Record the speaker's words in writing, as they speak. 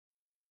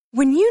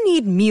When you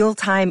need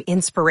mealtime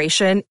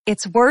inspiration,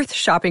 it's worth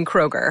shopping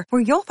Kroger,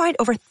 where you'll find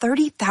over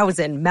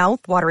 30,000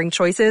 mouth-watering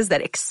choices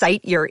that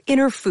excite your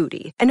inner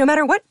foodie. And no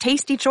matter what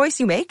tasty choice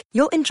you make,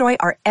 you'll enjoy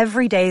our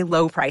everyday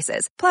low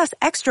prices, plus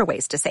extra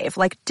ways to save,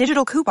 like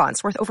digital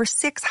coupons worth over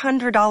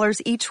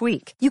 $600 each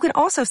week. You can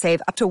also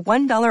save up to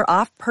 $1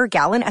 off per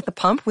gallon at the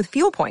pump with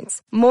fuel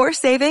points. More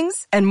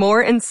savings and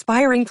more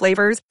inspiring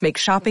flavors make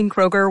shopping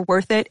Kroger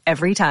worth it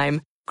every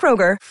time.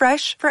 Kroger,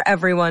 fresh for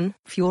everyone.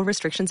 Fuel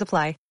restrictions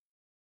apply.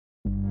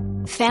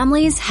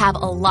 Families have a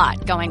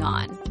lot going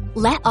on.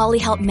 Let Ollie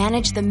help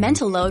manage the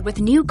mental load with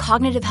new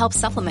cognitive help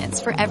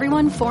supplements for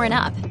everyone 4 and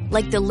up,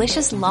 like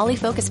delicious Lolly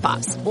Focus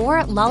Pops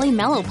or Lolly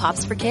Mellow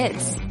Pops for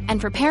kids.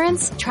 And for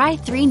parents, try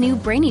 3 new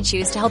Brainy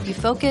Chews to help you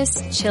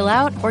focus, chill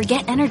out, or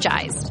get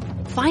energized.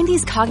 Find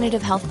these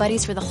cognitive health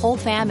buddies for the whole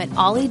fam at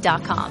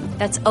ollie.com.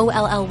 That's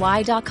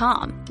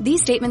OLLY.com.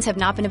 These statements have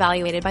not been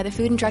evaluated by the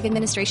Food and Drug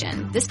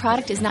Administration. This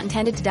product is not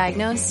intended to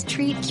diagnose,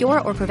 treat,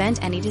 cure, or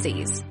prevent any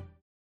disease.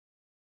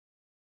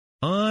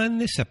 On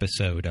this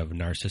episode of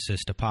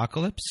Narcissist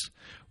Apocalypse,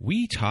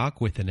 we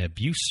talk with an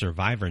abuse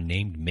survivor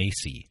named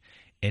Macy.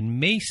 And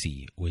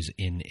Macy was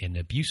in an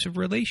abusive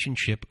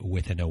relationship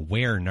with an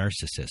aware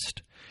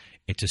narcissist.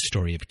 It's a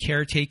story of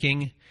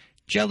caretaking,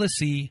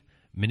 jealousy,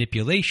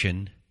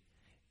 manipulation,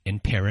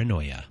 and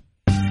paranoia.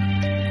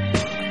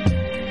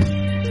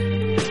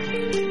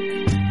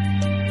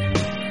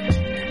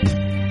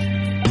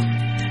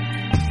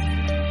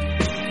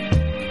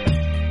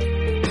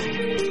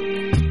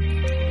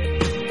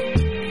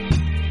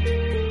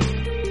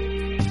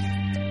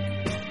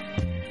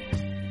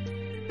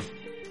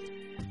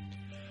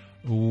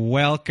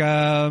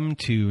 Welcome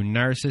to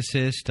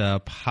Narcissist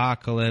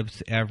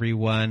Apocalypse,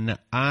 everyone.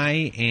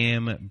 I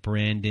am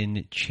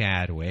Brandon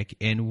Chadwick,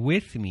 and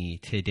with me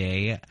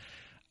today,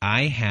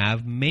 I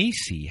have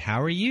Macy.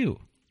 How are you?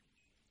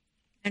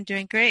 I'm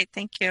doing great,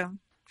 thank you.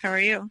 How are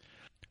you?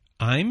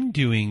 I'm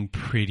doing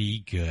pretty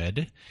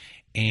good,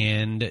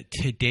 and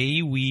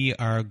today we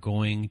are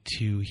going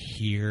to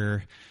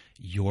hear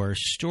your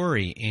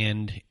story,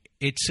 and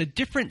it's a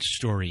different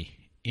story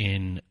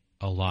in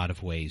a lot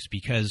of ways,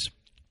 because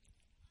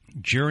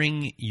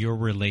during your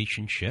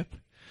relationship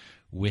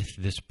with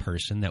this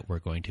person that we're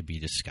going to be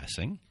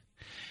discussing,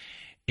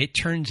 it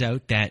turns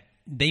out that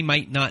they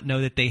might not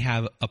know that they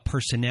have a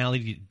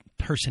personality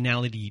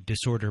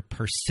disorder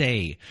per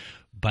se,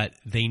 but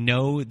they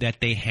know that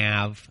they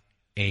have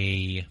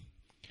a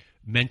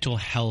mental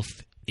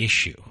health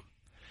issue.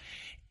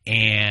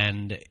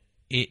 And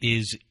it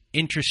is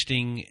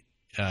interesting,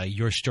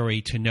 your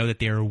story, to know that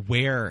they're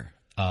aware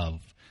of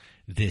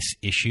this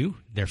issue.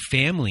 Their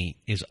family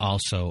is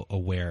also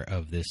aware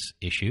of this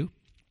issue.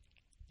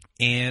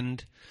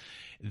 And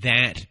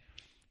that,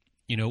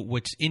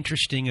 what's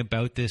interesting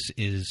about this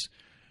is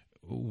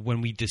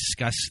when we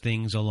discuss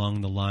things along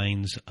the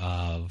lines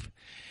of,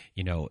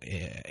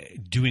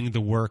 doing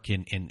the work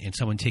and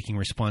someone taking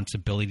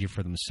responsibility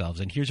for themselves.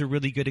 And here's a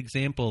really good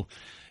example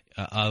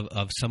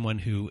of someone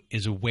who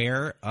is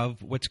aware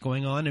of what's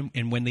going on.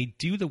 And when they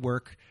do the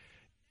work,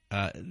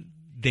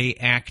 they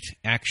act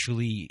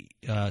actually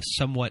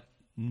somewhat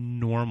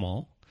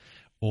normal,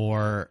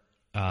 or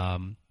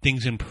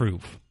things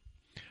improve.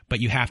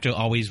 But you have to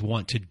always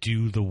want to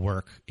do the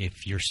work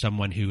if you're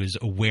someone who is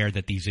aware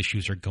that these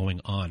issues are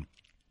going on.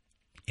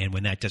 And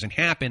when that doesn't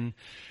happen,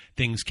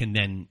 things can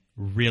then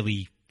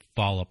really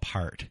fall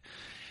apart.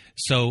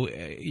 So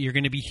you're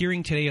going to be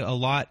hearing today a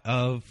lot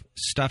of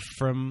stuff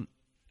from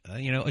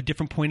a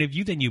different point of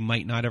view than you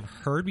might not have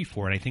heard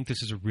before. And I think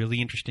this is a really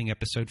interesting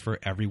episode for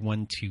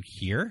everyone to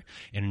hear,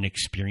 and an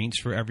experience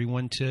for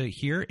everyone to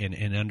hear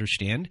and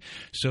understand.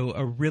 So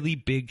a really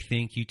big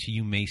thank you to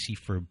you, Macy,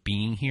 for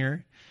being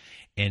here.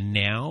 And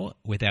now,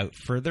 without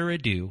further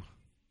ado,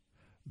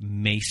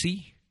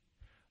 Macy,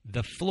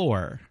 the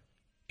floor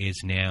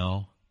is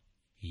now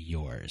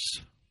yours.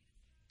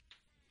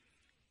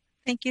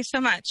 Thank you so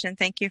much, and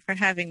thank you for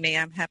having me.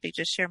 I'm happy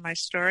to share my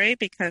story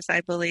because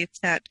I believe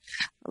that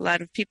a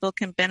lot of people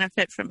can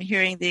benefit from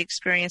hearing the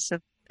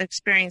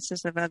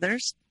experiences of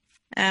others.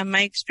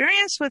 My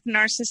experience with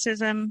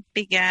narcissism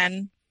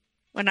began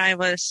when I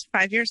was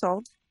 5 years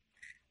old.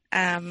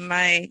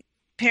 My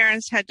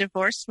parents had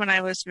divorced when I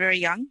was very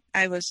young.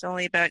 I was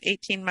only about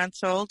 18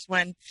 months old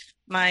when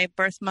my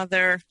birth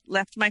mother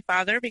left my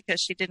father because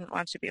she didn't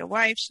want to be a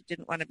wife. She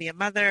didn't want to be a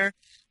mother.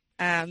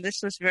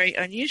 This was very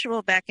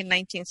unusual back in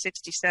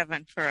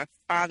 1967 for a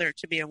father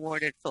to be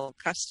awarded full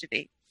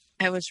custody.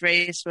 I was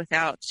raised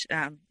without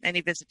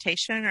any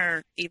visitation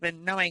or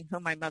even knowing who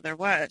my mother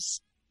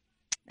was.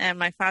 And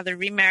my father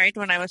remarried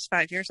when I was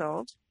 5 years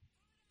old.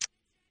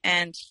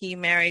 And he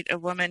married a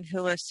woman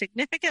who was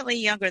significantly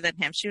younger than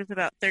him. She was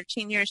about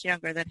 13 years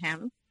younger than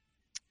him.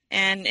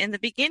 And in the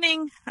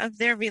beginning of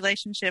their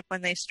relationship,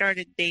 when they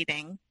started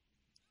dating,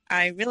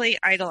 I really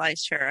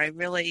idolized her. I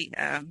really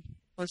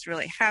was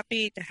really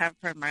happy to have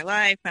her in my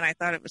life, and I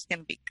thought it was going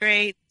to be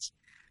great.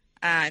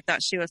 I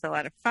thought she was a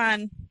lot of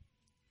fun.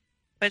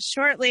 But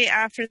shortly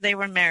after they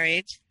were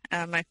married,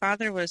 my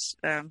father was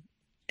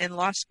in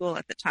law school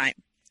at the time.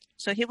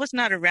 So he was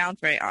not around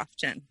very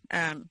often.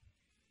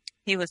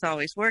 He was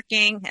always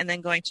working and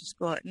then going to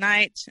school at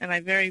night, and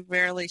I very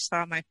rarely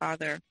saw my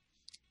father.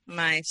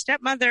 My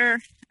stepmother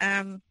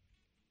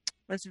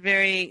was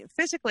very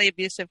physically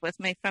abusive with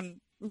me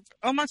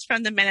almost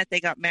from the minute they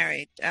got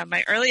married.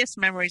 My earliest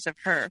memories of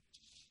her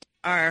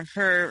are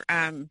her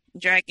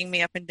dragging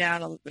me up and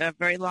down a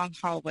very long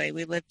hallway.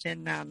 We lived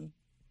in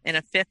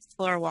a fifth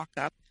floor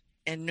walk-up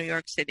in New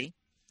York City,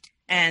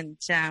 and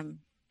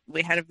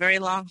we had a very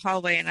long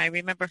hallway, and I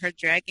remember her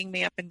dragging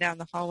me up and down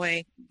the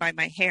hallway by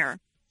my hair,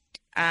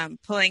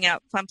 pulling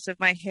out clumps of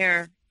my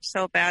hair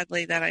so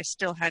badly that I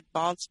still had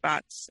bald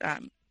spots.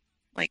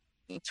 Like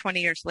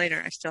 20 years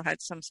later, I still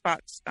had some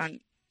spots on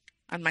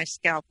my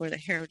scalp where the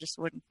hair just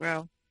wouldn't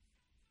grow.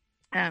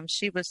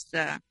 She was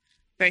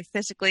very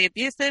physically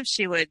abusive.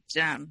 She would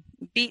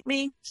beat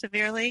me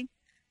severely.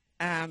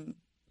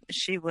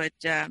 She would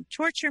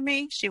torture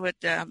me. She would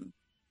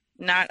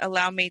not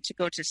allow me to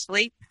go to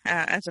sleep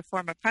as a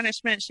form of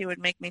punishment. She would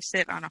make me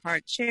sit on a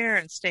hard chair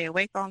and stay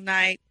awake all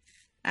night.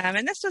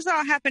 And this was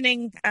all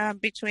happening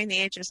between the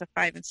ages of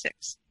 5 and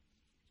 6.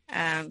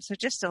 So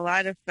just a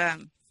lot of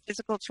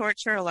physical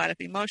torture, a lot of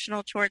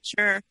emotional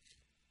torture,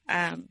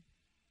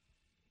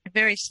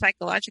 very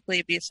psychologically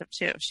abusive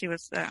too. She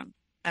was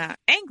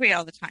angry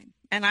all the time,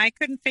 and I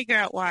couldn't figure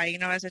out why. You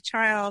know, as a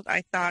child,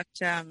 I thought,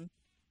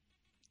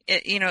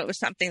 it was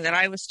something that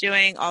I was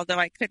doing, although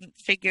I couldn't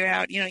figure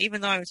out,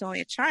 even though I was only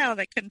a child,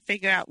 I couldn't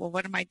figure out, well,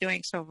 what am I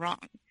doing so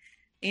wrong?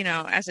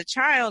 As a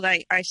child,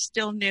 I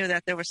still knew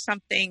that there was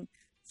something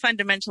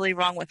fundamentally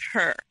wrong with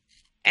her,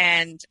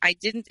 and I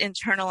didn't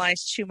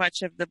internalize too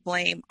much of the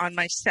blame on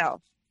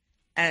myself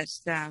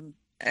as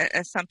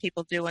some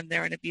people do when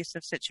they're in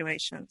abusive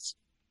situations.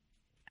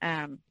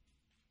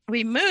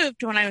 We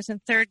moved when I was in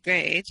 3rd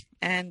grade,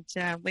 and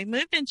we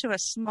moved into a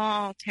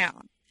small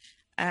town,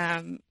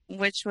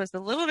 which was a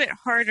little bit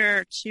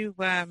harder to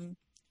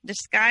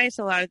disguise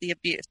a lot of the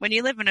abuse. When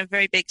you live in a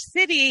very big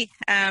city,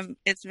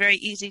 it's very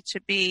easy to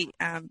be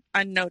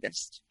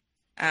unnoticed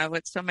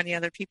with so many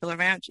other people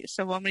around you.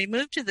 So when we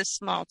moved to this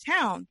small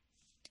town,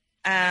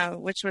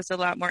 which was a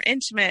lot more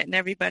intimate and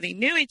everybody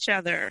knew each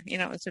other,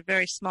 it was a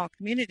very small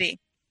community,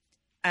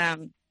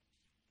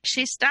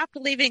 she stopped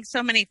leaving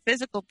so many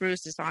physical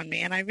bruises on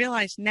me. And I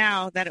realize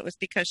now that it was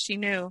because she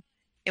knew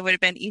it would have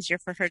been easier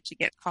for her to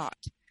get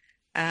caught.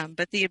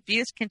 But the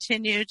abuse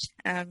continued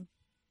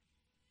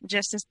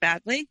just as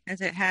badly as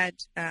it had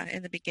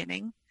in the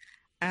beginning.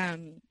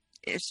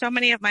 So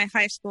many of my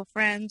high school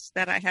friends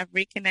that I have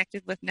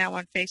reconnected with now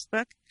on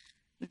Facebook,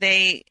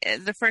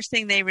 the first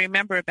thing they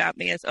remember about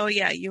me is, oh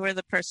yeah, you were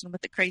the person with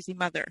the crazy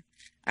mother,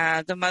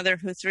 the mother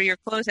who threw your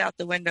clothes out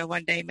the window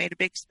one day, made a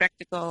big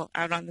spectacle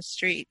out on the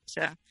street.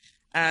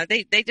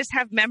 They just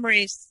have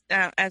memories,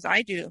 as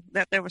I do,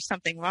 that there was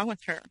something wrong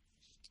with her.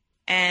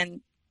 And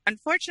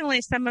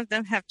unfortunately, some of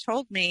them have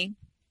told me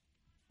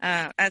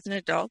as an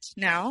adult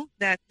now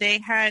that they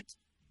had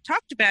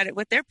talked about it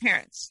with their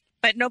parents,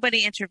 but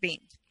nobody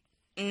intervened.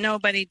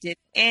 Nobody did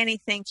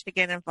anything to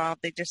get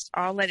involved. They just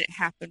all let it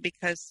happen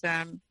because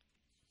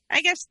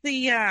I guess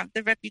the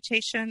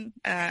reputation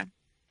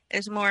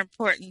is more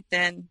important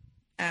than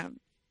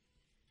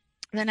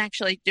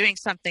actually doing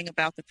something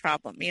about the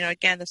problem.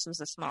 Again, this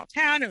was a small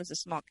town. It was a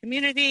small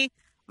community.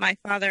 My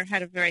father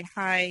had a very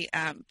high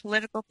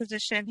political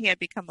position. He had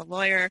become a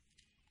lawyer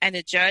and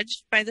a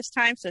judge by this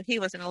time, so he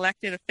was an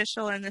elected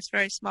official in this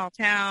very small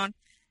town.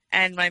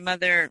 And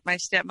my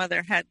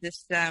stepmother had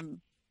this,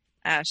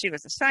 she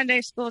was a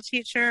Sunday school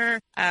teacher,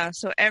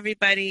 so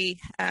everybody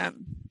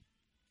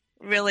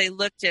really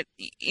looked at,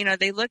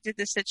 they looked at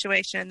this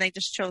situation and they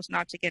just chose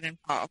not to get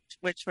involved,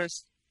 which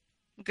was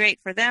great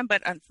for them,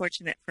 but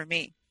unfortunate for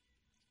me.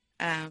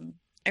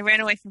 I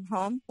ran away from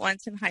home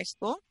once in high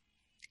school,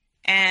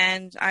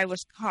 and I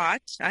was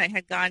caught. I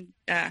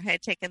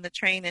had taken the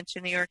train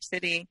into New York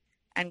City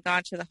and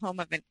gone to the home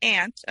of an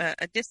aunt,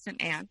 a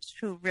distant aunt,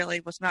 who really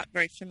was not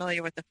very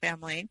familiar with the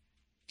family.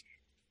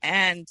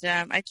 And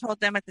I told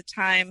them at the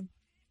time,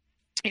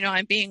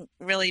 I'm being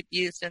really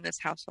abused in this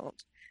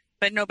household,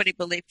 but nobody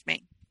believed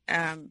me.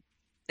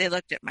 They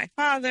looked at my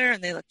father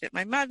and they looked at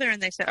my mother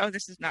and they said, oh,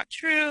 this is not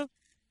true.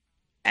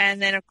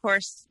 And then, of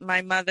course,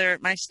 my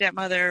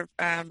stepmother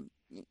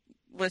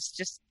was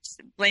just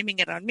blaming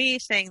it on me,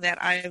 saying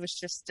that I was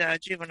just a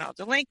juvenile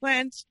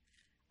delinquent,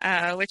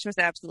 which was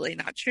absolutely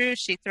not true.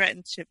 She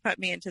threatened to put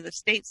me into the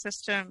state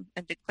system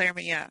and declare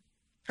me a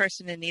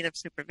person in need of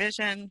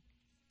supervision.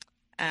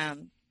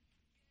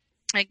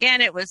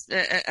 Again, it was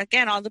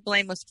all the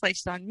blame was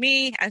placed on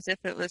me, as if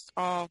it was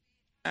all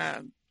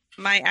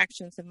my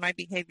actions and my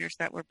behaviors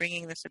that were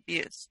bringing this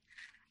abuse.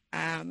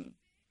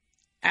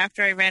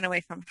 After I ran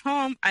away from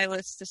home, I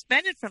was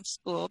suspended from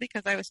school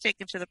because I was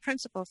taken to the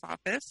principal's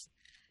office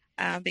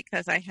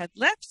because I had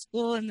left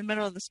school in the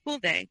middle of the school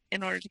day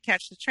in order to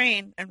catch the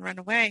train and run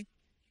away.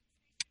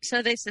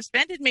 So they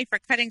suspended me for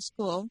cutting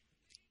school.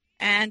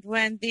 And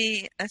when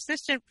the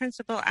assistant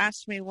principal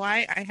asked me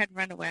why I had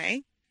run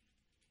away,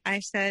 I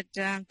said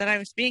that I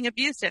was being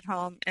abused at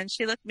home. And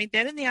she looked me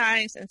dead in the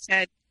eyes and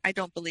said, I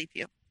don't believe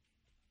you.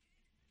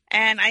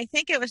 And I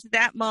think it was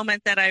that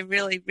moment that I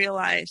really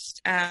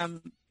realized, I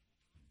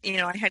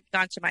had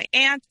gone to my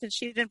aunt and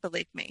she didn't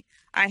believe me.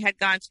 I had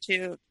gone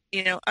to,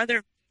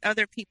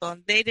 other people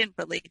and they didn't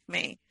believe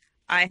me.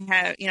 I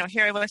had,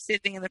 here I was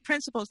sitting in the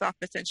principal's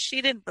office and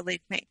she didn't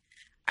believe me.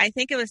 I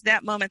think it was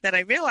that moment that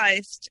I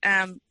realized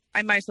I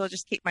might as well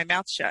just keep my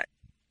mouth shut.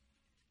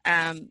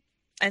 And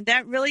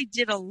that really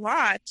did a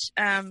lot,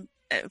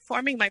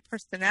 forming my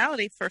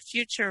personality for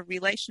future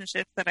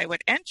relationships that I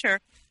would enter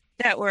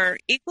that were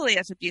equally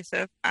as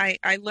abusive.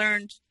 I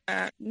learned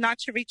not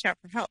to reach out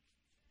for help.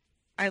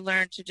 I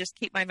learned to just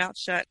keep my mouth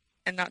shut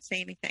and not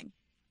say anything.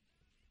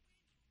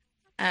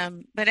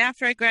 But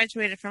after I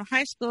graduated from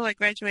high school in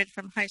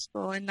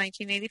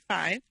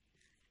 1985,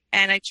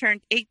 and I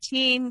turned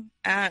 18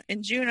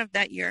 in June of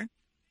that year.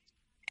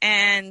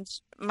 And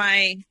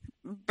my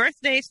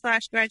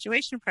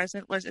birthday/graduation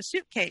present was a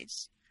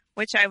suitcase,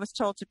 which I was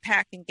told to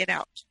pack and get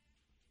out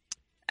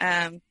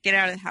of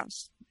the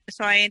house.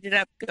 So I ended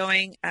up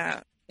going,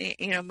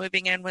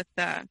 moving in with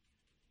a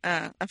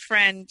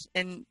friend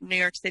in New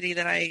York City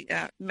that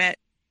I met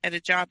at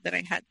a job that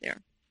I had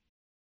there.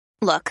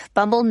 Look,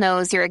 Bumble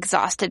knows you're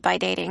exhausted by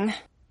dating.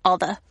 All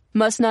the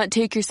must not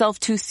take yourself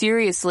too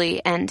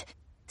seriously and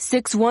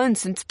 6'1"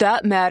 since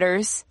that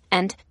matters.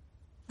 And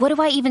what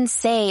do I even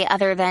say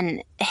other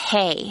than,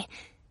 hey?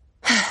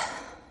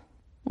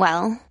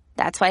 Well,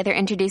 that's why they're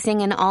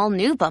introducing an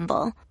all-new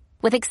Bumble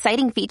with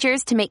exciting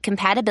features to make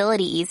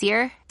compatibility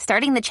easier,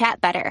 starting the chat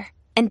better,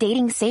 and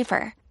dating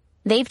safer.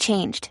 They've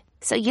changed,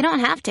 so you don't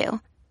have to.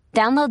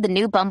 Download the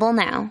new Bumble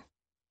now.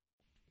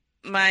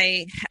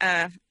 My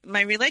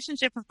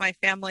relationship with my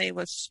family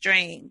was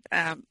strained.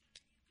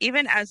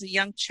 Even as a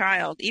young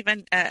child,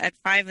 even at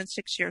 5 and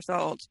 6 years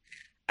old.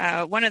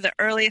 One of the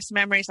earliest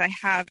memories I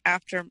have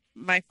after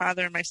my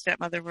father and my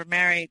stepmother were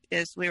married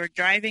is we were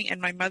driving in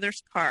my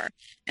mother's car,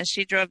 and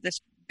she drove this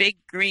big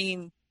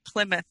green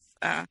Plymouth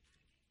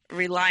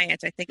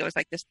Reliant. I think it was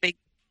like this big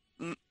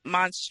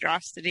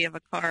monstrosity of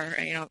a car,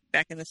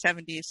 back in the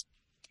 70s.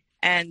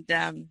 And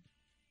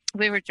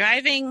we were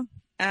driving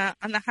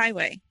on the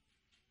highway.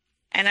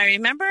 And I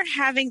remember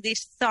having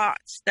these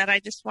thoughts that I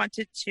just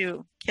wanted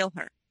to kill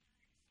her,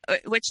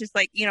 which is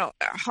like,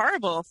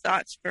 horrible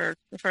thoughts for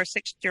a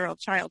 6-year-old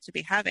child to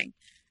be having.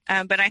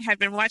 But I had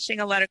been watching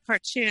a lot of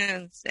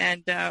cartoons,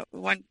 and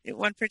one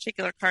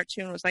particular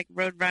cartoon was like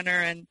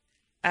Roadrunner,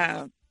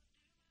 and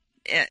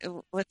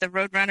with the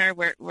Roadrunner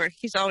where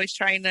he's always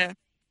trying to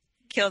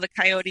kill the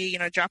coyote,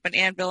 drop an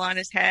anvil on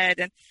his head.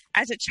 And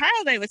as a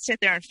child, I would sit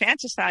there and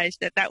fantasize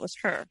that was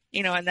her,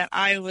 and that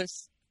I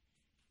was,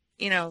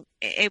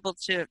 able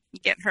to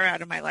get her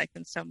out of my life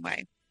in some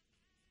way.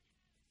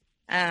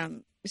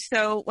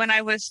 So when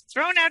I was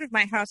thrown out of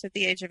my house at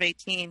the age of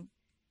 18,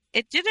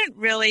 it didn't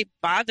really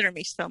bother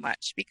me so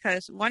much,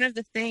 because one of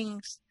the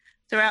things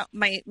throughout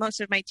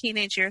most of my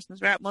teenage years and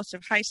throughout most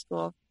of high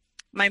school,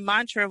 my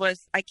mantra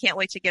was, I can't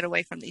wait to get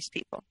away from these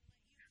people.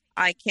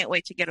 I can't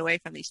wait to get away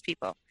from these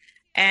people.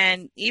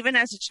 And even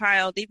as a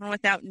child, even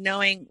without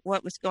knowing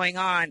what was going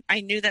on,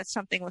 I knew that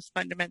something was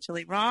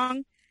fundamentally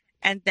wrong,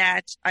 and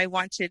that I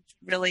wanted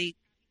really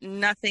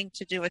nothing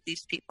to do with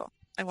these people.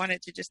 I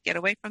wanted to just get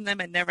away from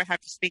them and never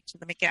have to speak to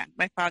them again,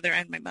 my father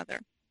and my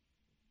mother.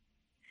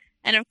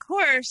 And of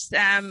course,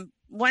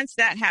 once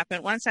that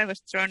happened, once I was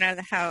thrown out of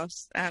the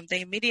house,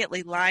 they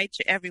immediately lied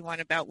to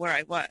everyone about where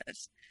I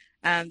was.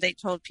 They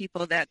told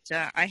people that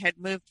I had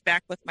moved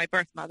back with my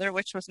birth mother,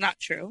 which was not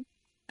true.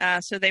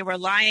 So they were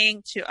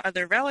lying to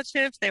other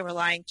relatives. They were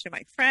lying to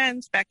my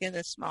friends back in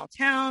this small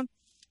town.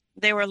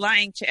 They were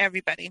lying to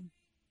everybody,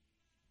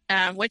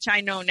 which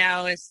I know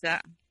now is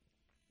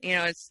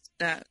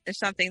it's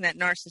something that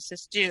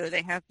narcissists do.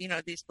 They have,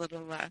 these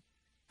little,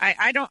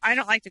 I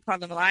don't like to call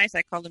them lies.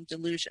 I call them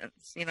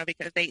delusions,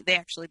 because they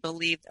actually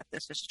believe that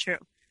this is true.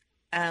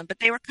 But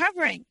they were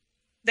covering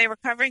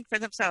for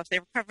themselves. They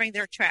were covering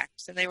their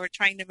tracks, and they were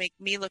trying to make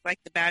me look like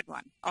the bad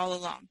one all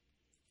along.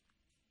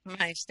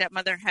 My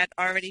stepmother had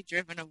already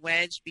driven a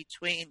wedge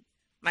between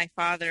my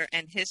father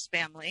and his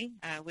family.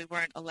 We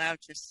weren't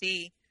allowed to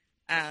see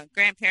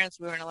grandparents.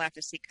 We weren't allowed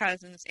to see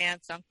cousins,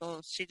 aunts,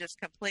 uncles. She just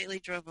completely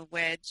drove a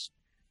wedge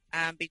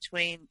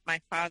between my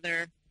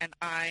father and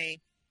I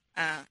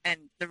and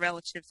the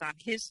relatives on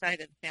his side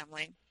of the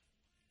family.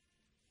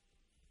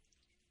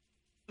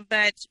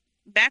 But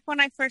back when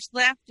I first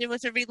left, it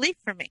was a relief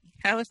for me.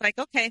 I was like,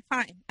 okay,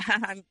 fine.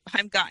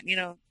 I'm gone,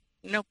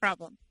 no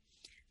problem.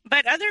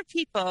 But other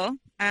people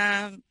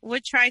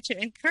would try to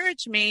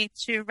encourage me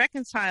to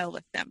reconcile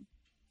with them.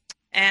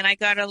 And I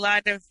got a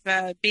lot of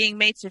being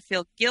made to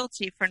feel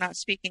guilty for not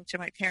speaking to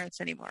my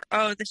parents anymore.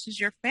 Oh, this is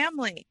your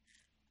family.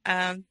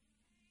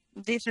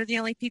 These are the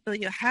only people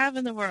you have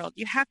in the world.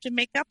 You have to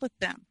make up with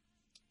them.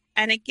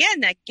 And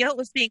again, that guilt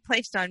was being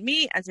placed on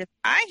me as if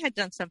I had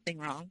done something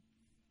wrong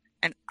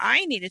and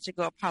I needed to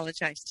go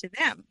apologize to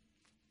them.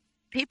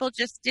 People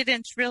just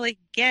didn't really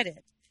get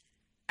it.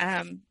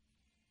 And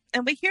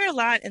we hear a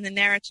lot in the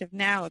narrative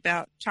now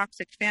about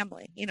toxic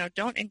family.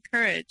 Don't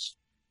encourage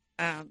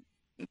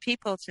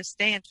people to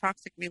stay in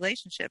toxic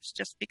relationships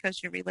just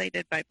because you're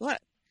related by blood.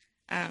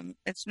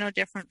 It's no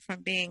different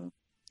from being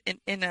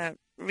in a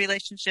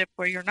relationship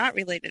where you're not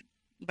related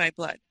by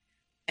blood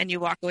and you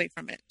walk away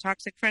from it.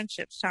 Toxic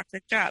friendships,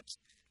 toxic jobs.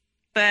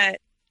 But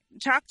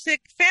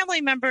toxic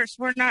family members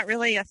were not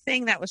really a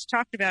thing that was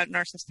talked about in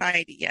our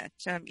society yet.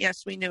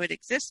 Yes, we knew it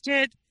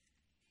existed,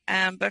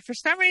 but for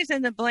some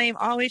reason the blame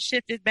always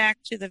shifted back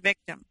to the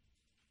victim.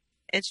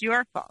 It's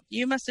your fault.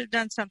 You must have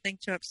done something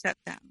to upset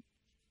them.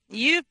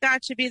 You've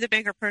got to be the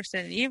bigger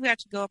person. You've got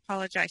to go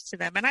apologize to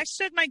them. And I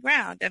stood my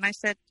ground and I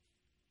said,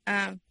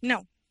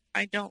 no,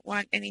 I don't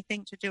want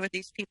anything to do with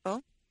these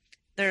people.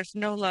 There's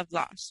no love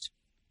lost.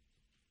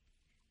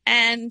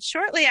 And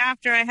shortly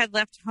after I had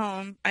left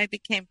home, I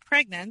became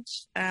pregnant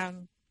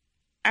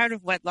out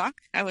of wedlock.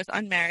 I was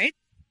unmarried,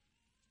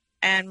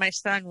 and my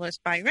son was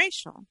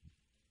biracial.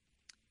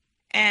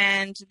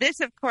 And this,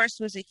 of course,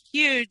 was a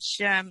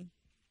huge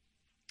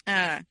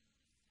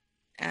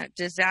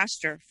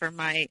disaster for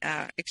my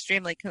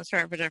extremely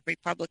conservative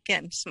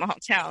Republican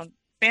small-town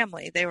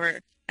family. They were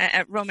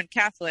Roman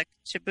Catholic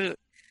to boot.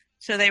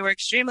 So they were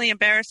extremely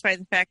embarrassed by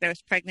the fact that I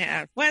was pregnant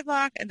out of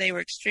wedlock, and they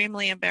were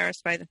extremely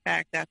embarrassed by the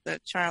fact that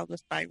the child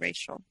was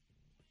biracial.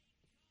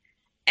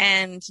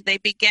 And they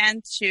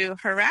began to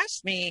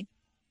harass me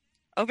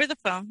over the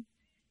phone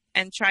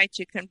and try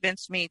to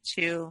convince me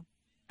to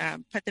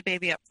put the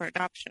baby up for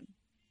adoption,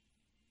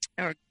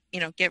 or,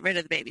 get rid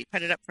of the baby,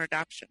 put it up for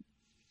adoption.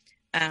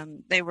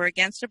 They were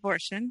against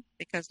abortion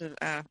because of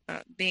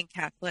being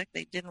Catholic.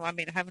 They didn't want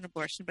me to have an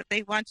abortion, but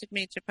they wanted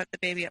me to put the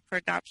baby up for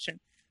adoption.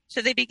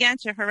 So they began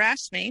to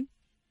harass me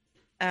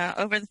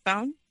over the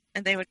phone,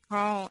 and they would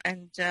call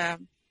and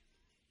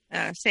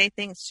say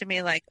things to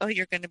me like, oh,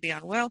 you're going to be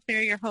on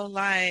welfare your whole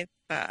life.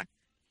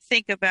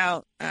 Think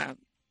about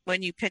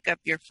when you pick up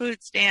your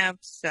food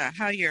stamps,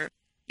 how your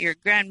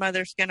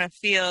grandmother's going to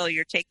feel.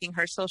 You're taking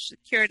her Social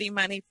Security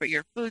money for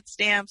your food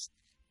stamps.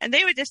 And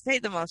they would just say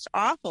the most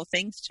awful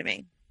things to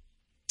me.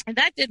 And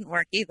that didn't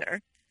work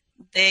either.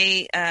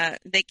 They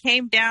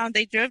came down,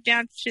 they drove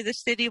down to the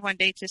city one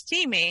day to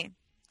see me,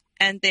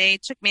 and they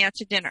took me out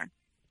to dinner.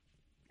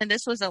 And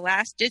this was a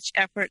last-ditch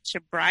effort to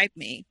bribe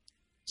me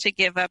to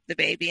give up the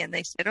baby. And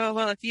they said, oh,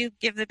 well, if you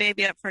give the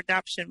baby up for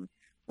adoption,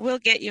 we'll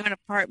get you an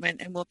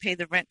apartment and we'll pay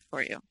the rent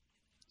for you.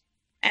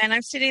 And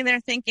I'm sitting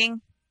there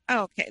thinking,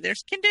 oh, okay,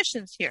 there's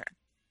conditions here.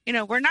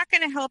 We're not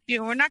going to help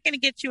you. We're not going to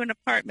get you an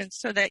apartment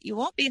so that you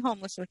won't be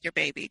homeless with your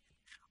baby.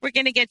 We're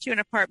going to get you an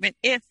apartment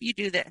if you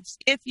do this,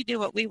 if you do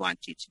what we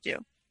want you to do.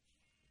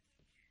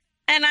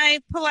 And I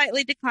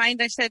politely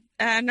declined. I said,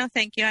 no,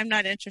 thank you. I'm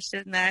not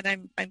interested in that.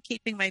 I'm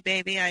keeping my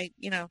baby. I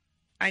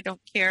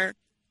don't care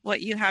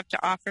what you have to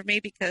offer me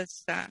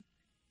because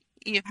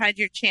you've had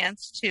your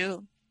chance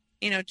to,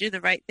 do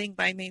the right thing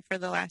by me for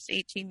the last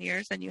 18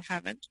 years and you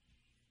haven't.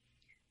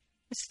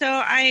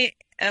 So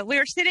we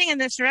were sitting in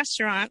this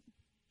restaurant,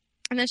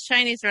 in this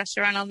Chinese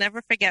restaurant. I'll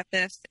never forget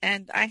this.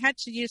 And I had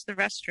to use the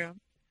restroom.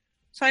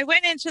 So I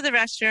went into the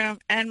restroom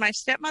and my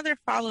stepmother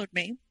followed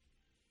me.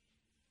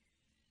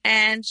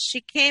 And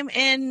she came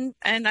in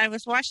and I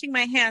was washing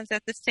my hands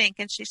at the sink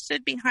and she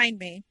stood behind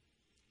me.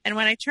 And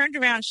when I turned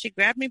around, she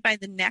grabbed me by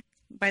the neck,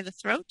 by the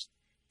throat,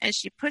 and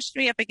she pushed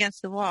me up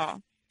against the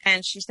wall.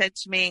 And she said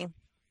to me,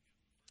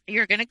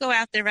 you're going to go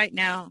out there right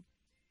now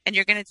and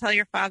you're going to tell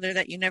your father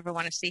that you never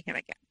want to see him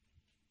again.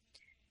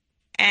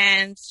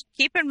 And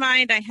keep in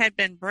mind, I had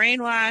been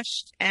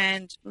brainwashed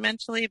and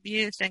mentally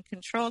abused and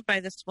controlled by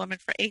this woman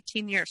for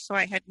 18 years. So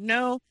I had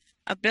no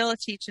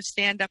ability to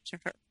stand up to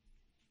her.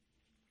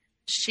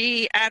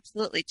 She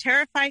absolutely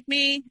terrified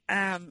me.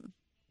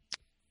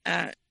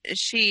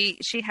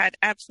 She had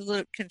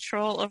absolute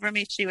control over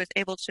me. She was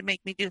able to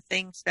make me do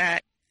things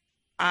that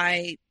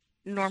I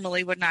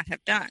normally would not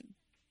have done.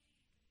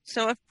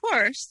 So of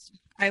course,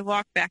 I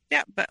walked back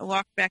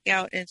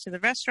out into the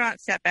restaurant,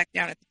 sat back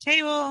down at the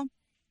table,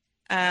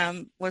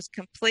 was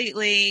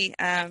completely,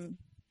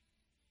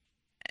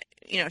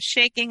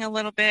 shaking a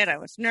little bit. I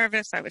was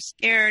nervous. I was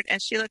scared.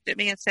 And she looked at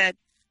me and said,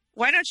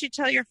 why don't you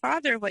tell your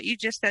father what you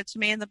just said to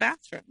me in the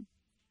bathroom?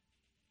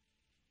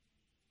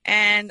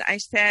 And I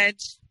said,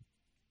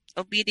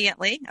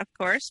 obediently, of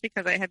course,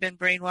 because I had been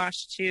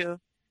brainwashed to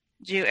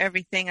do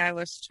everything I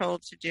was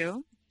told to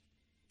do.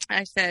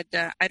 I said,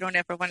 I don't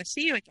ever want to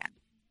see you again.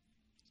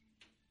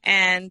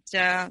 And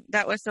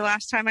that was the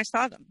last time I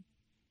saw them.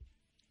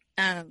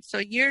 So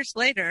years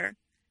later,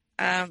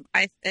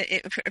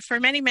 for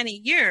many, many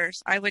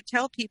years, I would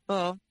tell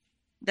people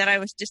that I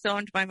was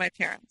disowned by my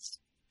parents.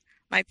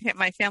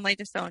 My family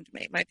disowned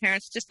me. My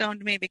parents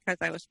disowned me because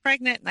I was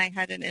pregnant and I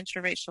had an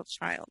interracial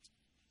child.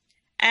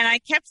 And I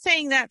kept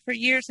saying that for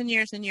years and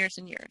years and years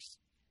and years.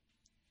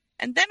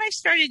 And then I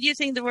started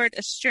using the word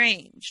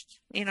estranged.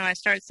 I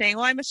started saying,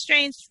 well, I'm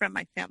estranged from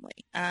my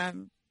family.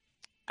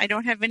 I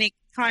don't have any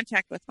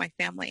contact with my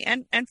family.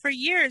 And for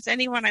years,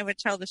 anyone I would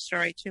tell the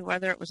story to,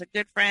 whether it was a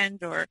good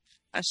friend or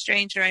a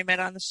stranger I met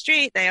on the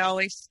street, they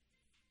always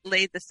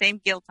laid the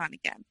same guilt on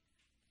again.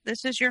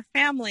 This is your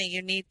family.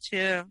 You need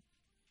to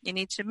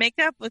make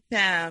up with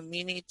them.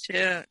 You need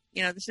to,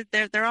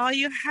 they're all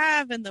you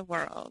have in the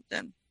world.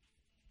 And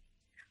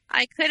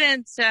I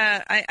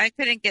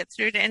couldn't get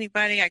through to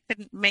anybody. I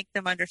couldn't make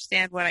them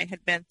understand what I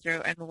had been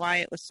through and why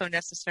it was so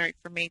necessary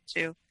for me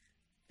to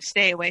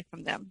stay away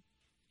from them.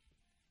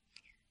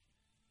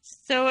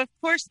 So, of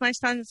course, my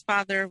son's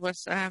father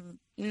was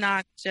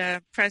not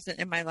present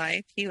in my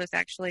life. He was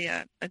actually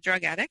a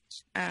drug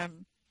addict,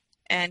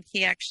 and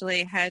he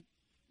actually had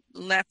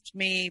left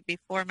me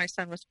before my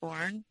son was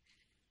born,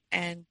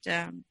 and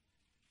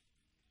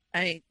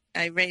I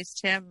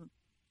raised him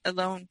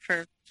alone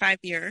for 5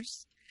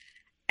 years.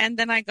 And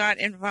then I got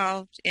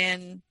involved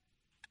in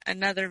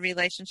another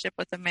relationship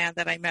with a man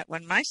that I met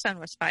when my son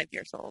was 5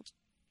 years old.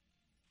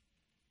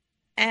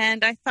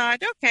 And I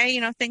thought, okay,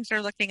 things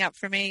are looking up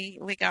for me.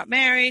 We got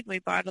married. We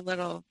bought a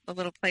little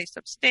place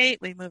upstate.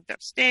 We moved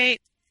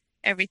upstate.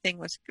 Everything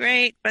was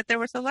great. But there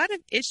was a lot of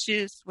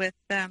issues with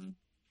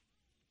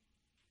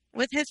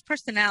his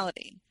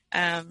personality.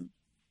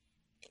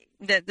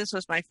 That this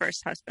was my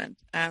first husband.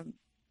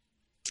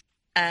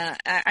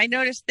 I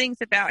noticed things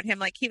about him,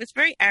 like he was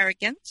very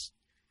arrogant.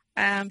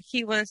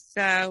 He was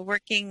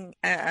working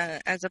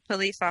as a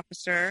police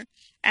officer,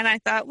 and I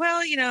thought,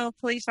 well,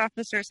 police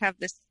officers have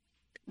this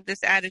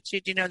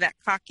attitude, that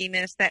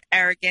cockiness, that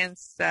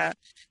arrogance,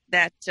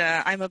 that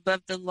I'm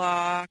above the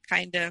law,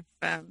 kind of,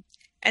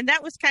 and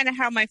that was kind of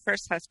how my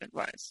first husband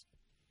was.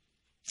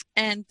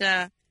 And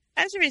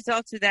as a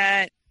result of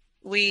that,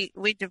 we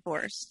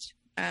divorced,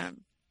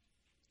 and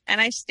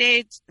I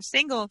stayed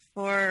single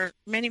for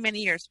many, many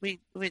years. We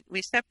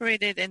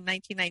separated in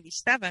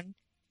 1997.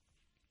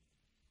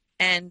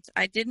 And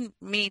I didn't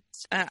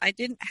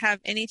have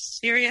any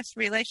serious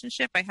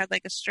relationship. I had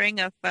like a string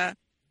of,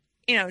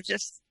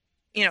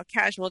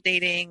 casual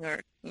dating or,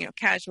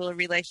 casual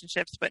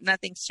relationships, but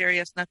nothing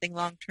serious, nothing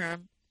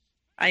long-term.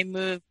 I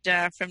moved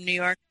from New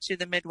York to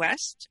the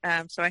Midwest.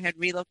 So I had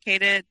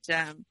relocated,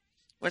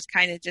 was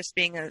kind of just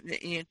being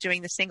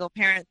doing the single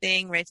parent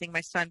thing, raising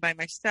my son by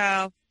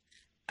myself,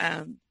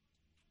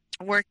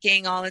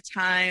 working all the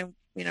time,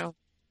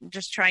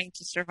 just trying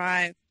to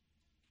survive.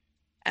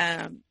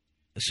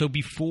 So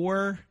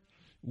before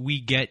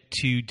we get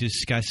to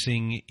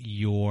discussing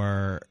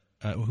your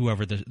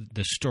whoever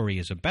the story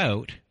is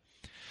about,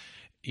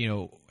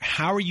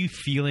 how are you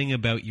feeling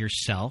about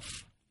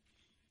yourself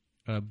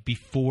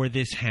before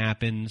this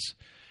happens?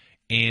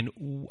 And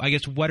I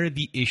guess what are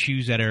the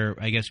issues that are,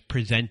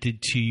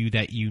 presented to you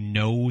that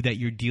that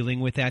you're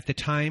dealing with at the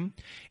time?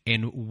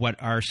 And what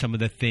are some of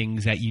the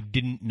things that you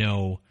didn't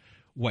know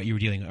what you were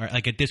dealing with?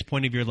 Like at this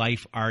point of your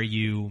life, are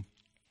you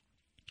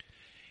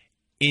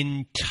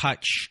in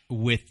touch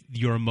with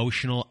your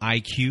emotional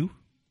IQ?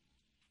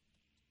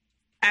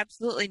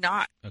 Absolutely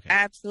not. Okay.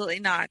 Absolutely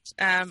not.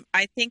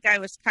 I think I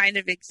was kind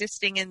of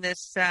existing in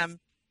this,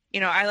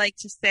 I like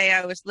to say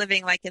I was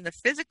living like in the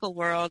physical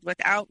world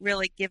without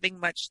really giving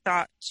much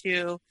thought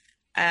to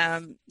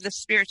the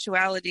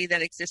spirituality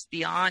that exists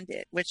beyond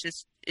it, which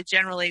is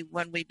generally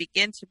when we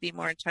begin to be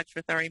more in touch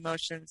with our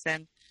emotions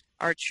and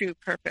our true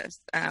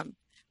purpose.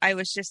 I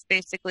was just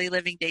basically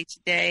living day to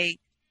day,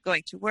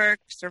 going to work,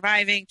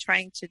 surviving,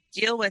 trying to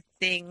deal with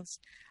things.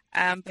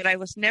 But I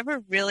was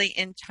never really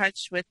in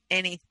touch with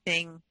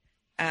anything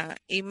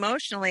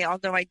emotionally,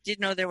 although I did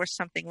know there was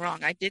something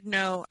wrong. I did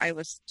know I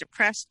was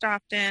depressed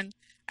often.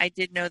 I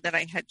did know that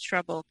I had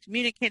trouble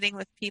communicating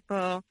with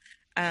people.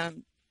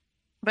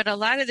 But a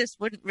lot of this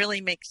wouldn't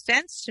really make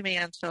sense to me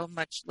until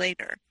much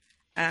later.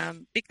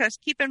 Because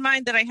keep in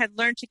mind that I had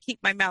learned to keep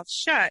my mouth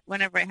shut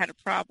whenever I had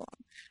a problem.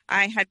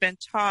 I had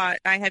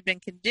been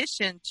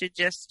conditioned to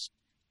just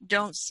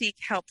don't seek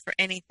help for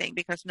anything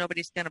because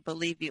nobody's going to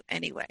believe you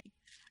anyway.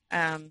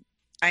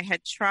 I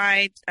had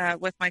tried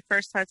with my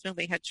first husband,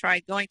 we had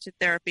tried going to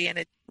therapy and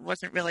it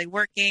wasn't really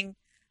working.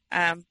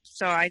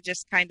 So I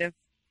just kind of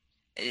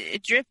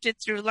drifted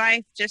through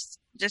life, just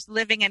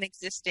living and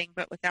existing,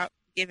 but without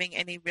giving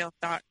any real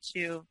thought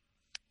to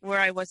where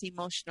I was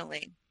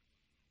emotionally.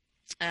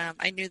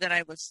 I knew that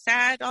I was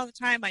sad all the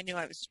time. I knew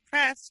I was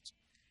depressed.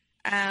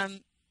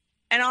 And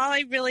all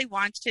I really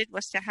wanted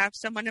was to have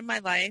someone in my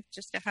life,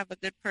 just to have a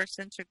good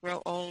person to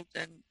grow old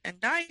and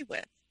die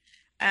with.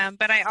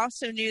 But I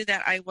also knew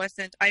that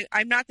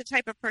I'm not the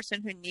type of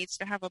person who needs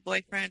to have a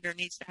boyfriend or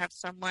needs to have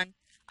someone.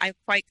 I'm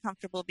quite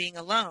comfortable being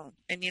alone.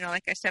 And,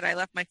 like I said, I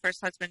left my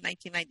first husband in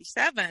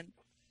 1997,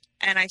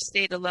 and I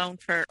stayed alone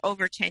for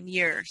over 10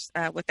 years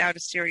without a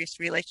serious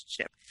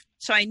relationship.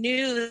 So I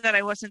knew that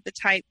I wasn't the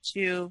type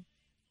to,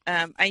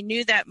 I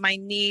knew that my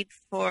need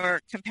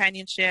for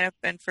companionship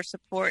and for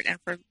support and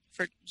for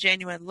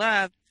genuine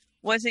love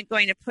wasn't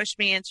going to push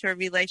me into a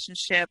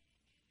relationship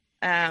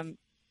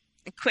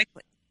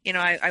quickly.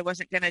 I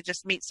wasn't going to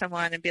just meet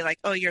someone and be like,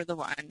 oh, you're the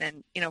one.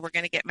 And, we're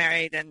going to get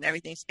married and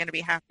everything's going to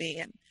be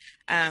happy.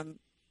 And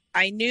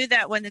I knew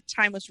that when the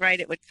time was right,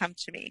 it would come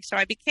to me. So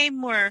I became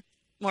more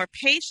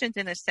patient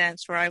in a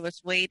sense, where I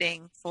was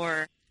waiting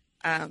for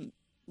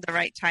the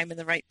right time and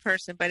the right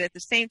person. But at the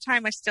same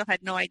time, I still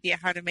had no idea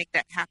how to make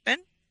that happen,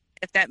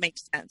 if that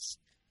makes sense,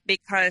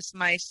 because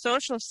my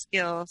social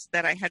skills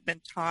that I had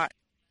been taught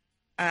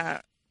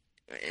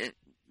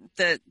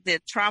the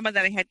trauma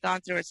that I had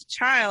gone through as a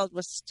child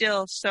was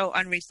still so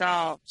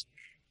unresolved.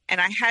 And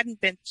I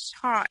hadn't been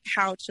taught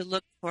how to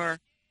look for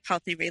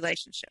healthy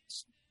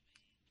relationships.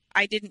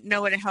 I didn't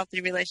know what a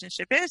healthy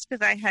relationship is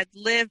because I had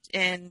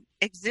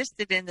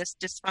existed in this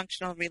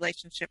dysfunctional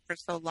relationship for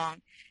so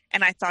long.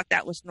 And I thought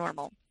that was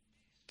normal.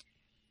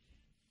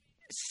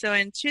 So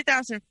in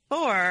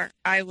 2004,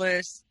 I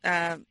was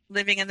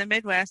living in the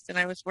Midwest, and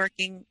I was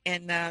working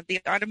in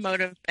the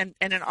automotive and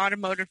an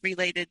automotive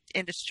related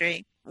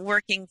industry,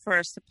 working for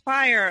a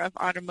supplier of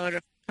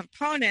automotive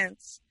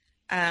components.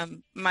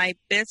 My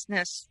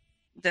business,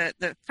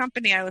 the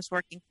company I was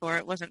working for,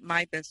 it wasn't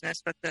my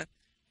business, but the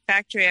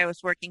factory I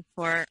was working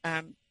for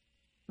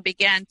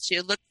began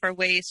to look for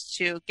ways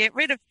to get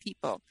rid of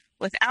people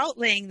without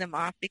laying them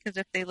off, because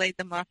if they laid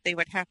them off, they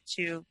would have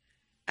to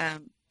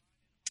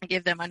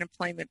give them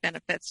unemployment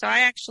benefits. So I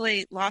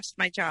actually lost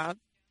my job.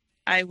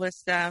 I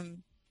was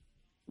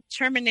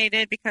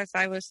terminated because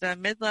I was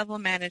mid-level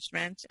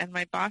management, and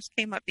my boss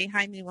came up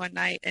behind me one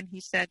night and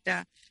he said,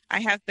 I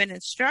have been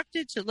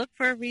instructed to look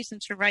for a reason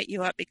to write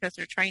you up because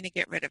they're trying to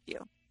get rid of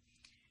you.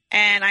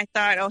 And I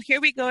thought, oh, here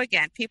we go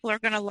again. People are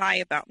going to lie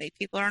about me.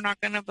 People are not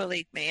going to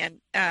believe me. And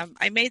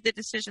I made the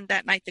decision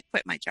that night to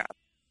quit my job.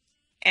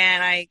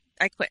 And I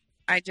quit.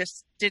 I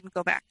just didn't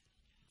go back.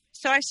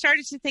 So I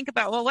started to think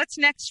about, well, what's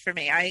next for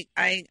me?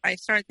 I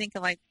started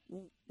thinking, like,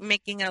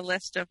 making a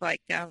list of,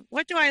 like,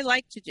 what do I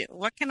like to do?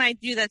 What can I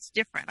do that's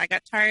different? I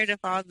got tired of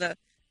all the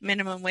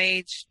minimum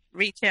wage,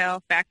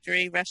 retail,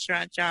 factory,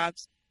 restaurant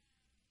jobs.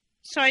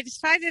 So I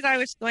decided I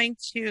was going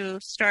to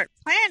start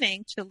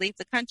planning to leave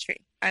the country.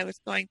 I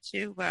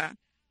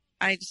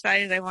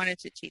decided I wanted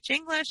to teach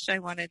English. I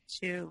wanted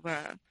to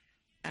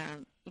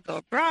go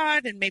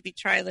abroad and maybe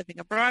try living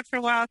abroad for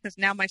a while, because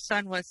now my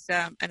son was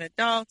an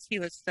adult. He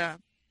was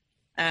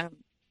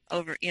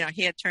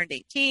he had turned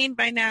 18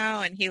 by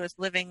now, and he was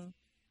living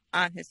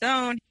on his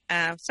own.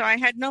 So I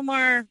had no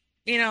more,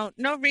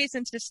 no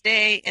reason to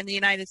stay in the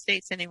United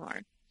States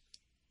anymore.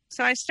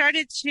 So I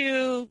started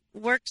to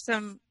work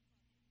some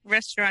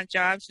restaurant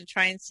jobs and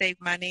try and save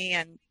money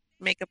and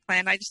make a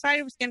plan. I decided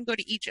I was going to go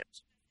to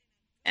Egypt,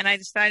 and I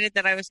decided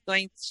that I was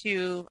going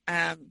to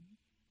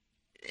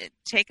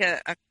take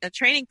a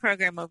training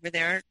program over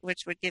there,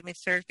 which would give me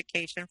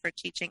certification for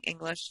teaching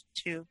English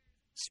to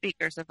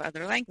speakers of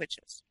other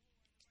languages.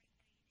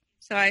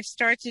 So I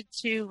started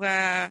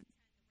to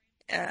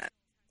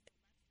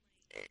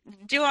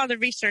do all the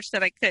research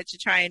that I could to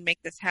try and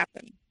make this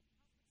happen.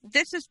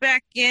 This is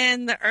back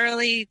in the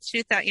early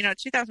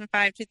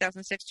 2005,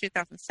 2006,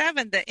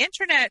 2007. The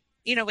internet,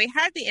 we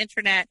had the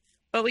internet,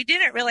 but we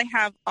didn't really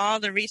have all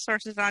the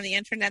resources on the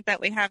internet that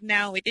we have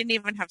now. We didn't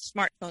even have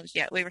smartphones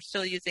yet. We were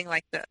still using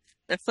like the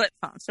flip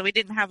phone. So we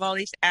didn't have all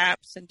these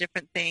apps and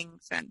different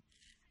things. And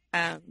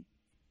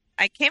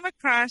I came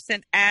across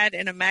an ad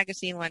in a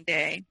magazine one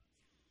day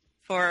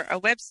for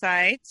a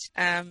website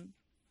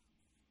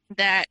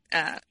that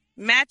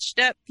matched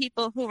up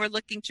people who were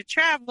looking to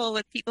travel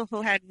with people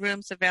who had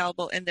rooms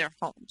available in their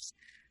homes.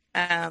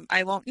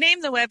 I won't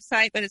name the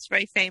website, but it's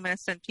very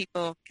famous and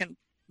people can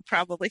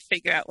probably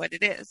figure out what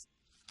it is.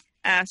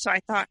 So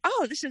I thought,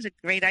 oh, this is a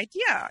great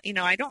idea.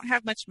 I don't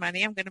have much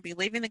money. I'm going to be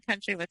leaving the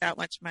country without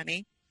much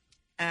money.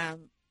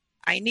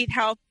 I need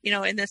help,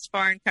 in this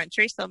foreign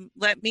country. So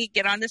let me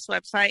get on this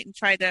website and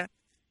try to,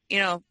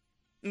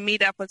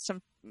 meet up with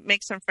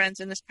make some friends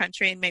in this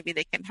country, and maybe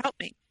they can help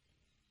me.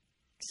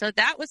 So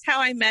that was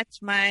how I met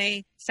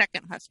my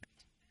second husband,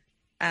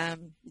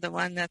 the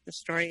one that the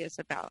story is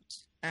about.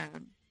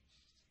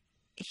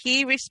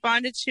 He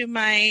responded to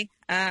my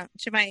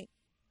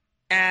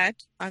ad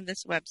on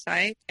this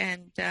website,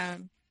 and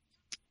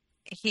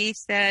he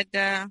said,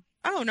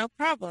 oh, no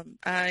problem.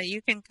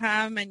 You can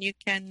come and you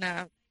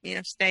can,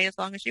 stay as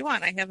long as you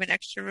want. I have an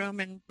extra room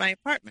in my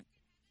apartment.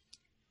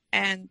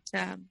 And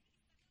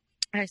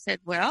I said,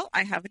 well,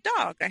 I have a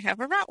dog. I have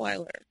a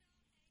Rottweiler.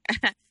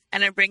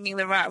 And I'm bringing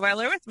the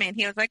Rottweiler with me. And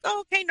he was like,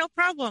 oh, okay, no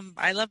problem.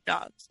 I love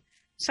dogs.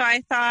 So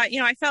I thought,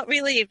 I felt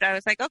relieved. I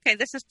was like, okay,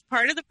 this is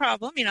part of the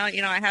problem.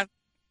 I have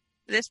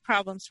this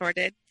problem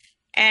sorted.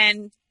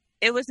 And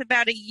it was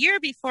about a year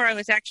before I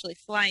was actually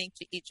flying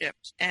to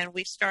Egypt. And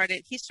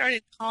he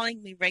started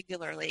calling me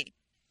regularly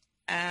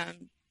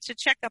to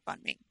check up on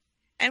me.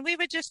 And we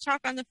would just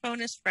talk on the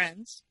phone as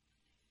friends.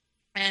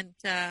 And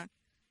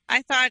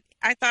I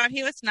thought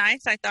he was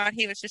nice. I thought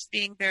he was just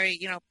being very,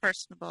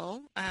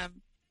 personable.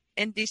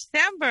 In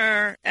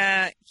December,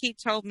 he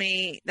told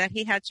me that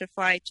he had to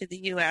fly to the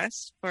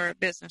U.S. for a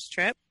business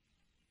trip,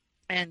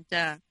 and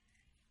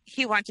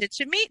he wanted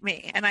to meet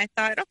me. And I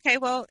thought, okay,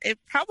 well, it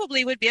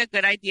probably would be a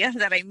good idea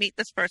that I meet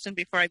this person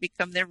before I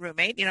become their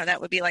roommate.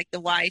 That would be like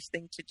the wise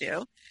thing to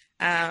do.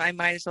 I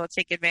might as well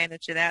take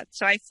advantage of that.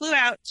 So I flew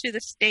out to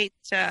the state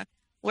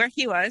where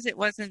he was. It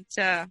was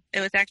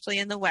actually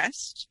in the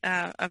west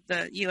of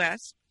the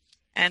U.S.,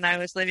 and I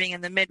was living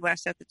in the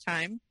Midwest at the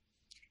time.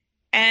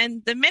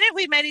 And the minute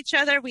we met each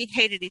other, we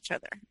hated each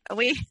other.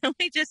 We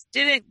just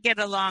didn't get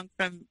along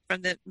from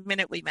the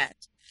minute we met.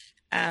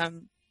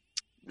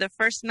 the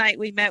first night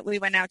we met, we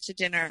went out to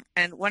dinner,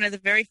 and one of the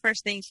very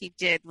first things he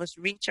did was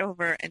reach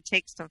over and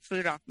take some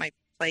food off my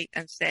plate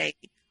and say,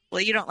 "Well,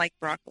 you don't like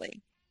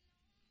broccoli."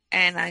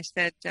 And I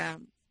said,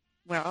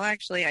 "Well,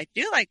 actually, I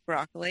do like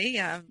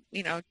broccoli.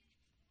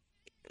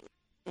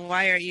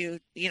 Why are you,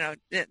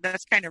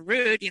 that's kind of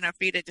rude,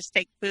 for you to just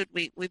take food.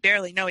 We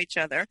barely know each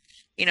other.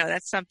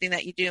 That's something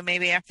that you do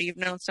maybe after you've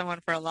known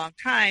someone for a long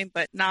time,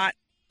 but not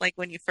like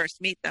when you first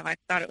meet them." I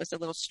thought it was a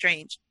little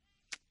strange.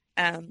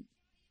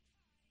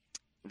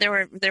 There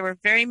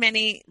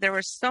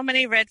were so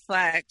many red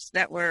flags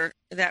that were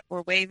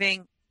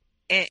waving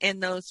in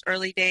those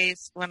early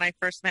days when I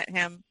first met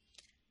him.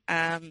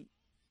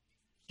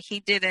 He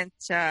didn't,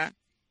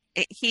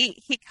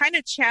 he kind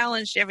of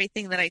challenged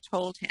everything that I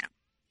told him.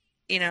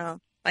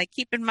 Like,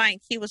 keep in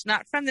mind, he was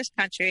not from this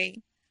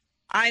country.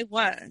 I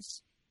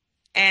was.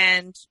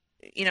 And,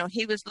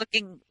 he was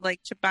looking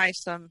like to buy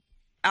some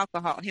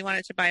alcohol. He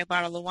wanted to buy a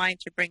bottle of wine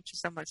to bring to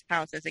someone's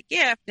house as a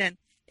gift. And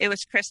it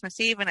was Christmas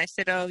Eve. And I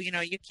said, "Oh,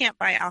 you can't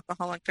buy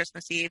alcohol on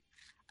Christmas Eve.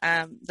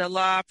 The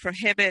law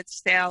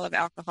prohibits sale of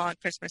alcohol on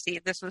Christmas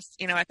Eve." This was,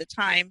 at the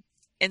time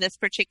in this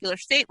particular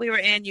state we were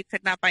in, you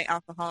could not buy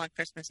alcohol on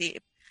Christmas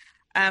Eve.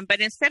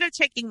 But instead of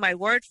taking my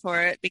word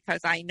for it,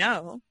 because I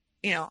know,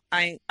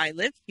 I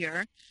live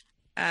here,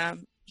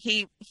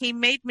 he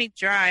made me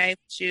drive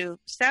to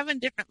 7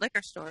 different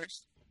liquor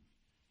stores,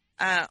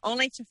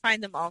 only to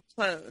find them all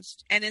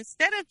closed. And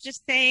instead of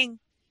just saying,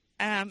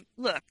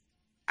 "Look,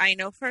 I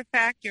know for a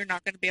fact you're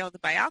not going to be able to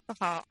buy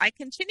alcohol," I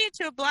continued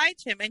to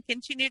oblige him and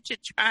continued to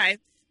drive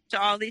to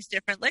all these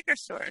different liquor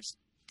stores.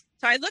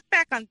 So I look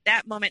back on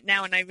that moment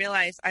now and I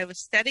realize I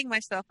was setting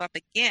myself up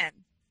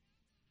again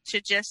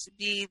to just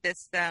be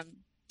this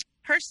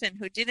person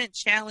who didn't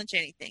challenge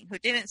anything, who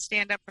didn't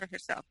stand up for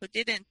herself, who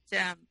didn't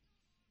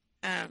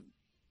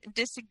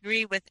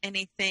disagree with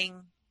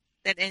anything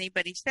that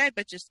anybody said,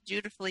 but just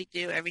dutifully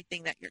do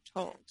everything that you're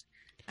told.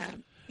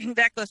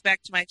 That goes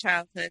back to my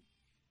childhood.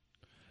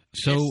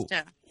 So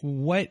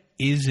what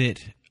is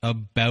it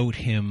about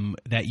him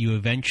that you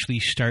eventually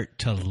start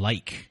to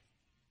like?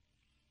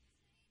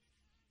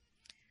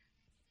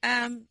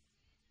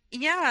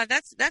 Yeah,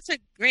 that's a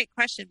great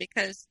question,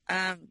 because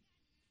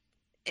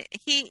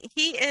he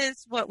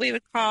is what we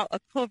would call a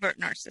covert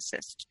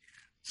narcissist.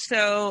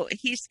 So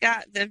he's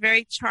got the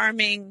very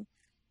charming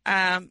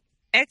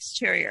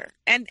exterior,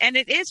 and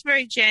it is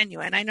very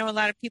genuine. I know a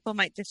lot of people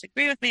might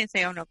disagree with me and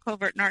say, "Oh no,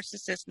 covert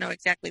narcissists know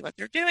exactly what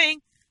they're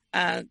doing.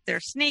 They're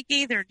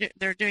sneaky.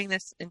 They're doing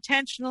this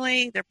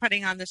intentionally. They're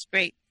putting on this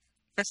great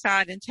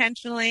facade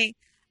intentionally."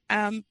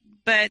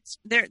 But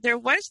there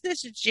was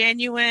this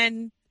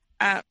genuine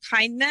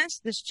kindness,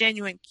 this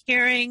genuine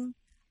caring,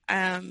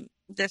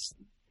 this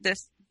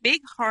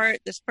big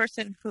heart, this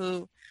person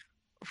who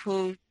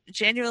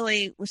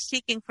genuinely was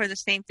seeking for the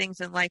same things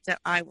in life that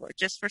I were,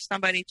 just for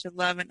somebody to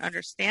love and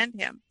understand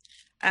him.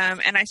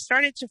 And I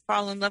started to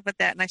fall in love with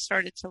that, and I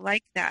started to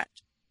like that.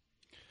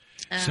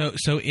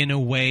 So in a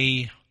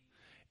way,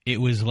 it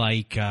was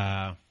like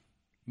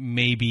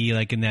maybe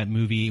like in that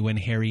movie When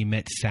Harry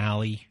Met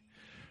Sally,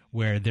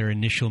 where their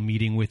initial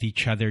meeting with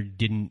each other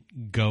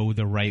didn't go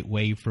the right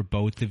way for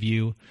both of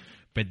you,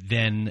 but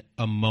then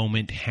a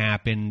moment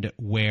happened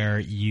where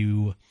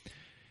you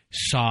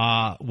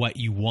saw what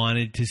you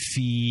wanted to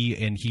see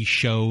and he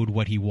showed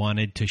what he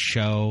wanted to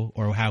show,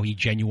 or how he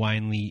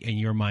genuinely, in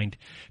your mind,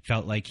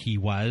 felt like he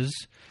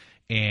was,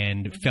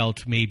 and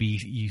felt maybe,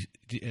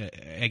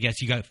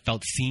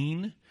 felt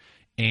seen,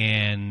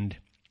 and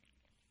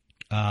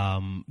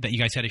that you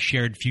guys had a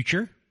shared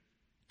future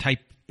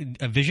type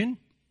of vision?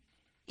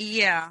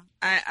 Yeah,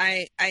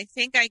 I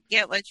think I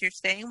get what you're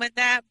saying with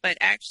that, but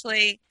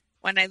actually,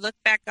 when I look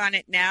back on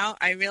it now,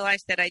 I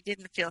realized that I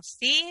didn't feel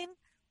seen,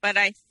 but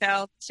I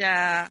felt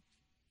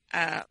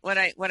what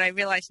I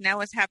realized now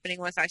was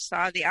happening was I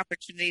saw the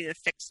opportunity to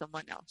fix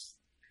someone else.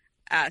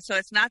 So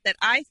it's not that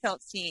I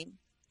felt seen,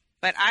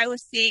 but I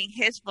was seeing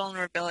his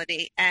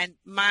vulnerability, and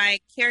my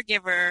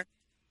caregiver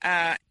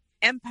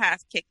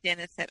empath kicked in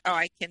and said, "Oh,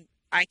 I can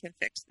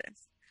fix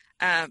this."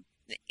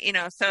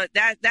 So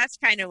that's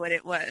kind of what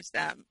it was.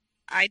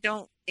 I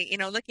don't,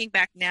 looking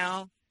back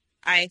now,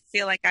 I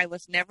feel like I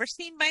was never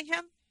seen by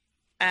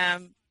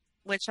him,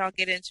 which I'll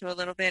get into a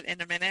little bit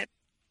in a minute.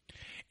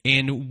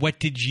 And what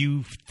did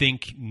you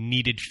think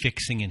needed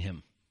fixing in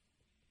him?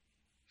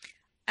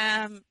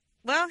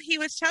 Well, he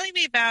was telling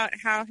me about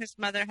how his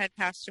mother had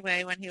passed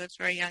away when he was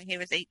very young. He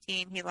was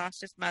 18. He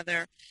lost his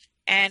mother.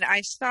 And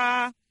I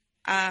saw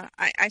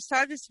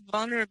this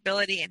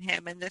vulnerability in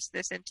him, and this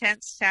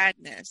intense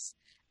sadness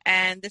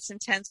and this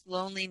intense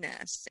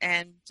loneliness.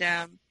 And,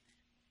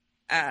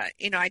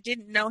 I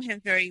didn't know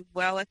him very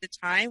well at the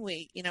time.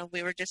 We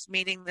were just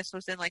meeting. This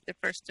was in like the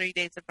first 3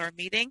 days of our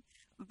meeting.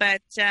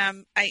 But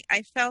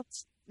I felt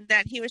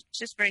that he was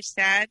just very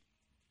sad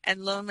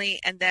and lonely,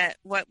 and that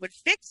what would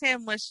fix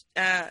him was,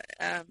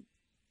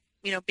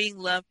 being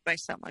loved by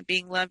someone,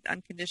 being loved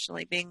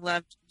unconditionally, being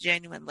loved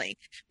genuinely,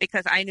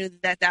 because I knew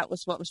that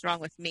was what was wrong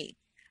with me.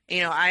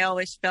 I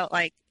always felt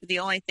like the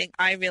only thing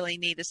I really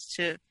need is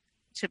to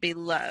to be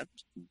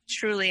loved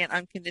truly and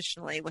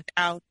unconditionally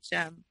without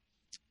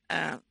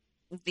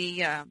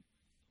the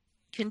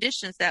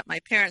conditions that my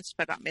parents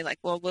put on me, like,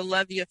 well, we'll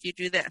love you if you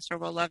do this, or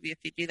we'll love you if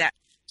you do that.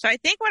 So I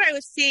think what I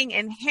was seeing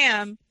in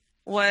him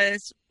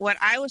was what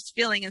I was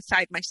feeling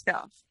inside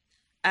myself.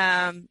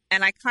 And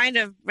I kind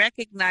of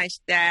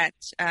recognized that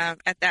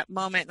at that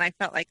moment, and I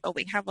felt like, oh,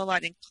 we have a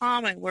lot in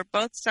common. We're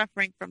both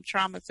suffering from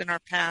traumas in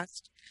our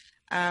past.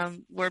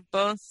 We're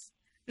both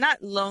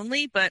not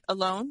lonely, but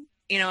alone,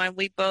 and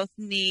we both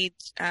need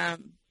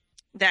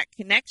that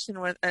connection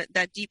with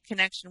that deep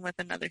connection with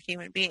another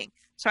human being.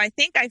 So I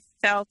think I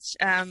felt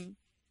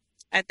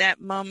at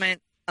that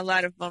moment a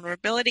lot of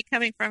vulnerability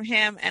coming from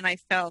him, and I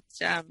felt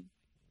that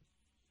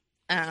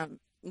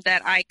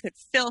I could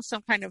fill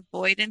some kind of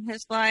void in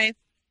his life,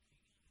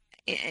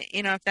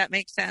 if that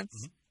makes sense.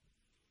 Mm-hmm.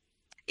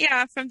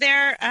 Yeah, from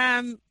there,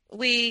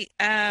 we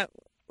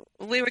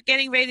were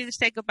getting ready to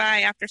say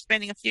goodbye after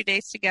spending a few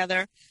days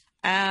together.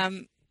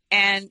 And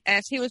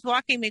as he was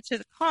walking me to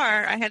the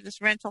car, I had this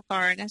rental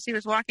car, and as he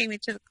was walking me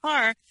to the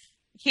car,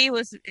 he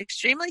was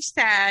extremely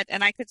sad,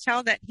 and I could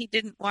tell that he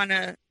didn't want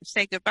to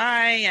say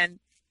goodbye, and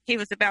he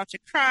was about to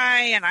cry,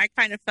 and I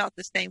kind of felt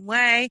the same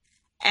way.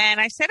 And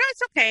I said, oh,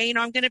 it's okay.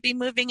 I'm going to be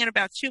moving in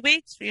about 2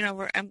 weeks.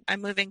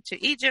 I'm moving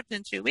to Egypt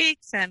in 2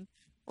 weeks, and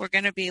we're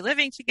going to be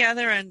living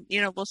together, and,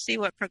 we'll see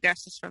what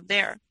progresses from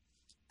there.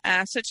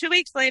 So 2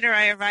 weeks later,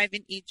 I arrive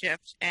in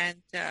Egypt,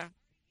 and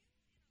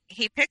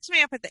he picks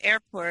me up at the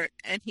airport,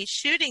 and he's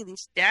shooting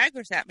these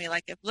daggers at me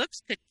like if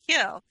looks could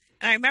kill.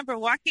 And I remember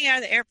walking out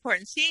of the airport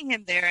and seeing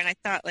him there, and I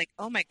thought, like,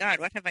 oh, my God,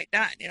 what have I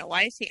done?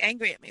 Why is he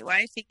angry at me?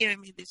 Why is he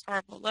giving me these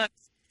horrible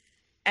looks?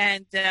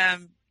 And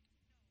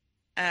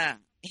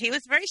he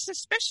was very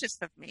suspicious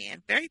of me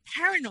and very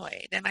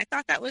paranoid. And I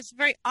thought that was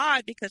very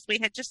odd because we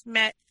had just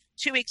met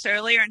 2 weeks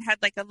earlier and had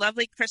like a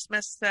lovely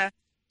Christmas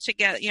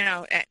together,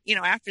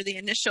 after the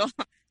initial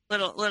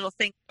little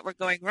things that were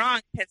going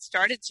wrong had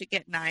started to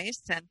get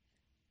nice. And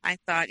I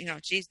thought,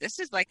 geez, this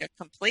is like a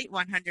complete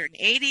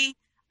 180.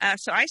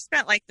 So I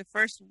spent like the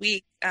first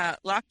week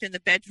locked in the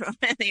bedroom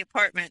in the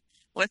apartment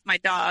with my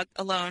dog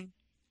alone.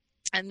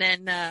 And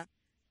then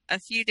a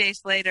few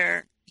days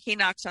later, he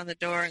knocks on the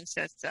door and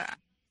says,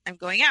 I'm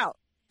going out.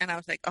 And I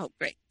was like, oh,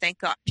 great. Thank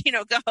God.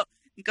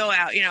 Go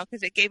out,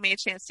 because it gave me a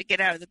chance to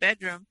get out of the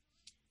bedroom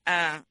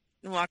and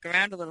walk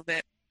around a little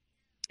bit.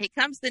 He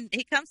comes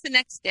the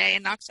next day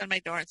and knocks on my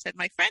door and said,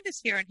 my friend is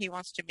here and he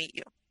wants to meet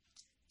you.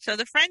 So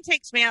the friend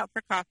takes me out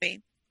for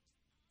coffee,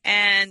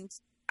 and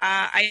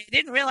I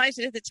didn't realize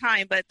it at the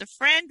time, but the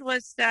friend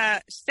was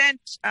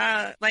sent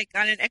like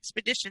on an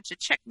expedition to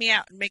check me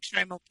out and make sure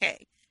I'm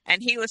okay.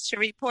 And he was to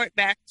report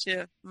back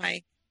to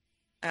my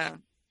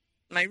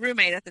my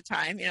roommate at the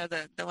time,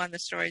 the one the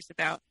story's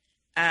about.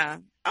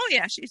 Oh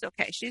yeah, she's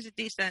okay. She's a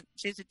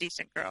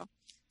decent girl.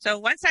 So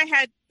once I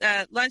had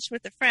lunch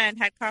with the friend,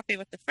 had coffee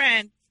with the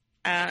friend,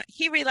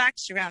 he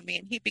relaxed around me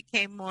and he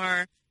became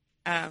more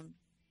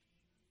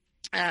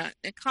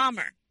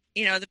calmer.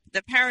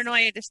 The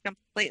paranoia just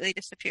completely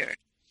disappeared.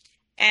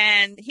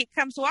 And he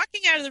comes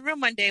walking out of the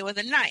room one day with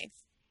a knife,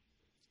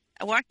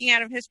 walking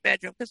out of his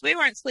bedroom, because we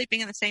weren't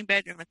sleeping in the same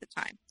bedroom at the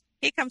time.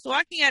 He comes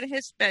walking out of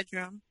his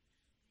bedroom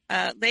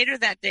later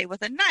that day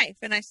with a knife.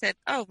 And I said,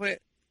 oh, what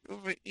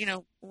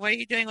are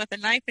you doing with a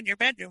knife in your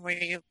bedroom? Were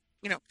you,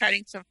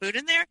 cutting some food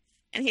in there?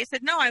 And he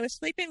said, no, I was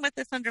sleeping with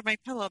this under my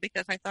pillow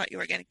because I thought you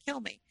were going to kill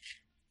me.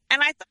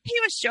 And I thought he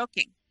was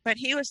joking, but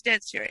he was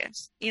dead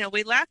serious.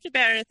 We laughed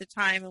about it at the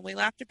time, and we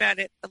laughed about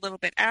it a little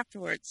bit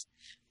afterwards.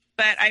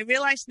 But I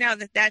realize now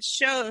that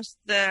shows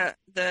the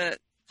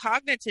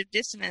cognitive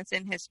dissonance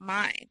in his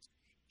mind.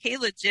 He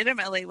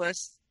legitimately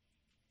was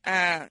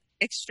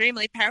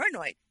extremely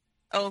paranoid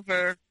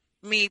over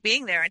me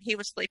being there, and he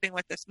was sleeping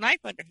with this knife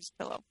under his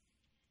pillow.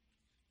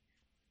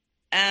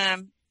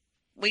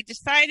 We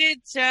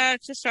decided to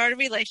start a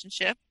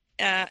relationship.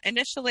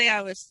 Initially,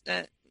 I was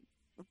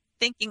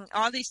thinking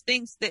all these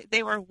things that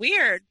they were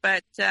weird,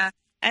 but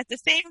at the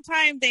same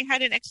time, they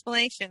had an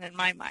explanation in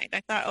my mind.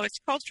 I thought, oh, it's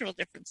cultural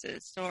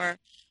differences, or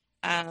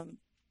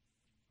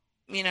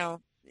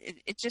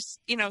it just,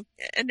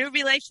 a new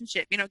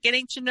relationship,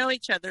 getting to know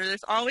each other.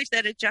 There's always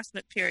that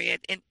adjustment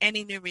period in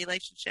any new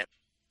relationship.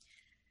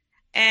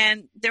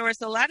 And there was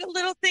a lot of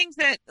little things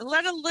that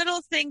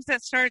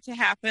started to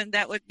happen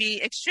that would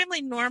be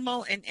extremely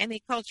normal in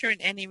any culture, in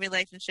any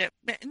relationship.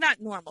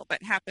 Not normal,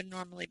 but happen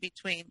normally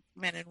between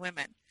men and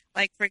women.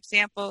 Like, for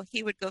example,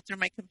 he would go through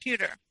my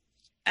computer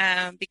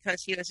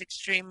because he was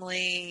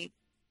extremely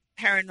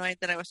paranoid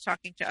that I was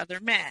talking to other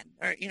men,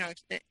 or,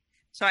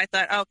 so I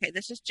thought, okay,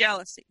 this is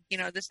jealousy.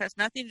 This has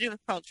nothing to do with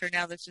culture.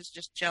 Now this is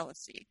just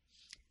jealousy.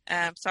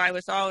 So I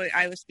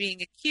was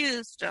being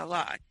accused a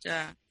lot.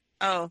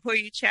 Oh, who are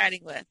you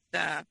chatting with?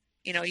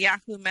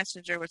 Yahoo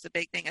Messenger was a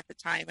big thing at the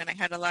time, and I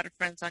had a lot of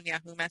friends on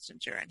Yahoo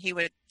Messenger. And he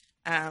would,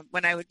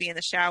 when I would be in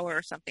the shower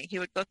or something, he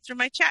would go through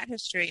my chat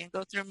history and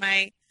go through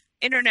my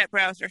internet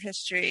browser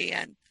history.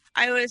 And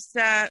I was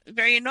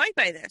very annoyed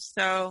by this.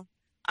 So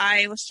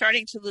I was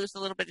starting to lose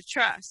a little bit of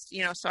trust,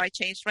 so I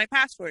changed my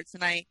passwords,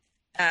 and I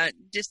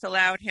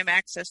disallowed him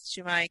access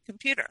to my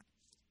computer.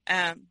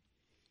 I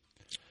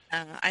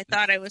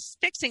thought I was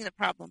fixing the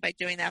problem by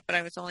doing that, but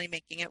I was only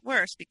making it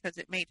worse because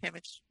it made him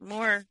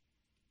more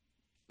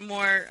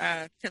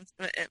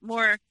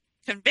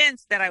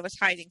convinced that I was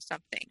hiding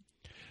something.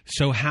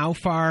 So how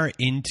far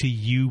into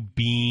you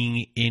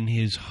being in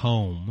his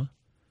home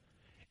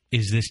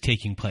is this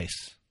taking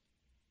place?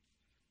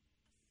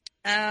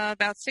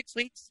 About 6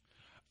 weeks.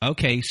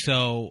 Okay,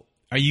 so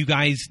are you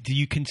guys, do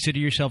you consider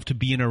yourself to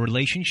be in a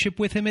relationship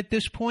with him at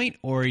this point?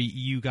 Or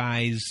you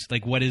guys,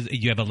 like,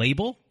 you have a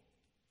label?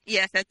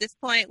 Yes, at this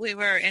point we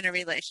were in a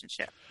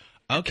relationship.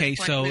 Okay,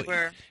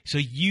 so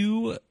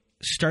you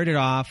started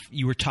off,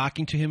 you were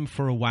talking to him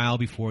for a while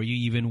before you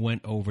even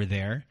went over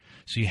there.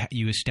 So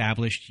you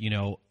established,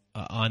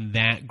 on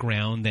that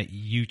ground that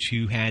you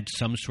two had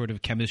some sort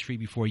of chemistry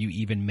before you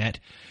even met.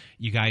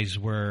 You guys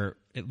were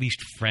at least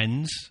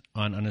friends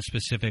on a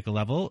specific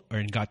level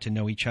and got to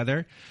know each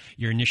other.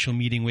 Your initial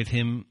meeting with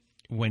him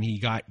when he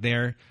got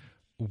there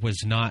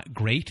was not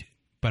great,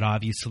 but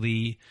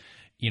obviously,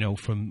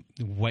 from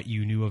what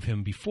you knew of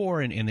him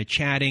before and the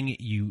chatting,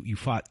 you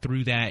fought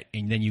through that,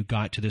 and then you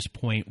got to this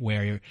point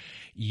where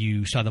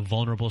you saw the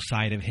vulnerable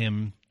side of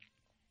him,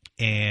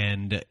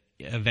 and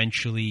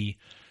eventually,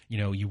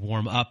 you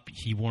warm up,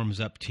 he warms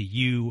up to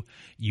you,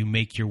 you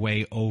make your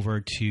way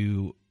over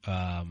to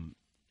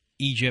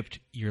Egypt,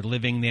 you're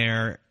living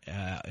there.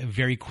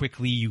 Very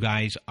quickly, you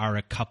guys are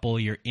a couple,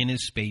 you're in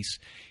his space,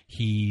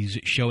 he's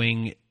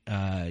showing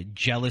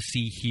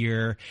jealousy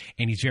here,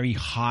 and he's very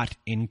hot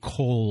and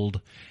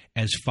cold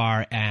as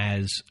far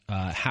as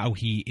how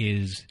he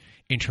is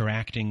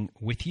interacting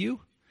with you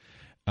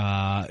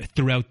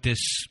throughout this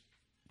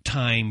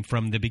time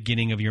from the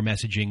beginning of your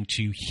messaging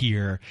to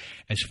here,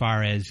 as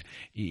far as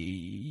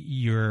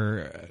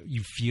you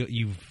feel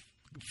you've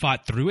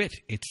fought through it.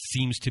 It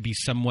seems to be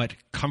somewhat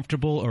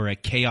comfortable, or a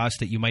chaos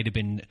that you might have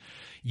been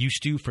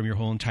used to from your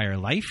whole entire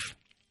life.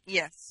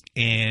 Yes.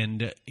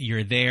 And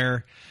you're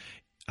there.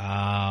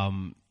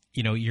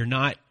 You're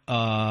not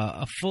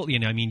a full.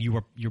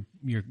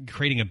 You're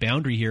creating a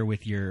boundary here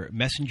with your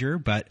messenger,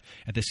 but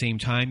at the same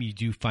time, you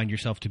do find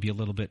yourself to be a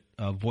little bit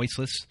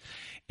voiceless.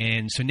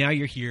 And so now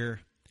you're here,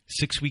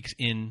 6 weeks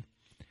in,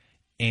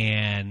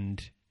 and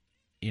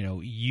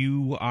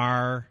you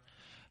are,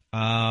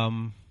 at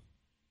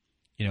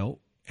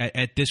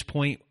this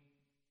point.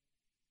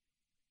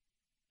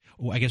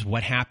 Well, I guess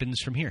what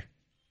happens from here?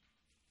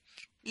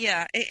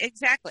 Yeah,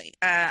 exactly.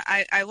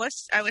 I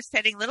was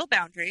setting little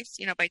boundaries,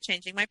 by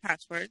changing my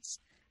passwords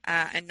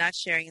and not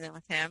sharing them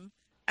with him.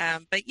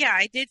 But yeah,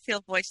 I did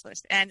feel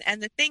voiceless.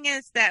 And the thing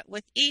is that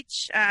with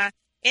each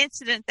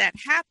incident that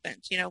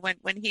happened,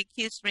 when he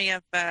accused me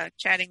of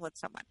chatting with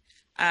someone,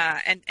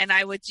 and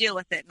I would deal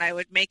with it and I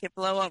would make it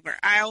blow over,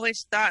 I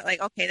always thought,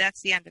 like, okay,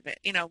 that's the end of it.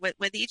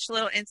 With each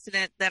little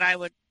incident that I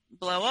would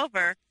blow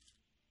over,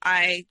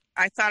 I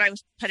thought I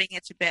was putting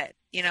it to bed.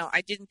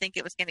 I didn't think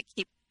it was going to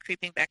keep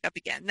creeping back up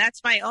again. And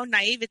that's my own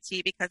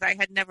naivety, because I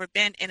had never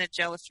been in a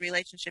jealous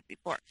relationship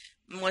before.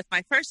 With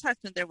my first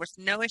husband, there was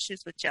no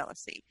issues with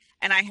jealousy,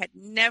 and I had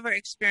never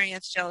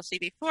experienced jealousy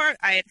before.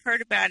 I had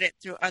heard about it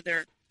through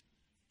other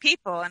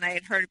people, and I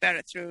had heard about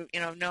it through,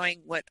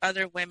 knowing what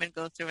other women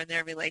go through in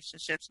their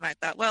relationships. And I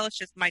thought, well, it's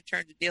just my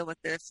turn to deal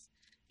with this.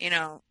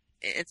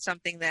 It's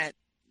something that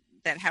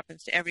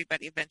happens to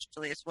everybody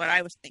eventually, is what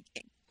I was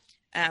thinking.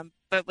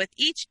 But with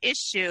each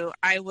issue,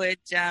 I would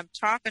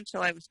talk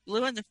until I was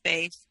blue in the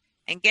face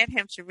and get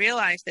him to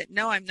realize that,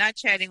 no, I'm not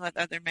chatting with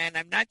other men.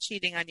 I'm not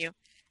cheating on you.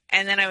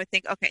 And then I would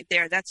think, okay,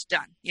 that's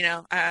done.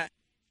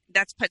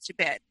 That's put to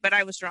bed. But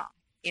I was wrong.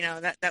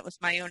 That was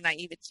my own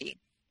naivety.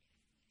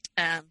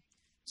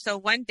 So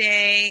one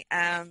day,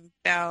 I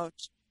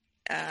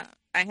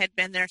had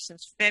been there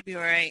since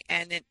February,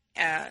 and in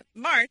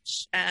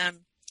March,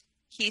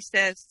 he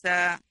says,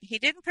 he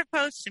didn't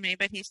propose to me,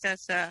 but he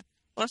says,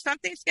 well,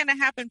 something's going to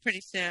happen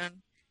pretty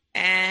soon,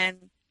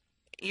 and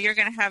you're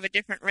going to have a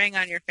different ring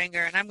on your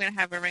finger, and I'm going to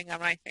have a ring on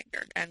my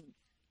finger. And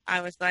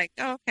I was like,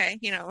 oh, okay.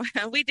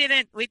 We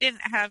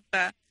didn't have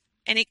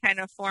any kind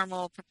of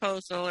formal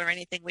proposal or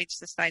anything. We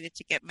just decided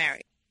to get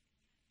married.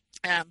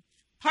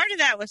 Part of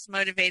that was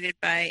motivated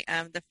by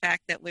the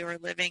fact that we were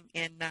living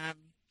in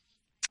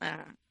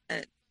a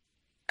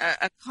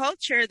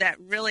culture that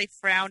really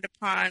frowned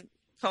upon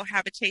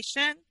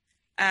cohabitation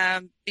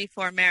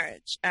before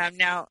marriage.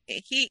 Now,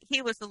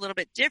 he was a little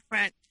bit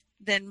different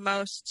than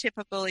most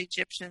typical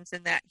Egyptians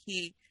in that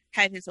he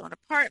had his own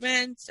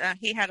apartment.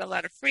 He had a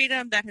lot of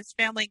freedom that his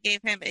family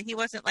gave him. He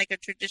wasn't like a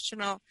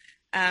traditional,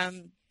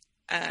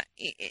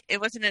 it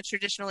wasn't a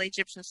traditional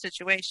Egyptian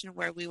situation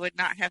where we would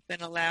not have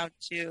been allowed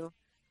to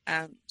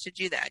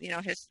do that.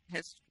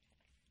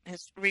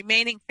 His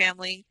remaining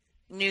family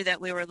knew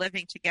that we were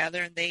living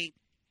together, and they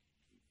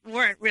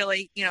weren't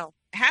really,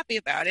 happy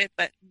about it,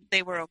 but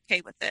they were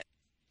okay with it.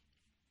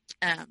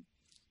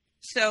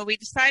 So we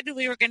decided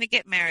we were going to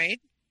get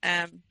married.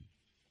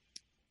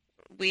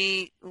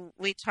 We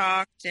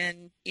talked,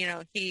 and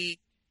he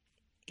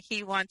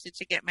wanted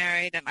to get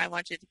married and I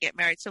wanted to get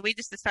married. So we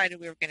just decided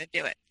we were going to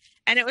do it.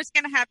 And it was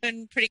going to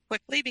happen pretty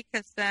quickly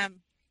because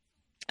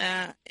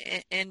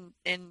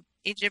in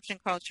Egyptian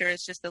culture,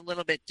 it's just a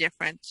little bit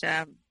different.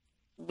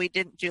 We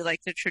didn't do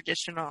like the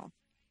traditional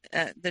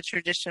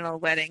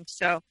wedding,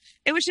 so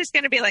it was just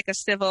going to be like a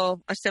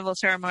civil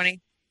ceremony.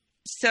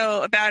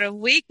 So about a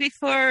week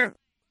before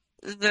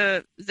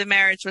the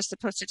marriage was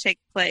supposed to take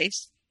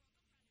place,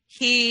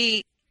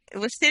 he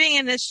was sitting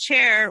in this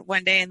chair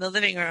one day in the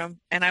living room,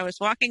 and I was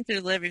walking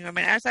through the living room,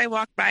 and as I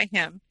walked by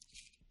him,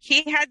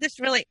 he had this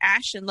really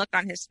ashen look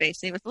on his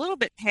face, and he was a little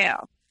bit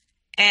pale.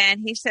 And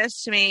he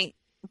says to me,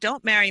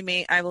 "Don't marry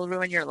me. I will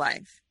ruin your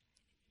life."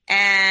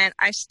 And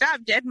I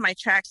stopped dead in my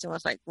tracks and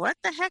was like, what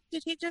the heck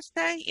did he just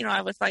say? You know,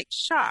 I was like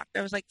shocked.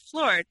 I was like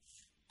floored.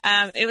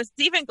 It was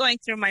even going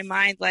through my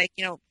mind, like,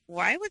 you know,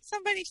 why would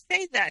somebody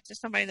say that to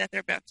somebody that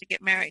they're about to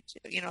get married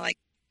to? You know, like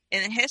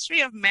in the history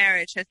of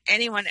marriage, has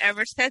anyone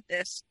ever said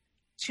this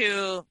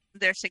to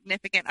their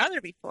significant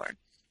other before?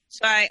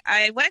 So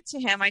I went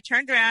to him. I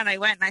turned around. I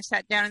went and I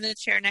sat down in the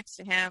chair next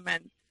to him.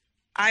 And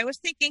I was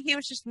thinking he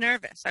was just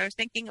nervous. I was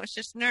thinking it was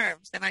just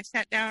nerves. And I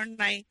sat down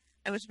and I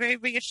was very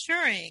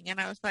reassuring. And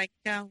I was like,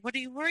 what are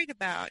you worried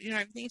about? You know,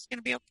 everything's going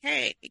to be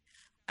okay.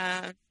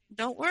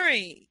 Don't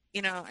worry,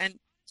 you know. And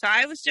so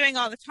I was doing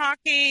all the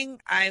talking.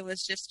 I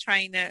was just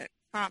trying to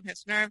calm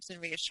his nerves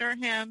and reassure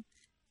him.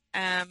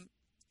 And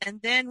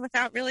then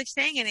without really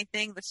saying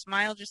anything, the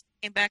smile just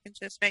came back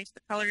into his face.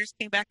 The color just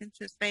came back into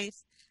his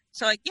face.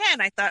 So again,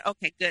 I thought,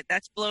 okay, good.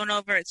 That's blown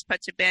over. It's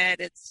put to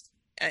bed. It's,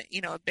 you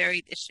know, a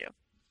buried issue.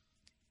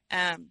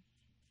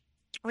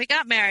 We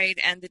got married,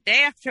 and the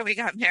day after we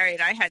got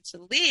married, I had to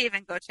leave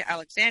and go to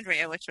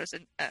Alexandria, which was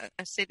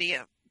a city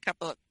a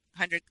couple of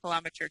 100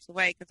 kilometers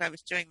away, because I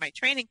was doing my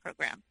training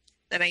program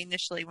that I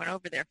initially went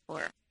over there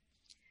for.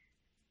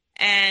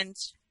 And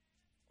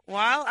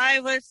while I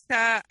was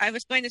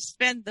going to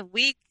spend the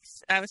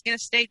weeks, I was going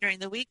to stay during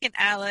the week in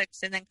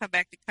Alex and then come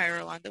back to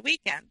Cairo on the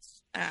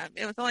weekends.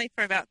 It was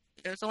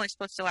only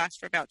supposed to last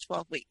for about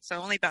 12 weeks,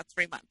 so only about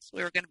 3 months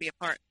we were going to be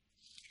apart.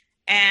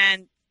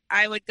 And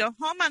I would go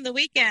home on the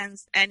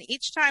weekends, and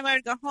each time I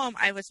would go home,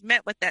 I was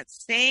met with that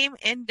same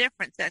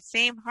indifference, that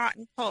same hot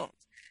and cold,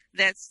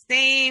 that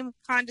same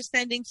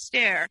condescending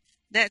stare,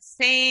 those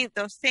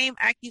same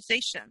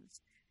accusations.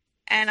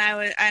 And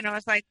I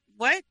was like,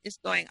 what is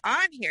going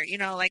on here? You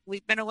know, like,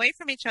 we've been away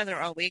from each other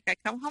all week. I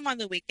come home on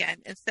the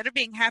weekend. Instead of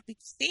being happy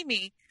to see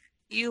me,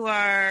 you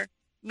are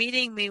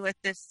meeting me with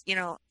this, you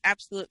know,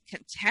 absolute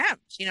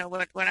contempt, you know,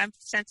 what I'm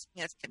sensing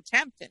as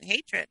contempt and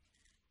hatred.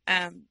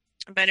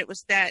 But it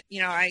was that, you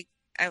know, I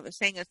was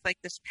saying it's like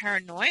this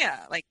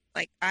paranoia, like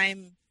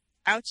I'm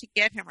out to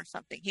get him or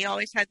something. He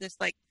always had this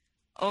like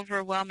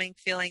overwhelming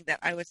feeling that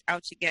I was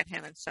out to get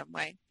him in some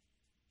way.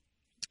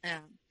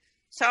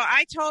 So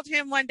I told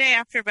him one day,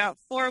 after about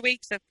 4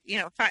 weeks of, you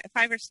know,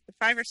 five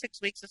or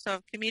 6 weeks or so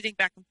of commuting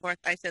back and forth,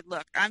 I said,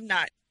 look, I'm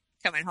not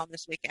coming home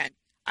this weekend.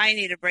 I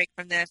need a break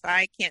from this.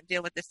 I can't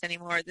deal with this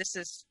anymore. This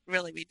is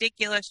really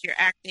ridiculous. You're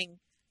acting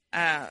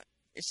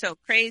so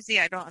crazy.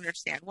 I don't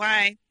understand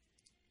why.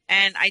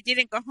 And I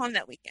didn't go home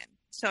that weekend.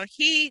 So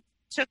he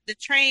took the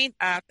train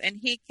up and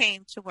he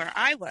came to where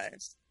I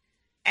was,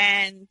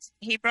 and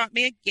he brought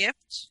me a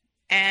gift,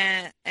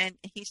 and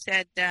he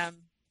said,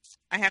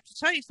 I have to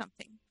tell you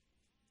something.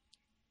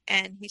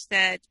 And he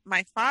said,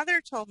 my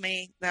father told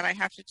me that I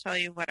have to tell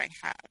you what I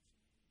have.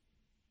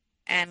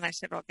 And I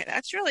said, okay,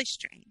 that's really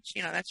strange.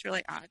 You know, that's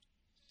really odd.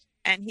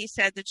 And he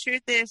said, the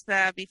truth is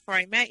that before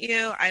I met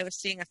you, I was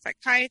seeing a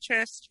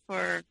psychiatrist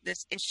for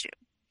this issue.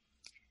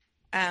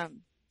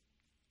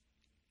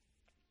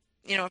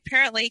 You know,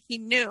 apparently he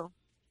knew,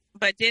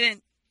 but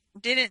didn't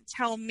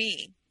tell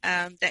me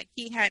that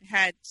he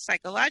had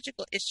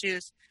psychological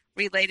issues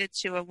related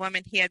to a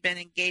woman he had been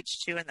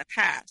engaged to in the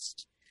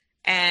past.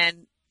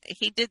 And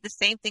he did the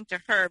same thing to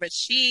her, but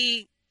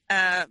she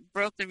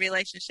broke the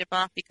relationship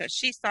off because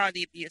she saw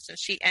the abuse, and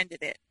she ended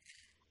it.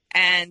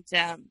 And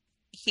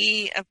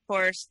he, of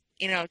course,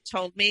 you know,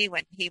 told me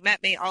when he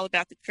met me all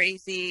about the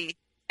crazy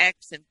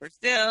ex in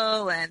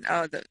Brazil, and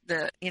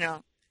the you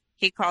know,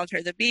 he called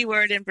her the B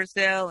word in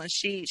Brazil, and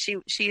she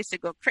used to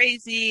go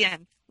crazy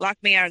and lock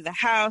me out of the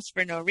house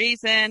for no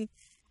reason.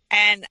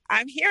 And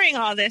I'm hearing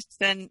all this,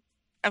 and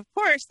of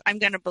course I'm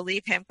going to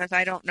believe him because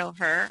I don't know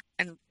her,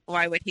 and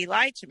why would he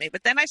lie to me?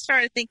 But then I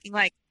started thinking,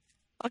 like,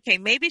 okay,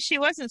 maybe she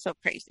wasn't so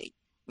crazy.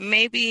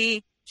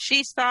 Maybe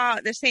she saw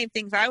the same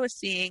things I was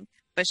seeing,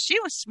 but she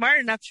was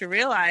smart enough to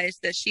realize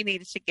that she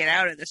needed to get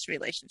out of this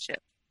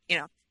relationship. You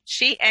know,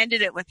 she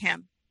ended it with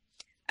him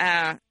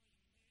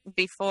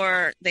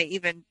before they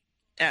even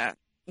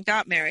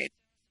got married.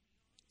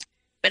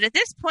 But at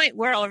this point,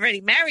 we're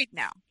already married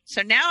now.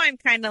 So now I'm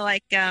kind of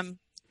like,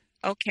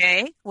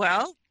 okay,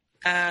 well,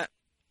 I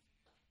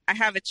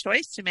have a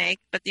choice to make,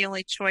 but the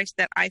only choice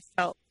that I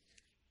felt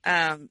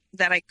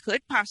that I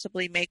could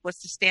possibly make was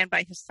to stand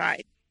by his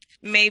side.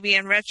 Maybe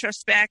in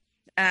retrospect,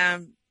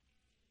 that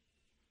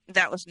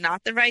was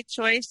not the right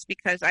choice,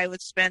 because I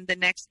would spend the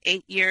next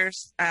 8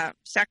 years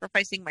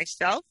sacrificing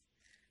myself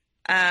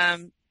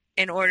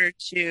in order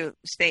to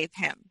save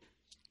him.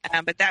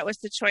 But that was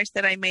the choice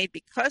that I made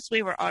because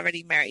we were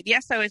already married.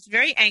 Yes, I was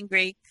very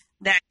angry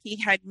that he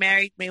had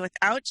married me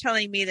without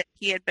telling me that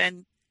he had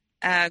been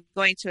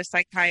going to a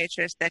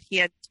psychiatrist, that he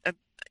had,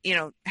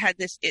 had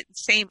this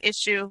same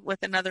issue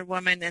with another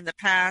woman in the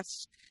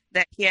past,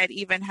 that he had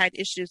even had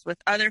issues with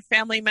other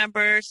family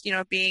members,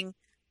 being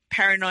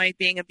paranoid,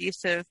 being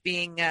abusive,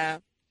 being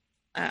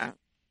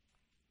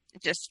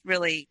just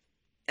really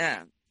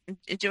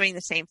doing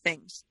the same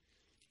things.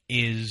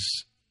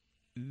 Is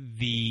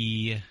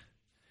the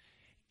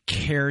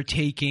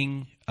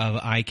caretaking of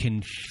I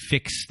can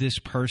fix this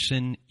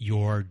person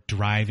your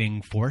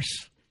driving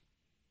force?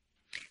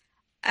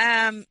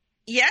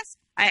 Yes,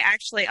 I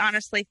actually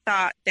honestly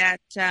thought that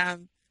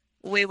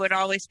we would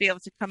always be able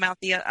to come out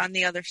on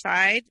the other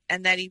side,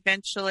 and that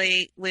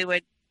eventually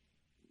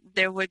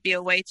there would be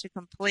a way to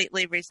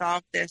completely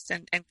resolve this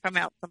and come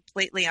out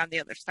completely on the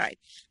other side.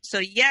 So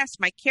yes,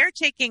 my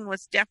caretaking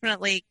was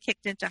definitely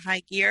kicked into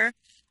high gear.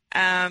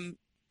 And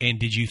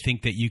did you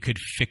think that you could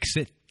fix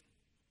it?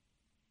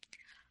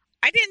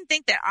 I didn't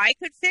think that I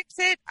could fix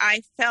it.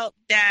 I felt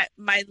that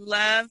my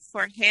love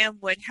for him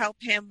would help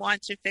him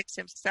want to fix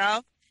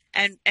himself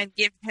and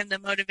give him the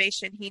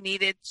motivation he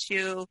needed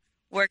to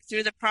work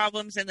through the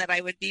problems, and that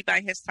I would be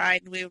by his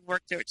side and we would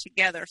work through it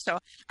together. So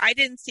I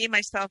didn't see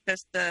myself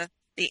as the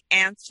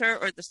answer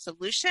or the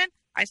solution.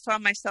 I saw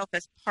myself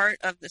as part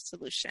of the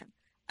solution.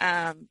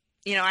 I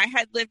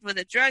had lived with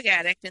a drug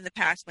addict in the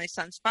past, my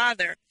son's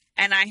father,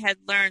 and I had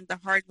learned the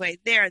hard way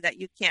there that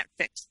you can't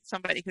fix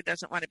somebody who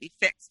doesn't want to be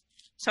fixed.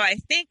 So I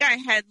think I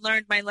had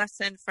learned my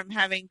lesson from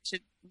having to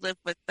live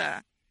with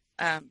a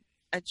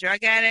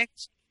drug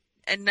addict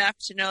enough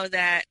to know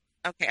that,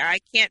 okay, I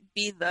can't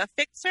be the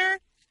fixer,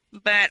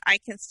 but I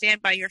can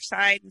stand by your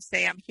side and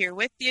say, I'm here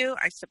with you.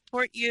 I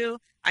support you.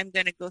 I'm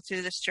going to go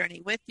through this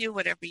journey with you,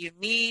 whatever you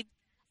need.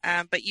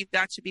 But you've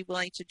got to be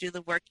willing to do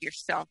the work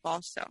yourself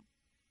also.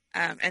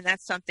 And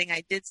that's something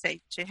I did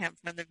say to him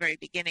from the very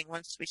beginning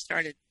once we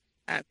started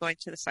going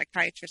to the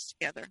psychiatrist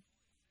together.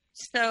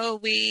 So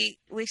we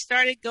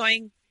started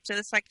going to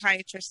the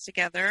psychiatrist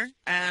together,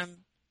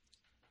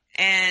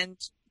 and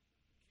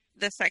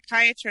the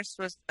psychiatrist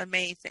was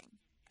amazing,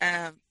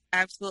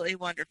 absolutely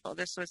wonderful.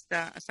 This was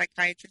a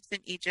psychiatrist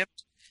in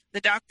Egypt.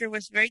 The doctor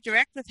was very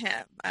direct with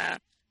him.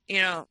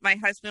 My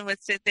husband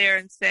would sit there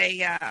and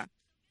say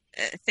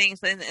things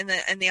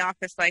in the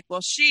office like,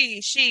 well,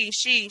 she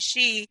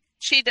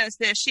does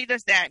this, she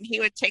does that, and he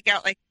would take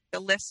out like a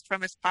list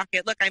from his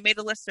pocket. Look, I made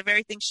a list of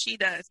everything she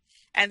does.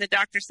 And the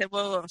doctor said,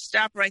 whoa,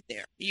 stop right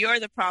there. You're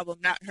the problem,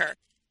 not her.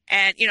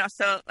 And,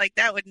 so like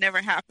that would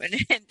never happen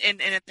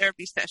in a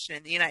therapy session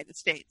in the United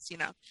States,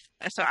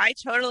 So I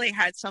totally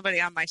had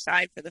somebody on my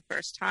side for the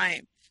first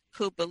time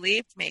who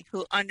believed me,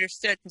 who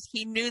understood, because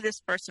he knew this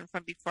person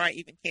from before I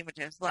even came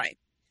into his life.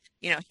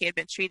 He had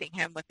been treating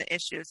him with the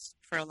issues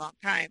for a long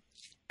time.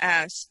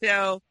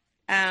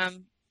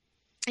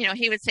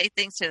 He would say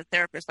things to the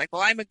therapist like,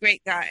 well, I'm a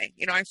great guy.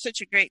 I'm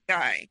such a great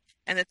guy.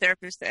 And the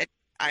therapist said,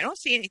 I don't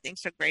see anything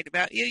so great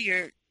about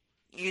you.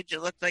 You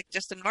look like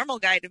just a normal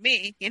guy to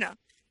me,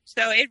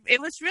 So it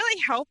was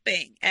really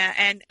helping.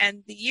 And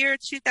the year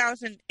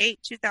 2008,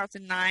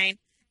 2009,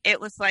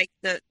 it was like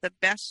the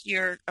best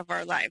year of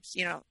our lives.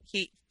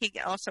 He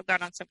also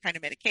got on some kind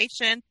of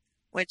medication,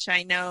 which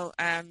I know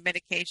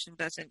medication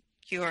doesn't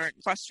cure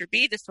cluster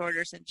B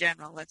disorders in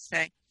general, let's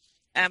say.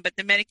 But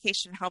the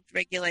medication helped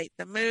regulate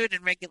the mood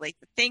and regulate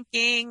the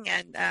thinking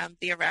and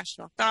the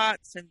irrational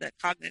thoughts and the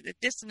cognitive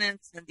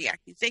dissonance and the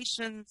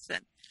accusations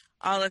and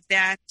all of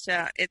that.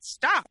 It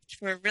stopped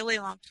for a really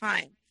long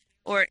time.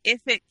 Or if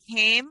it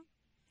came,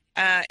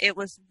 it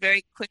was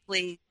very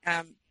quickly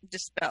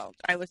dispelled.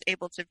 I was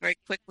able to very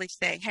quickly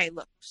say, hey,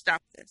 look,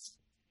 stop this.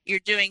 You're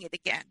doing it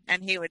again.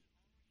 And he would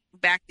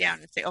back down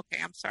and say, okay,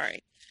 I'm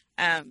sorry.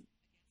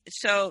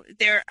 So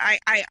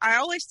I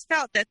always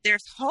felt that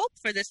there's hope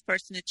for this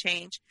person to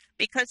change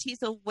because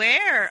he's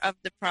aware of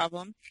the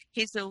problem.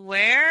 He's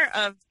aware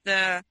of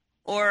the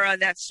aura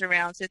that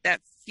surrounds it,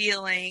 that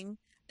feeling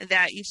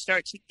that you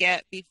start to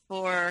get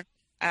before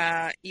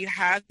you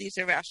have these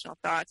irrational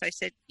thoughts. I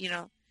said,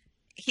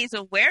 he's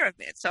aware of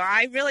it. So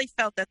I really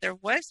felt that there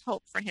was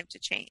hope for him to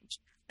change,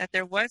 that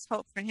there was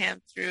hope for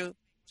him through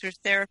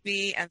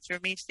therapy and through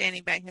me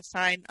standing by his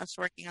side and us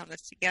working on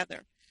this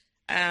together.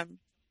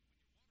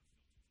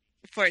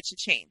 For it to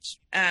change.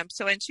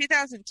 So in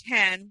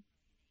 2010,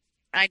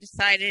 I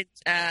decided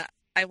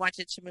I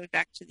wanted to move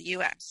back to the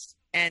U.S.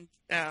 And,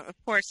 of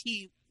course,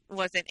 he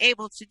wasn't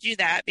able to do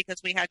that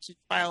because we had to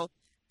file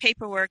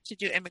paperwork to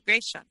do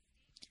immigration,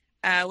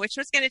 which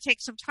was going to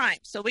take some time.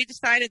 So we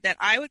decided that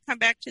I would come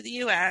back to the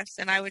U.S.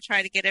 and I would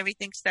try to get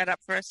everything set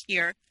up for us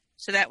here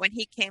so that when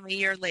he came a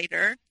year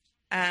later,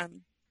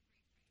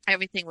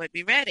 everything would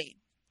be ready.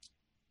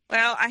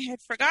 Well, I had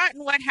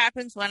forgotten what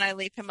happens when I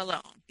leave him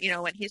alone.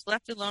 When he's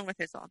left alone with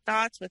his own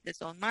thoughts, with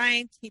his own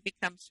mind, he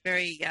becomes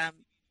very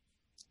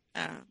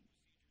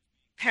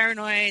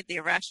paranoid. The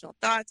irrational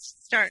thoughts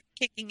start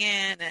kicking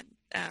in,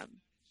 and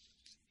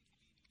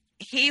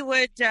he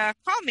would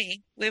call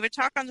me. We would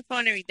talk on the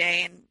phone every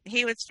day, and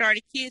he would start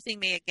accusing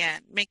me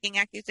again, making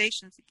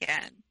accusations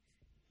again.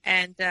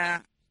 And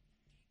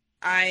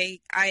I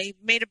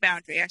made a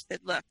boundary. I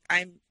said, "Look,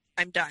 I'm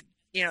done.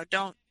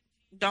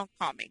 Don't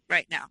call me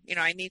right now.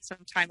 I need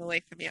some time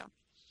away from you."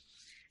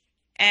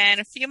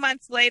 And a few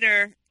months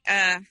later,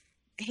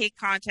 he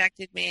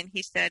contacted me and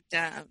he said,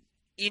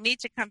 "You need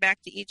to come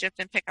back to Egypt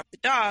and pick up the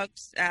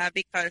dogs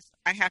because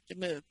I have to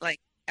move. Like,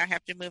 I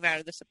have to move out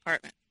of this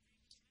apartment."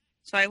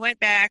 So I went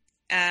back.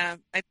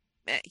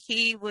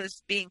 He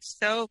was being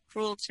so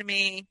cruel to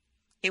me.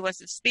 He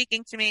wasn't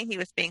speaking to me. He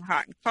was being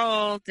hot and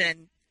cold.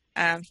 And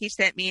he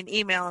sent me an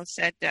email and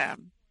said,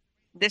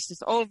 "This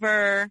is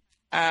over.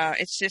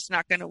 It's just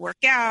not going to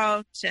work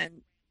out."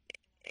 And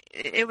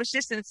it was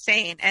just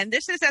insane. And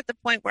this is at the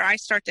point where I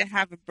start to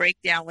have a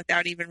breakdown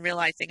without even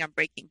realizing I'm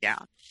breaking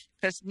down.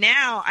 Because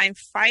now I'm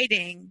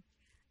fighting,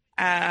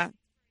 I'm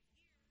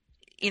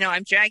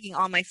dragging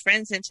all my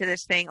friends into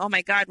this thing. "Oh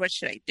my God, what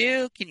should I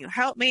do? Can you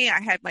help me?"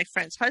 I had my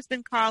friend's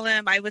husband call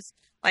him. I was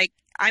like,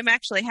 I'm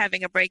actually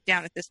having a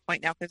breakdown at this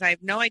point now because I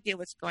have no idea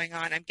what's going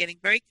on. I'm getting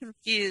very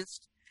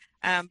confused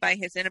by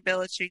his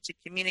inability to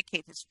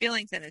communicate his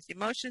feelings and his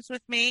emotions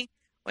with me.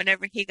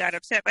 Whenever he got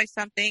upset by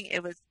something,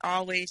 it was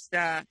always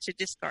to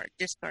discard.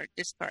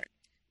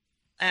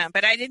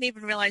 But I didn't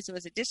even realize it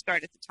was a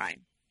discard at the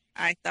time.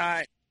 I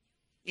thought,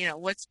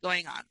 what's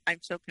going on?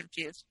 I'm so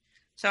confused.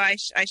 So I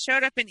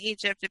showed up in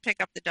Egypt to pick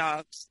up the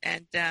dogs,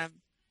 and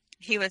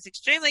he was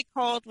extremely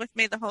cold with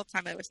me the whole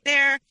time I was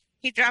there.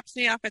 He drops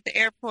me off at the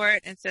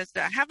airport and says,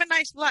 "Have a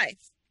nice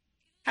life.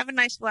 Have a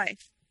nice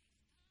life."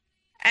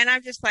 And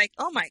I'm just like,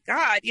 oh my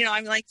God,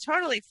 I'm like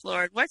totally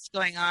floored. What's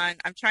going on?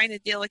 I'm trying to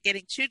deal with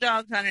getting 2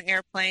 dogs on an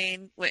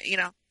airplane.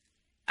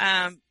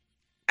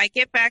 I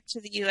get back to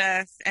the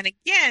U.S. and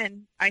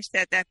again, I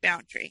set that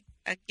boundary.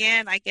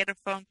 Again, I get a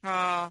phone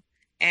call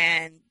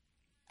and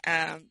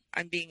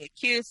I'm being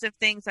accused of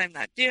things I'm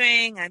not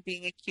doing. I'm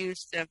being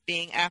accused of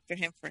being after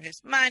him for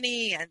his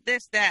money and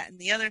this, that, and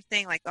the other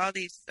thing, like all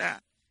these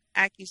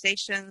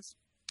accusations.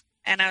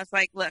 And I was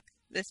like, look,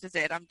 this is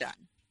it. I'm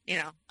done.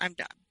 I'm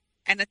done.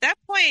 And at that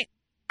point,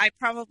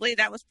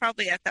 that was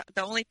probably at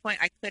the only point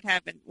I could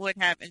have and would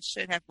have and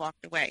should have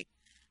walked away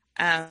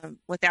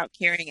without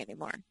caring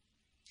anymore.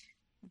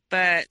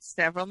 But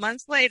several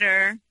months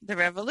later, the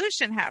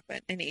revolution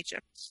happened in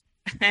Egypt.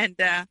 And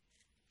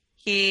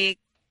he,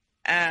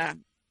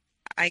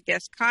 I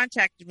guess,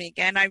 contacted me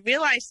again. I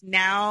realized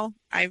now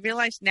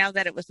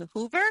that it was a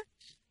Hoover,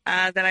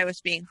 that I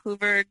was being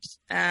hoovered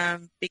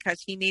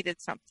because he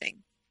needed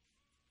something.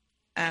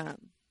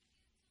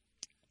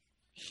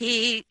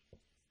 He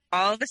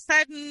all of a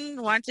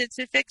sudden wanted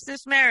to fix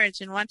his marriage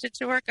and wanted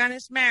to work on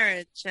his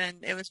marriage.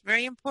 And it was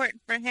very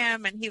important for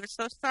him. And he was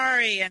so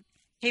sorry. And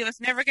he was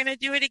never going to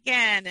do it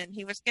again. And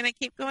he was going to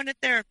keep going to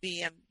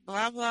therapy and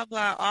blah, blah,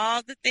 blah.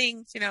 All the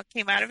things,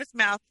 came out of his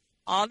mouth,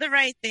 all the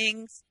right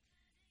things.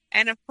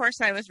 And of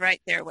course, I was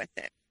right there with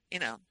it.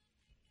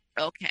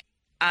 Okay,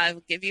 I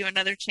will give you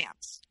another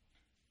chance.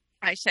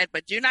 I said,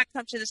 but do not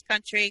come to this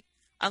country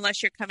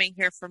unless you're coming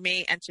here for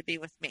me and to be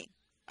with me.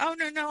 Oh,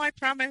 no, I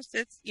promise.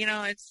 It's,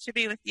 it's to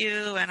be with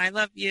you and I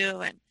love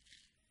you.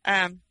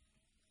 And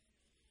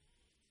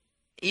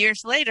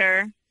years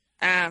later,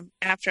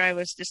 after I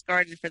was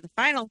discarded for the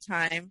final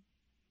time,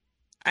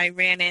 I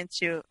ran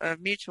into a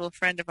mutual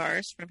friend of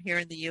ours from here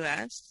in the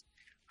U.S.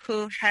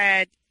 who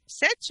had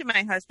said to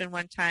my husband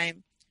one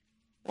time,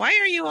 "Why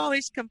are you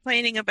always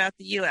complaining about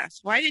the U.S.?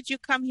 Why did you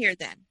come here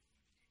then?"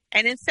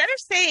 And instead of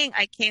saying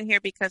I came here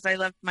because I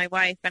loved my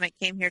wife and I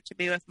came here to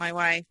be with my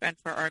wife and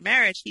for our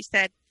marriage, he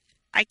said,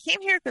 "I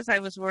came here because I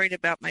was worried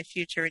about my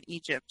future in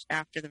Egypt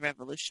after the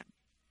revolution."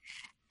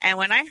 And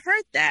when I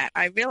heard that,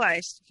 I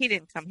realized he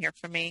didn't come here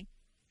for me.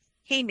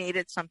 He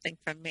needed something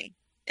from me.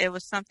 It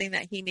was something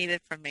that he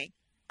needed from me.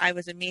 I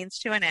was a means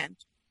to an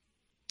end.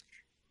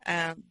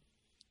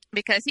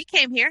 Because he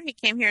came here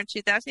in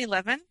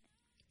 2011.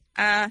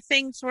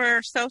 Things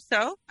were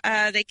so-so.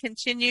 They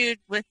continued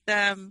with,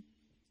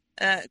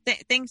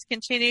 things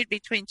continued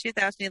between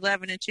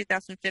 2011 and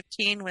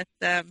 2015 with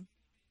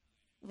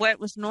what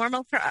was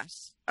normal for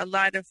us. A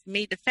lot of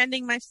me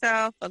defending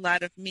myself, a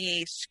lot of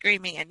me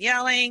screaming and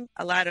yelling,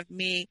 a lot of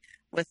me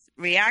with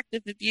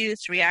reactive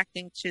abuse,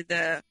 reacting to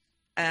the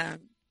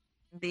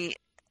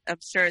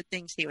absurd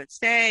things he would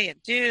say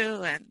and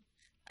do, and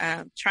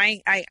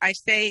trying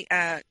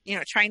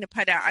to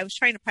put out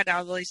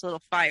all these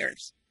little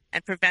fires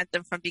and prevent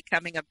them from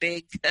becoming a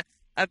big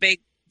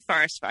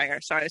forest fire.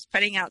 So I was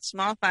putting out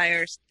small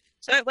fires.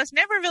 So it was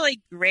never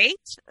really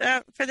great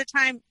for the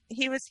time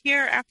he was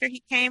here after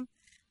he came,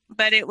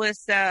 but it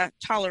was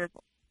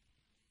tolerable.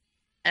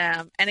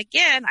 And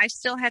again, I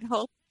still had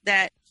hope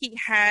that he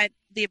had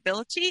the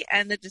ability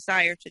and the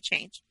desire to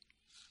change.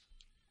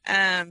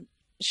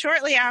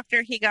 Shortly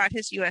after he got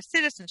his U.S.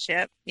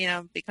 citizenship,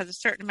 because a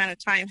certain amount of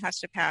time has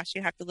to pass,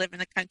 you have to live in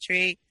the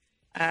country,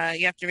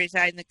 you have to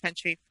reside in the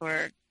country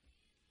for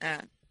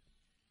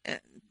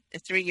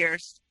 3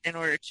 years in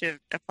order to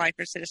apply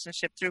for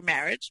citizenship through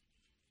marriage.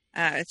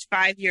 It's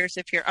 5 years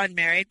if you're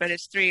unmarried, but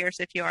it's 3 years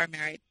if you are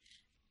married.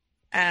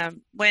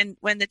 When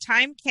the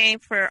time came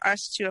for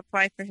us to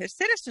apply for his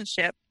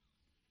citizenship,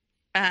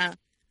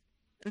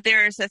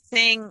 there's a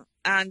thing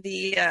on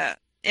the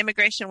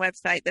immigration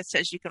website that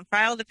says you can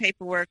file the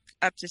paperwork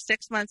up to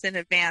 6 months in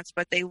advance,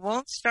 but they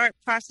won't start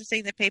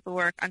processing the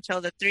paperwork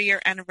until the 3-year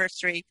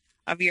anniversary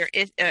of your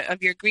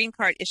green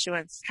card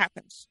issuance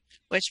happens,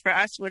 which for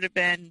us would have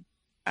been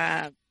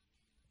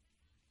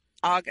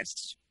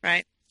August,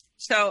 right?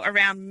 So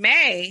around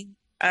May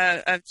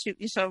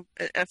so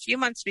a few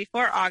months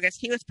before August,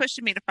 he was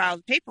pushing me to file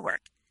the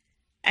paperwork.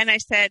 And I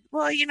said,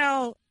 well,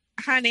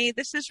 honey,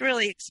 this is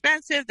really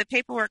expensive. The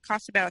paperwork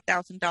costs about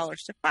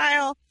 $1,000 to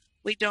file.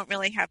 We don't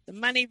really have the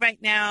money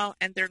right now,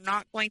 and they're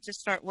not going to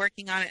start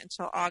working on it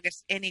until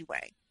August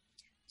anyway.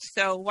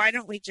 So why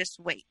don't we just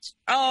wait?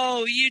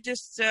 Oh, you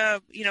just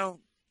are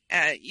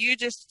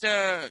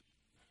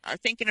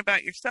thinking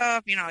about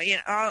yourself,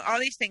 all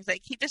these things.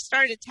 Like, he just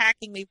started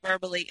attacking me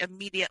verbally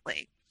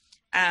immediately,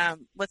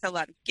 with a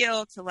lot of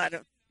guilt, a lot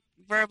of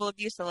verbal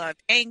abuse, a lot of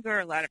anger,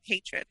 a lot of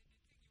hatred.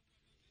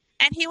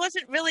 And he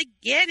wasn't really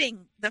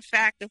getting the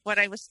fact of what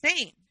I was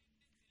saying.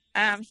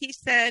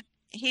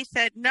 He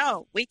said,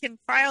 no, we can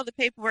file the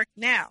paperwork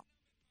now.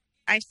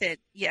 I said,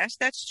 yes,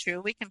 that's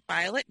true. We can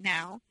file it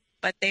now,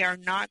 but they are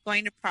not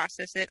going to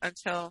process it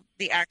until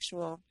the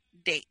actual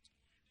date,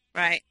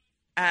 right?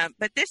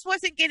 But this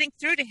wasn't getting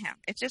through to him.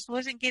 It just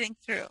wasn't getting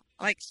through.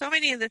 Like, so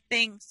many of the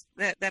things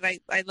that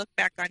I look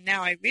back on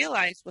now, I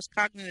realized was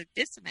cognitive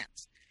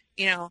dissonance.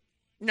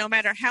 No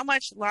matter how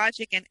much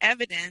logic and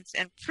evidence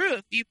and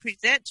proof you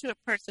present to a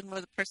person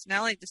with a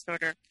personality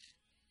disorder,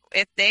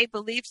 if they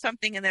believe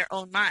something in their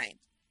own mind,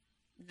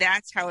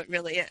 that's how it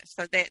really is.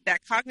 So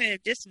that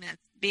cognitive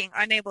dissonance, being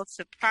unable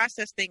to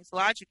process things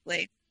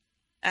logically,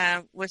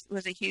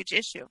 was a huge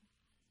issue.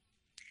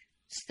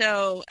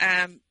 So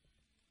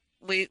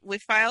we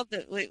filed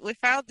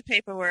the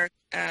paperwork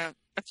a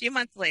few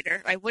months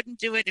later. I wouldn't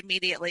do it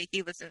immediately.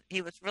 He was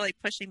really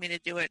pushing me to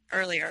do it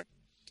earlier.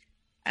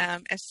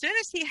 As soon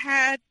as he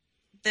had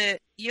the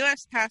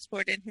U.S.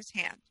 passport in his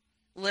hand,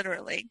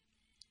 literally,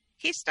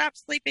 he stopped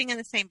sleeping in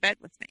the same bed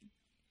with me.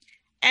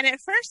 And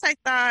at first I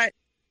thought,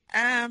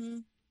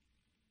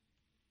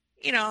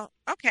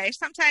 okay,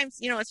 sometimes,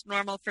 it's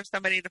normal for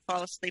somebody to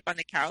fall asleep on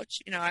the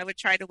couch. I would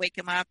try to wake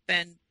him up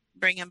and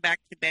bring him back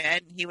to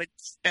bed, and he would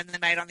spend the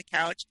night on the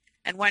couch.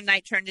 And one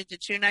night turned into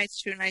 2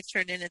 nights, 2 nights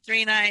turned into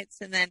 3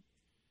 nights, and then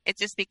it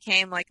just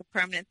became like a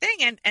permanent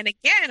thing. And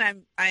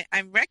again,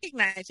 I'm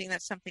recognizing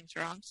that something's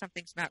wrong,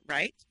 something's not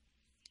right.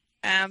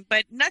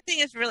 But nothing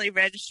is really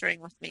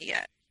registering with me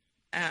yet.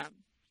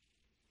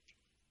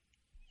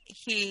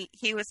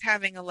 He was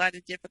having a lot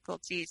of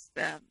difficulties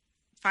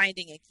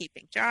finding and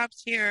keeping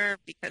jobs here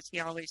because he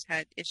always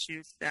had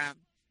issues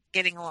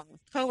getting along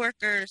with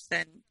coworkers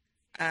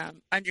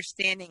and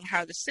understanding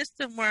how the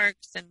system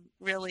works, and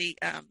really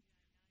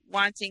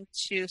wanting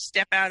to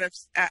step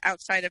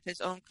outside of his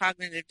own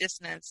cognitive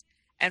dissonance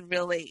and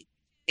really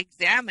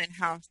examine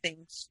how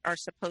things are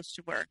supposed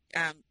to work.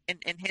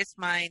 In his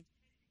mind,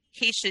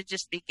 he should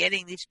just be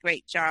getting these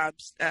great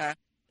jobs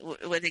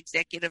with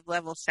executive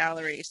level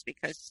salaries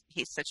because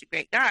he's such a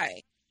great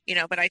guy.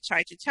 But I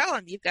tried to tell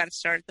him, you've got to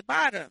start at the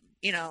bottom.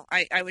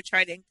 I would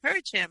try to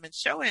encourage him and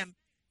show him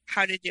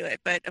how to do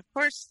it. But of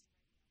course,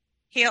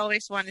 he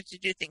always wanted to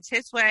do things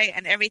his way,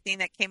 and everything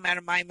that came out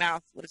of my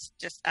mouth was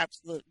just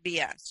absolute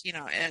BS,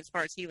 as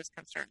far as he was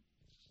concerned.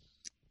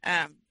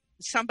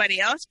 Somebody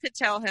else could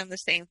tell him the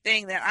same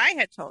thing that I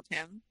had told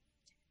him.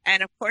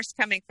 And of course,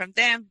 coming from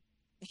them,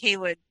 he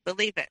would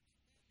believe it,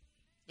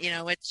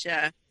 which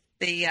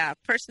the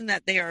person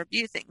that they are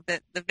abusing,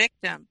 the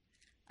victim,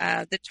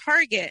 the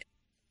target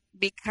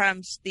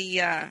becomes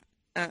the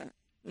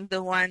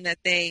one that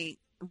they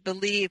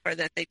believe or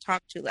that they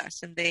talk to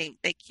less, and they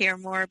care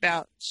more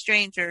about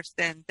strangers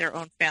than their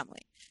own family,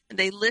 and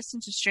they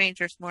listen to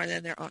strangers more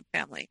than their own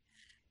family.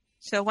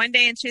 So one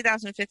day in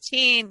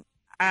 2015,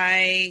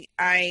 I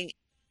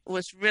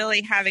was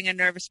really having a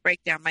nervous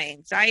breakdown. My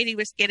anxiety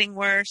was getting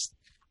worse.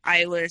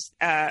 I was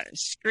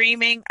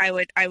screaming. I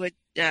would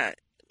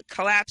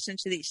collapse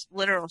into these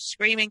literal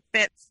screaming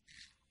fits.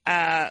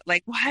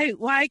 Like,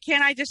 why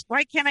can't I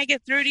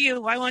get through to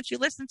you? Why won't you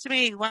listen to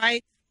me?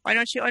 Why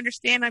don't you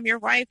understand I'm your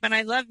wife and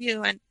I love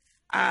you? And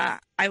I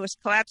was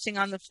collapsing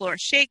on the floor,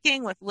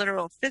 shaking with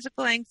literal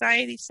physical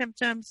anxiety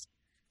symptoms.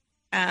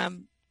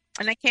 And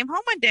I came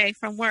home one day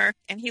from work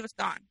and he was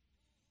gone.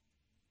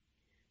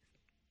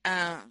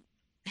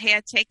 He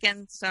had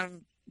taken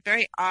some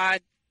very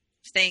odd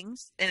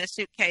things in a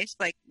suitcase,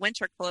 like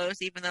winter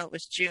clothes, even though it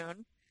was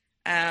June.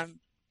 And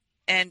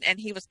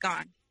he was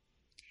gone.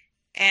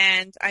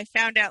 And I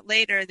found out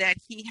later that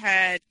he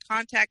had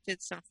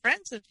contacted some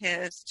friends of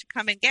his to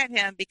come and get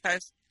him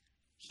because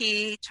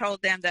he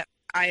told them that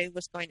I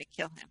was going to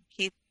kill him.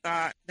 He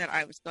thought that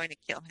I was going to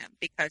kill him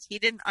because he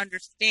didn't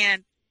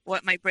understand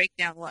what my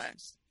breakdown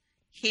was.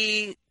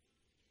 He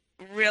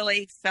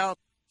really felt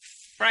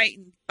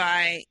frightened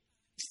by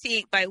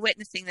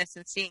witnessing this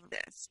and seeing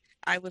this.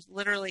 I was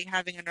literally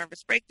having a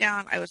nervous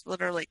breakdown. I was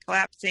literally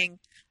collapsing.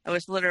 I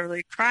was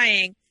literally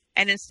crying.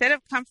 And instead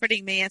of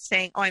comforting me and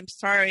saying, oh, I'm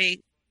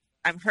sorry,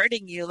 I'm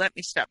hurting you, let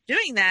me stop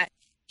doing that,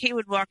 he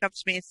would walk up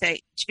to me and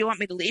say, do you want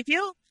me to leave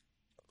you?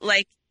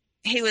 Like,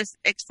 he was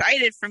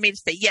excited for me to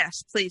say,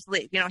 yes, please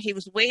leave. You know, he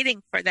was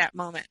waiting for that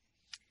moment.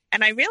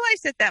 And I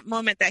realized at that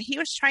moment that he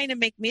was trying to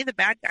make me the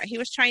bad guy. He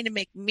was trying to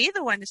make me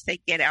the one to say,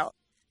 get out.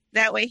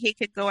 That way he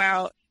could go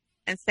out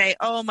and say,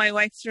 oh, my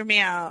wife threw me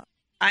out.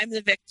 I'm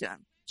the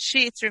victim.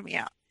 She threw me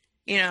out.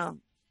 You know,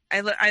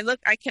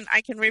 I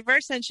can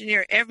reverse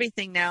engineer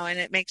everything now, and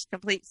it makes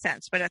complete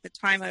sense. But at the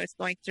time I was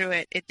going through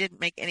it, it didn't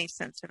make any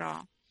sense at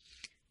all.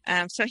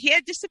 So he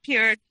had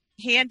disappeared.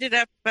 He ended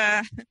up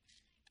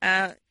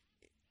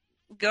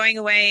going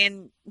away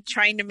and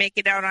trying to make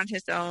it out on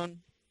his own.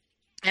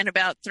 And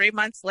about 3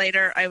 months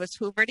later, I was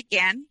hoovered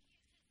again.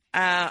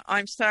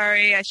 I'm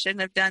sorry, I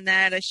shouldn't have done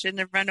that. I shouldn't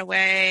have run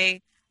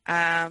away.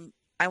 I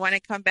want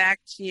to come back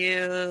to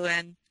you,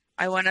 and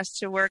I want us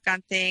to work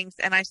on things.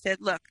 And I said,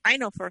 look, I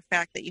know for a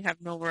fact that you have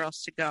nowhere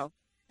else to go,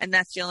 and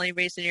that's the only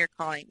reason you're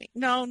calling me.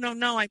 No,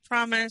 I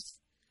promise.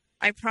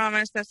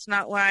 That's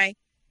not why.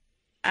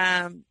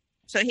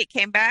 So he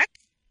came back,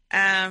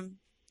 and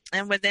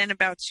within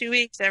about 2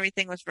 weeks,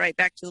 everything was right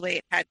back to the way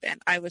it had been.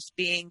 I was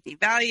being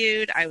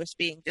devalued. I was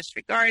being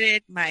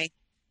disregarded. I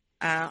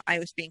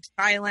was being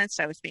silenced.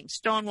 I was being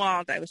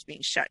stonewalled. I was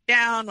being shut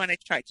down when I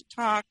tried to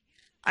talk.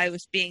 I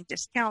was being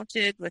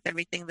discounted with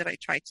everything that I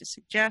tried to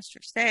suggest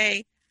or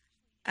say.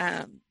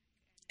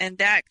 And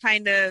that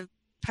kind of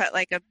put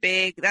like a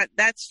big,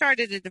 that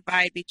started a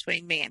divide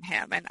between me and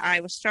him. And I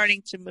was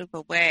starting to move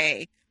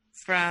away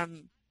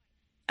from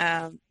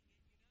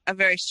a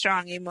very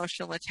strong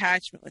emotional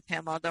attachment with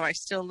him, although I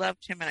still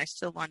loved him and I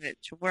still wanted it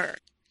to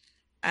work.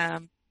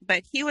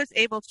 But he was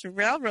able to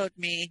railroad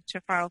me to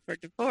file for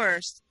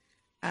divorce,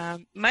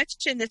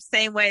 much in the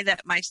same way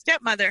that my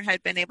stepmother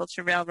had been able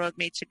to railroad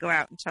me to go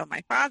out and tell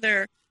my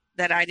father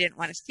that I didn't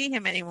want to see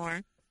him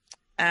anymore.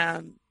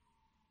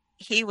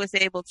 He was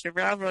able to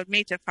railroad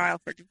me to file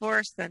for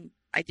divorce, and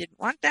I didn't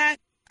want that.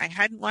 I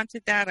hadn't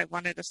wanted that. I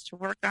wanted us to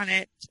work on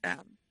it.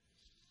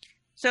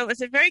 So it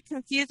was a very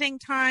confusing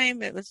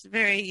time. It was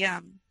very,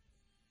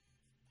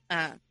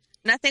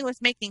 nothing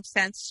was making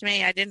sense to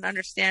me. I didn't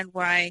understand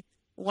why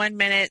 1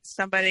 minute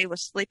somebody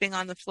was sleeping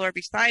on the floor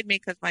beside me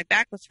because my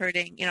back was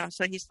hurting, you know,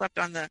 so he slept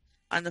on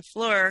the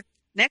floor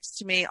next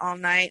to me all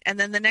night. And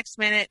then the next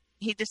minute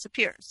he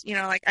disappears, you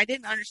know, like I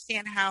didn't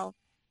understand how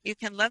you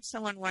can love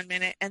someone 1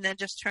 minute and then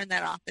just turn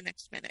that off the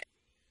next minute.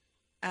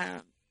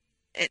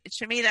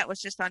 To me, that was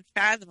just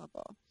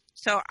unfathomable.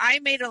 So I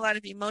made a lot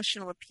of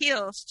emotional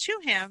appeals to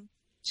him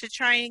to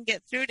try and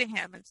get through to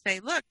him and say,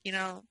 look, you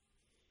know,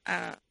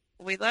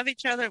 we love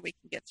each other. We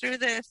can get through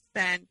this.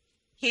 And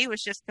he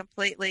was just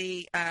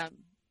completely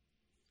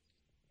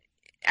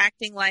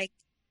acting like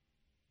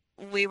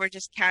we were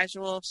just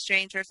casual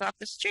strangers off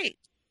the street.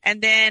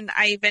 And then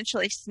I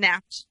eventually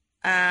snapped,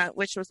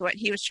 which was what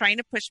he was trying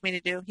to push me to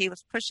do. He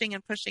was pushing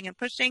and pushing and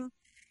pushing.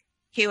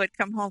 He would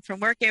come home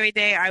from work every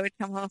day. I would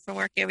come home from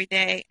work every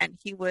day, and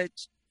he would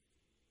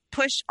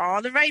push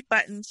all the right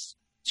buttons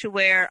to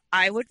where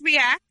I would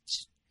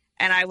react,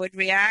 and I would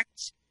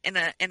react in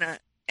an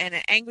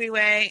angry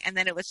way, and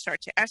then it would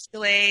start to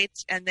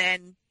escalate, and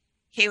then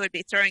he would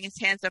be throwing his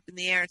hands up in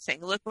the air and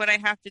saying, look what I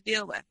have to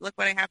deal with. Look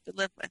what I have to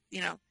live with.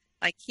 You know,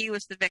 like he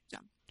was the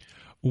victim.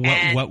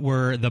 What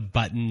were the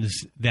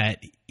buttons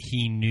that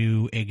he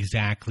knew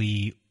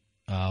exactly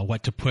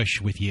what to push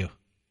with you?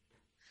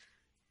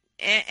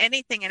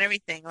 Anything and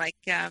everything. Like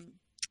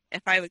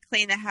if I would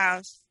clean the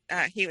house,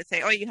 he would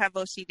say, oh, you have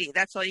OCD.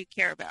 That's all you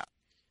care about.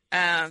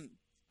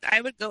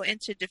 I would go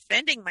into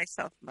defending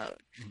myself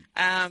mode.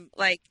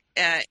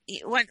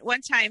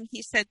 One time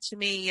he said to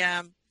me,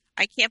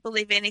 I can't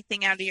believe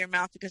anything out of your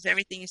mouth because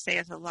everything you say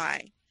is a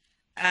lie.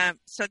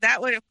 So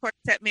that would, of course,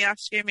 set me off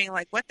screaming,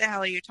 like, what the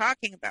hell are you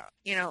talking about?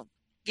 You know,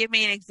 give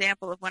me an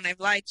example of when I've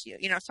lied to you.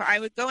 You know, so I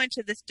would go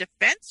into this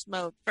defense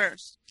mode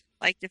first,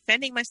 like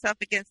defending myself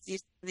against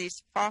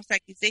these false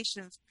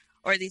accusations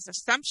or these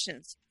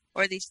assumptions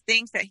or these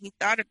things that he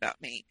thought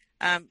about me.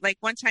 Like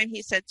one time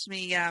he said to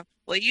me,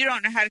 well, you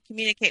don't know how to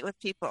communicate with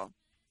people.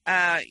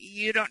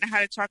 You don't know how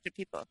to talk to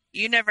people.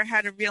 You never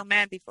had a real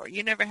man before.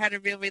 You never had a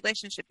real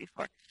relationship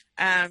before.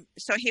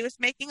 So he was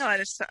making a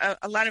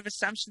lot of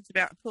assumptions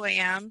about who I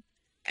am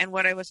and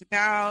what I was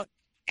about.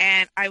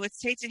 And I would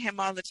say to him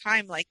all the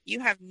time, like,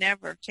 you have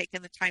never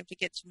taken the time to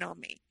get to know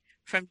me.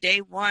 From day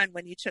one,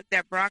 when you took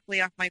that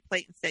broccoli off my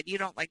plate and said, you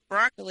don't like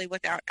broccoli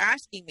without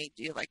asking me,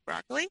 do you like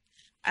broccoli?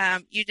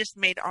 You just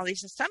made all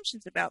these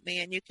assumptions about me,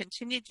 and you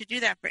continued to do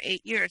that for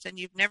 8 years, and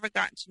you've never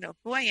gotten to know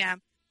who I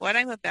am, what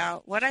I'm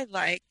about, what I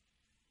like.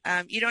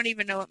 You don't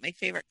even know what my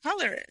favorite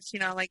color is. You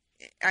know, like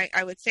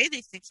I would say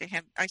these things to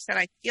him. I said,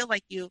 I feel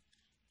like you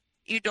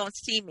don't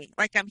see me.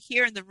 Like I'm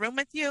here in the room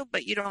with you,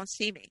 but you don't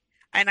see me.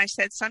 And I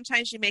said,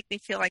 sometimes you make me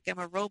feel like I'm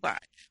a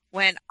robot.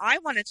 When I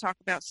want to talk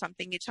about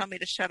something, you tell me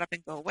to shut up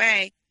and go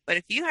away. But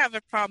if you have a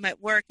problem at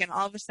work and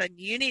all of a sudden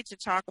you need to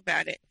talk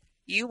about it,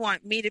 You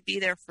want me to be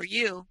there for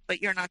you,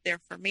 but you're not there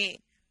for me.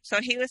 So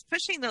he was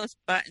pushing those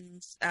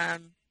buttons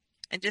and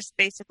just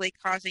basically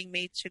causing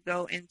me to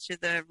go into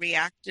the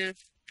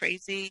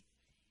crazy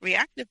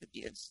reactive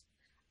abuse,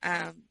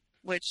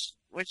 which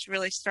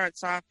really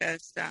starts off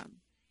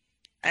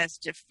as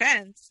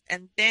defense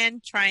and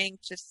then trying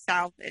to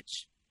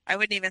salvage. I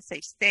wouldn't even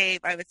say save.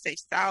 I would say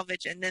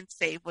salvage, and then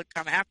save would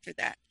come after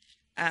that.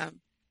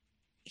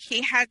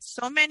 He had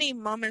so many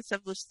moments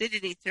of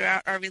lucidity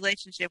throughout our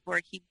relationship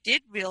where he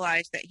did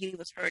realize that he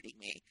was hurting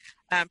me,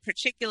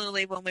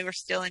 particularly when we were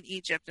still in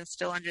Egypt and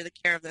still under the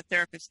care of the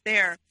therapist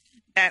there,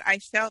 that I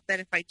felt that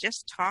if I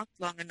just talked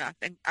long enough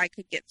and I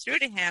could get through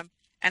to him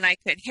and I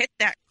could hit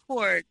that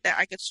chord, that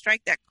I could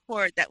strike that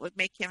chord that would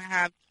make him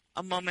have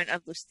a moment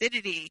of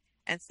lucidity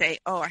and say,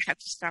 oh, I have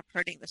to stop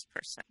hurting this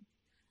person.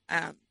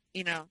 I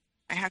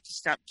have to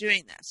stop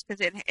doing this,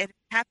 because it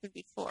happened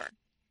before.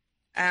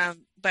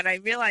 But I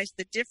realized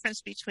the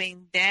difference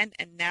between then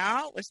and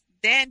now was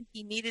then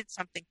he needed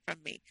something from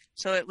me.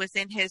 So it was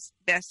in his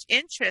best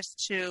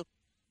interest to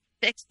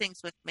fix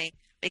things with me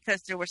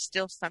because there was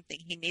still something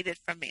he needed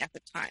from me at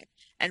the time.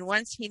 And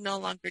once he no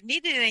longer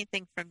needed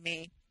anything from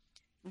me,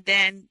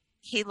 then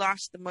he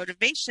lost the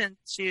motivation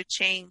to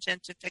change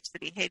and to fix the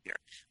behavior.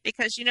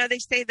 Because, they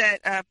say that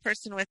a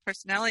person with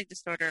personality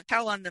disorder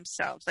tell on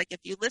themselves. Like if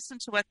you listen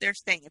to what they're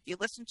saying, if you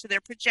listen to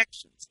their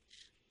projections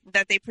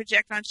that they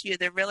project onto you,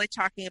 they're really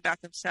talking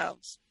about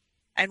themselves.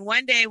 And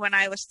one day when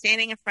I was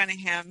standing in front of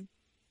him,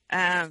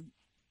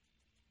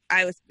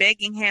 I was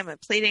begging him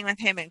and pleading with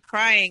him and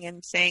crying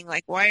and saying,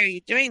 like, why are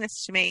you doing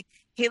this to me?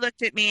 He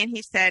looked at me and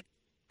he said,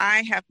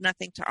 I have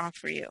nothing to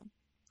offer you.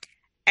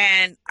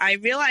 And I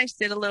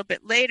realized it a little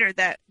bit later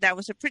that that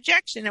was a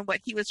projection, and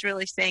what he was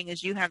really saying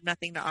is, you have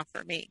nothing to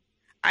offer me.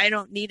 I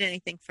don't need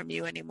anything from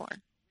you anymore.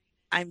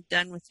 I'm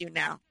done with you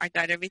now. I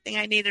got everything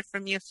I needed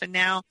from you, so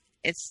now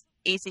it's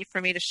easy for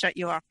me to shut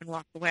you off and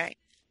walk away.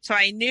 So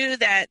I knew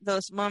that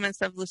those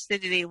moments of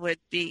lucidity would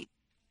be,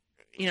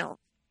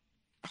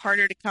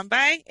 harder to come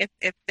by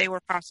if they were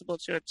possible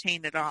to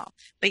obtain at all.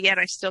 But yet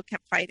I still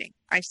kept fighting.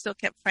 I still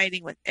kept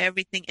fighting with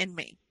everything in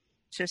me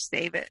to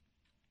save it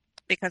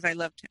because I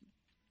loved him.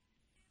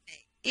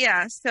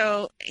 Yeah,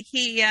 so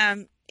he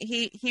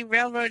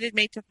railroaded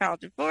me to file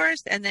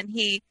divorce, and then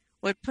he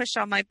would push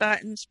all my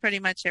buttons pretty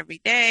much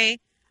every day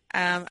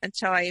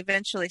until I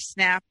eventually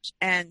snapped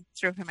and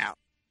threw him out.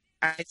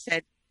 I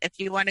said, if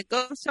you want to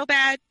go so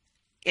bad,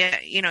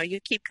 you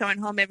keep coming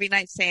home every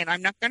night saying,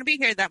 I'm not going to be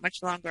here that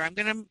much longer. I'm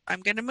going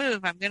to move.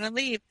 I'm going to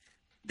leave.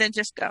 Then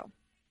just go.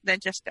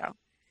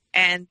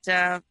 And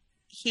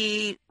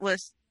he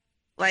was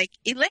like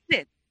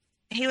elated.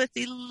 He was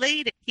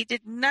elated. He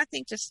did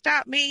nothing to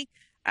stop me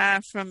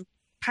from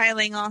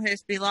piling all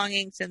his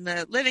belongings in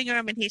the living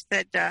room. And he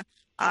said,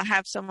 I'll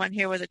have someone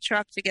here with a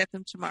truck to get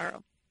them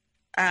tomorrow.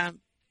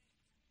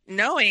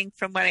 Knowing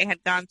from what I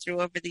had gone through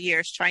over the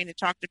years, trying to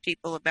talk to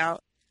people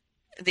about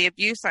the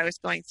abuse I was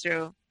going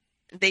through,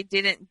 they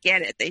didn't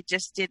get it. They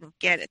just didn't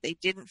get it. They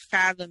didn't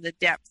fathom the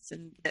depths.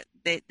 And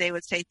they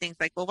would say things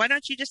like, well, why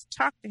don't you just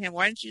talk to him?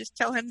 Why don't you just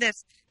tell him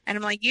this? And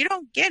I'm like, you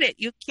don't get it.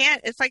 You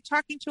can't. It's like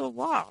talking to a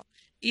wall.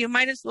 You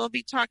might as well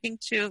be talking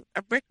to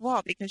a brick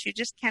wall, because you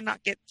just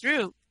cannot get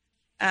through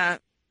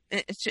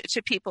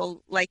to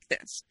people like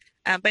this.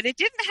 But it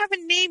didn't have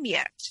a name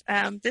yet.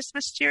 This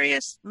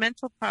mysterious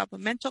mental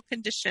problem, mental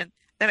condition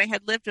that I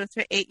had lived with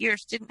for 8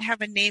 years didn't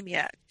have a name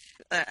yet.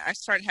 I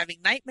started having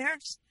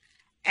nightmares,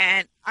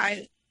 and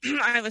I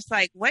was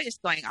like, what is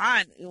going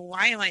on?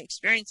 Why am I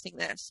experiencing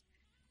this?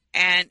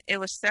 And it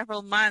was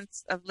several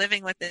months of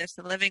living with this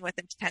and living with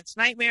intense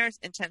nightmares,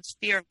 intense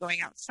fear of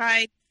going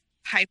outside,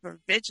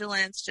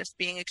 hypervigilance, just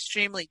being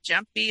extremely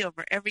jumpy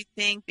over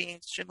everything, being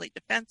extremely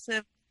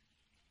defensive,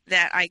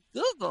 that I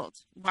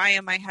Googled, why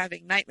am I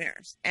having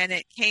nightmares? And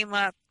it came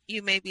up,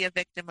 you may be a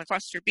victim of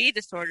cluster B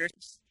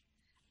disorders.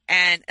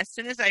 And as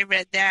soon as I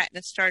read that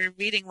and started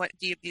reading what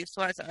the abuse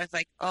was, I was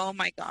like, oh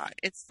my God,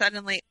 it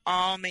suddenly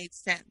all made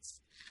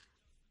sense.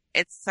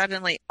 It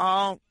suddenly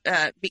all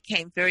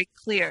became very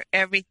clear,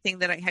 everything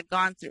that I had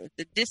gone through,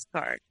 the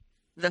discard,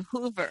 the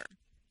Hoover,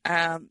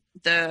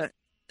 the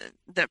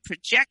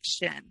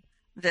projection,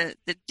 the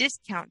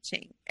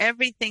discounting,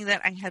 everything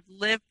that I had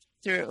lived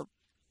through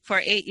for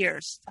 8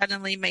 years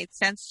suddenly made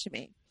sense to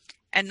me.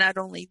 And not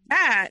only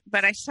that,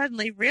 but I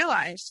suddenly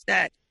realized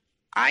that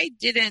I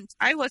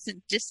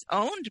wasn't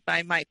disowned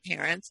by my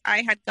parents.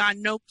 I had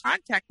gone no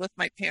contact with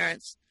my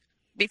parents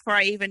before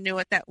I even knew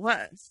what that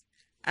was,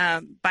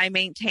 by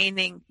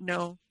maintaining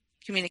no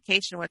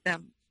communication with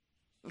them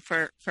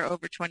for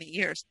over 20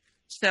 years.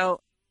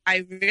 So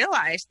I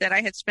realized that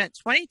I had spent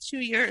 22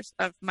 years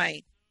of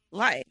my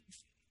life,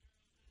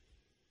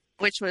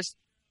 which was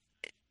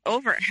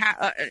over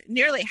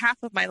nearly half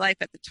of my life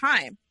at the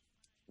time,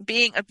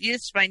 being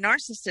abused by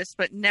narcissists,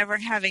 but never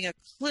having a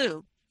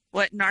clue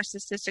what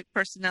narcissistic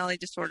personality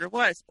disorder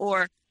was,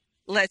 or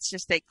let's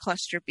just say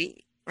cluster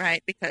B,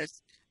 right?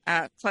 Because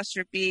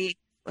cluster B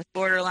with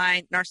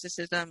borderline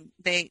narcissism,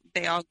 they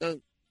all go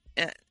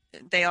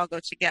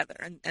together,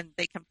 and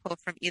they can pull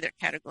from either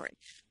category.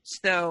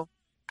 So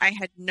I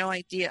had no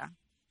idea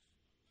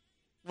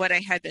what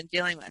I had been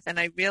dealing with. And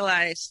I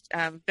realized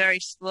very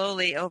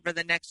slowly over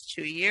the next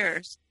 2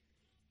 years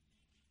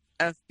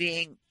after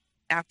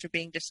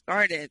being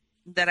discarded,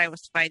 that I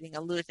was fighting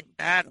a losing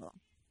battle,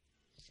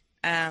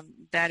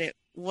 that it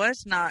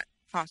was not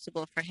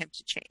possible for him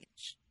to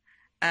change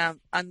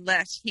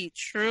unless he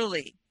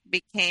truly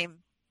became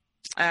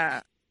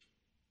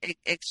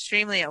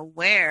extremely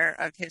aware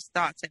of his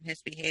thoughts and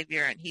his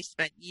behavior. And he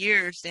spent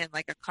years in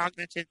like a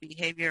cognitive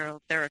behavioral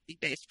therapy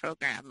based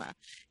program.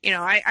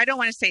 I don't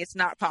want to say it's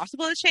not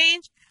possible to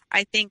change.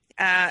 I think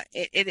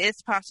it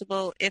is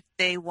possible if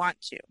they want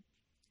to.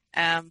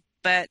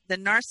 But the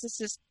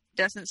narcissist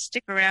doesn't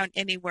stick around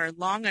anywhere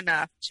long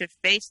enough to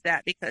face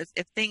that, because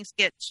if things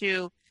get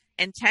too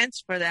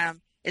intense for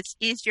them, it's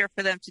easier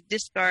for them to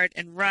discard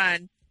and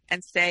run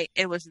and say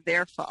it was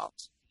their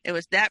fault. It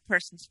was that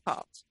person's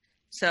fault.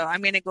 So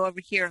I'm going to go over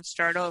here and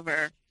start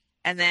over.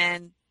 And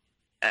then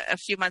a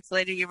few months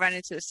later, you run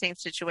into the same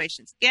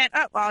situations again.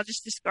 Oh, well, I'll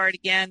just discard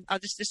again. I'll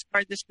just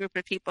discard this group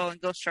of people and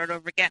go start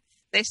over again.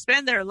 They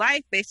spend their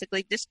life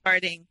basically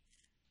discarding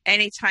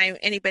anytime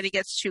anybody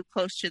gets too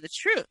close to the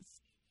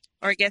truth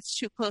or gets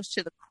too close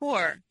to the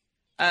core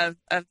of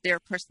their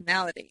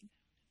personality.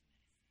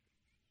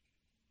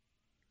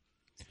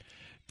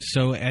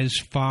 So as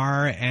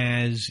far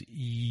as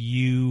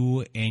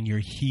you and your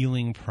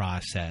healing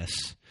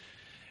process,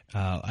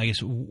 I guess,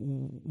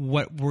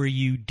 what were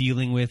you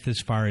dealing with as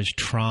far as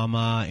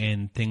trauma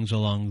and things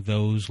along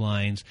those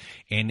lines,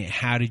 and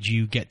how did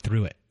you get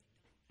through it?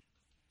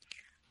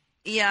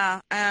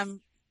 Yeah.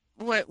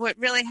 What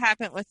really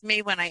happened with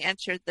me when I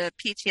entered the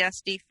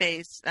PTSD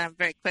phase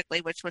very quickly,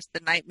 which was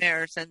the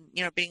nightmares and,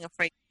 being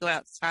afraid to go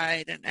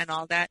outside and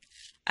all that,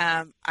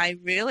 I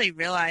really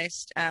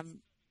realized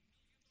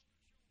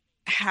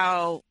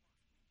how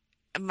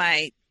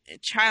my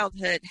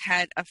childhood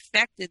had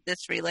affected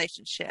this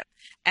relationship.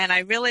 And I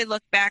really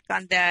look back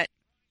on that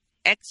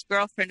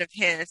ex-girlfriend of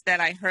his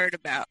that I heard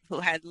about, who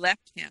had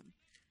left him,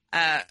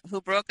 who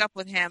broke up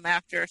with him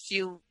after a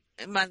few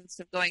months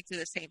of going through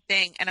the same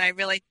thing. And I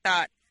really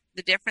thought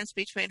the difference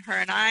between her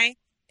and I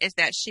is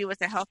that she was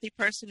a healthy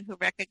person who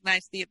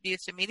recognized the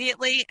abuse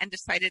immediately and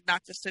decided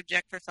not to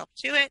subject herself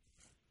to it.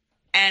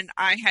 And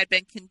I had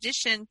been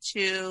conditioned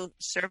to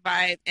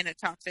survive in a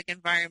toxic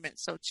environment.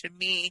 So to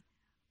me,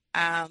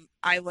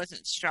 I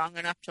wasn't strong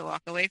enough to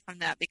walk away from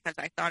that because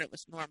I thought it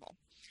was normal.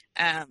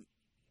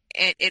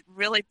 It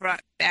really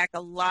brought back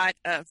a lot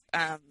of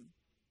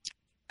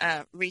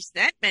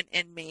resentment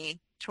in me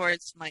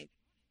towards my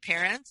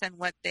parents and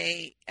what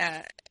they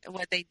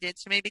did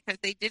to me, because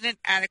they didn't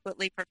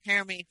adequately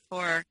prepare me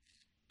for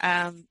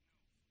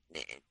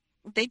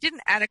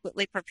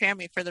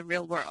the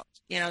real world.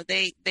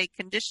 They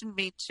conditioned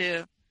me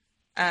to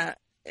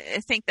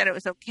think that it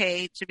was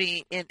okay to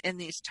be in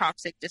these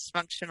toxic,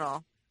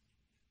 dysfunctional,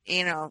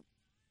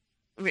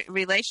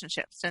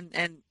 relationships.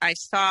 And I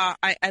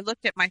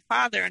looked at my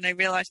father and I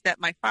realized that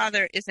my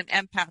father is an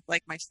empath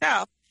like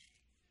myself.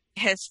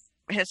 His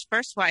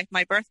first wife,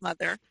 my birth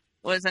mother,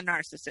 was a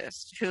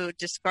narcissist who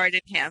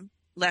discarded him,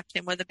 left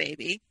him with a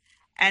baby.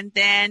 And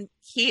then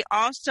he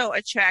also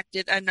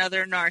attracted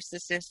another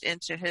narcissist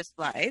into his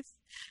life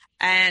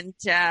and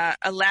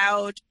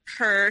allowed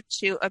her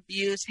to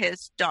abuse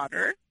his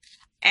daughter.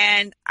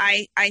 And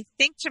I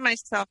think to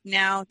myself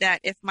now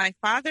that if my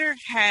father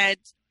had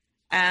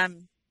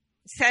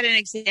set an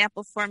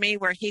example for me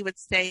where he would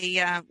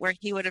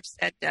have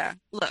said,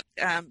 look,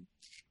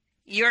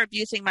 you're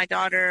abusing my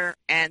daughter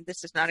and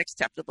this is not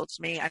acceptable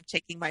to me. I'm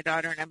taking my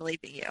daughter and I'm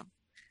leaving you.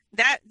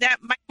 That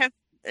might have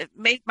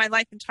made my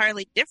life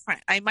entirely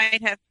different. I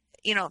might have,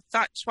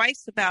 thought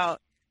twice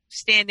about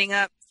standing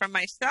up for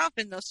myself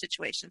in those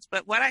situations.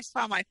 But what I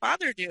saw my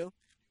father do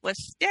was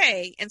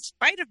stay in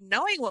spite of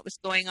knowing what was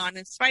going on,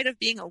 in spite of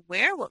being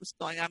aware what was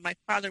going on. My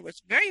father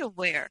was very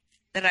aware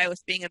that I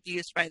was being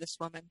abused by this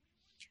woman.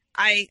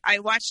 I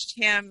watched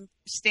him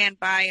stand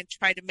by and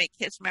try to make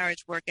his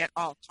marriage work at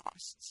all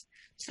costs.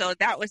 So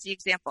that was the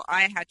example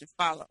I had to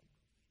follow.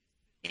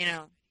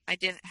 I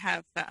didn't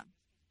have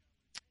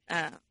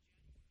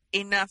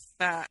enough,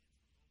 I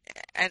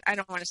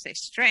don't want to say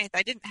strength.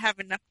 I didn't have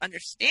enough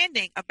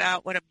understanding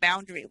about what a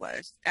boundary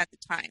was at the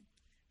time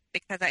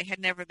because I had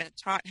never been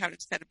taught how to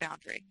set a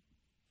boundary.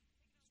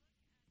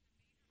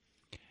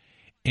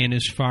 And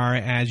as far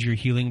as your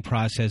healing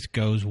process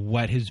goes,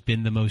 what has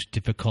been the most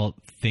difficult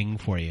thing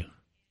for you?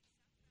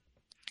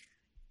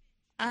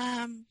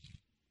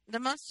 The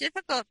most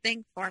difficult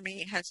thing for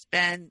me has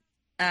been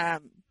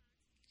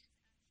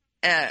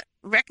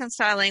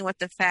reconciling with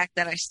the fact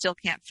that I still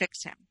can't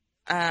fix him,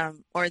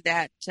 or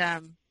that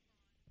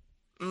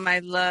my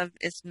love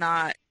is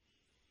not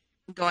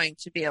going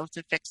to be able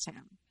to fix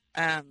him,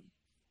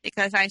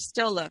 because I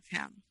still love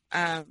him.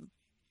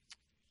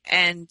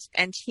 And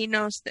he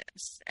knows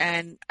this,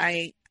 and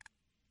I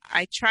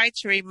try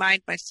to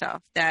remind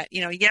myself that,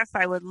 yes,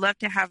 I would love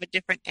to have a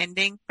different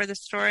ending for the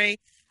story.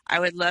 I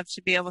would love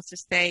to be able to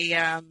say,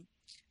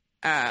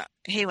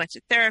 he went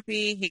to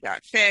therapy, he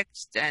got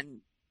fixed, and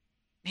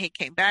he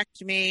came back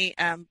to me.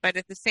 But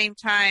at the same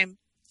time,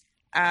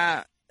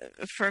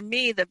 For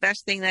me, the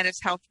best thing that has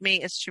helped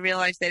me is to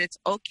realize that it's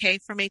okay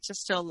for me to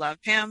still love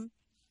him.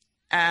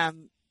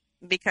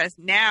 Because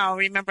now,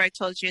 remember I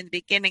told you in the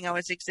beginning, I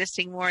was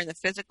existing more in the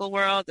physical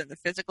world and the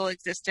physical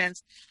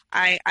existence.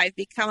 I've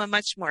become a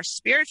much more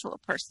spiritual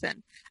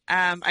person.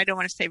 I don't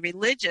want to say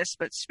religious,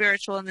 but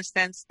spiritual in the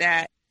sense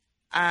that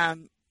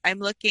I'm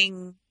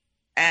looking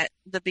at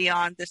the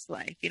beyond this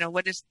life. You know,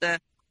 what is the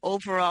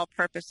overall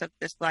purpose of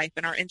this life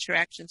and our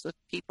interactions with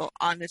people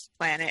on this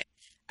planet?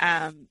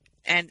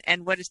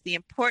 And what is the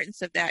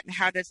importance of that, and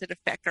how does it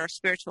affect our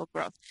spiritual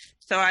growth?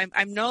 So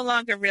I'm no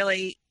longer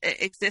really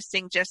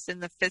existing just in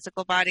the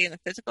physical body and the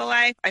physical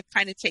life. I've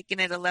kind of taken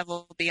it a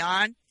level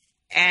beyond,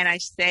 and I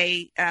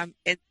say,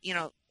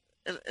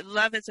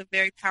 love is a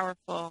very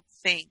powerful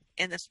thing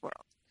in this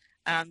world.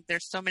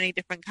 There's so many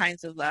different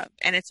kinds of love,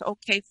 and it's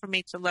okay for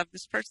me to love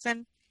this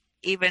person,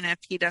 even if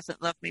he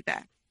doesn't love me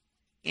back.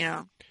 You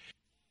know.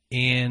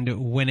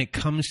 And when it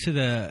comes to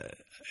the,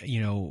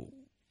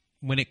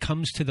 when it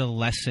comes to the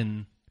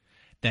lesson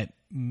that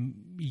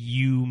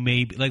you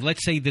may – like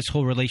let's say this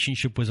whole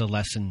relationship was a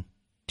lesson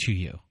to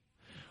you,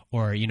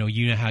 or, you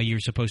know how you're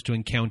supposed to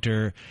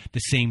encounter the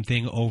same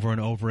thing over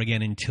and over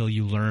again until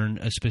you learn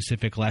a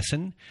specific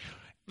lesson.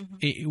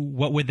 Mm-hmm.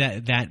 What would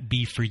that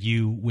be for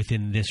you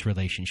within this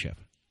relationship?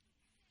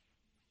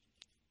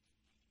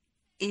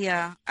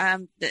 Yeah.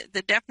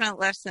 The definite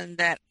lesson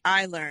that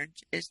I learned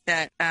is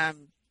that I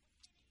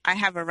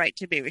have a right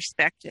to be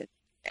respected.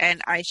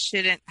 And I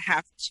shouldn't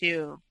have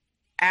to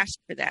ask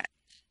for that.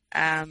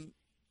 I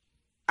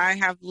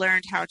have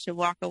learned how to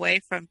walk away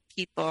from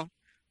people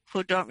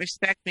who don't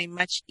respect me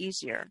much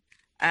easier.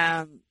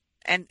 And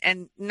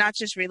not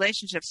just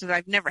relationships, because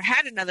I've never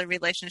had another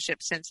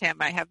relationship since him.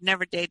 I have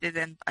never dated,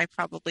 and I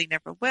probably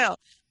never will.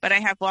 But I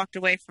have walked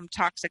away from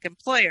toxic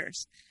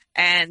employers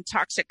and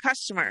toxic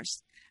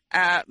customers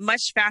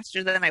much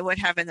faster than I would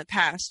have in the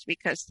past,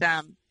 because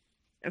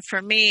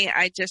for me,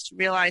 I just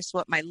realized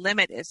what my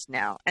limit is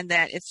now, and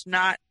that it's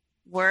not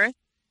worth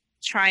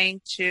trying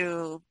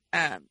to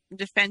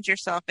defend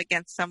yourself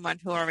against someone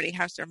who already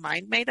has their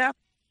mind made up,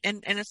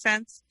 in a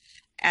sense.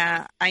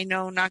 I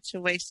know not to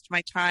waste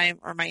my time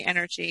or my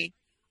energy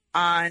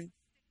on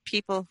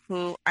people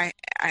who I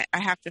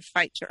have to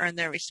fight to earn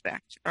their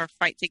respect or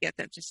fight to get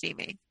them to see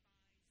me.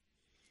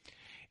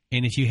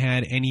 And if you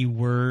had any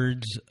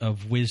words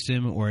of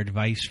wisdom or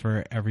advice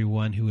for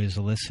everyone who is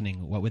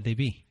listening, what would they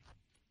be?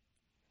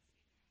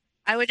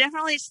 I would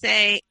definitely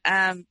say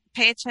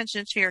pay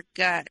attention to your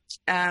gut,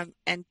 and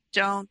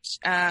don't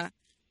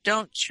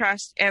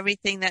trust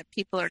everything that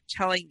people are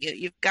telling you.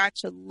 You've got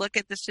to look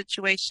at the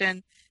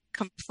situation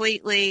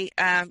completely,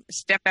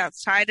 step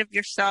outside of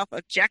yourself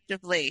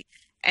objectively,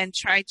 and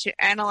try to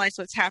analyze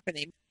what's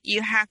happening.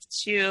 You have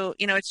to,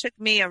 it took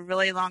me a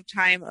really long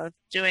time of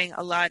doing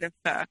a lot of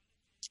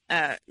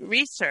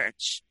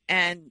research,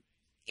 and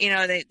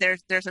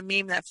there's a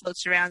meme that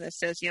floats around that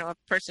says, a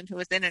person who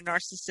is in a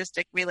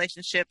narcissistic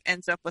relationship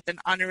ends up with an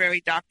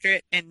honorary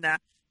doctorate in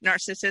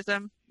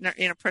narcissism,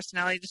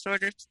 personality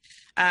disorders.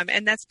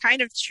 And that's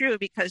kind of true,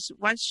 because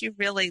once you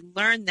really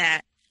learn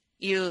that,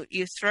 you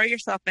throw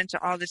yourself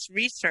into all this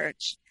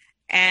research,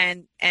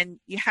 and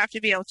you have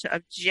to be able to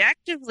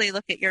objectively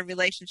look at your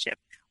relationship.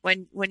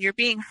 When you're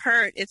being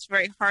hurt, it's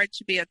very hard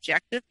to be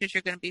objective because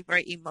you're going to be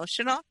very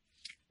emotional.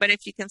 But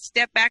if you can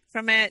step back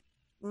from it,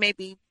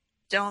 maybe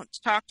don't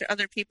talk to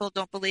other people.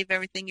 Don't believe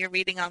everything you're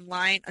reading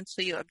online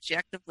until you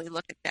objectively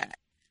look at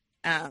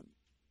that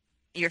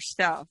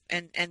yourself,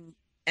 and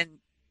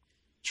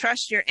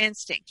trust your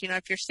instinct.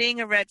 If you're seeing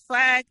a red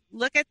flag,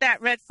 look at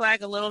that red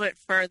flag a little bit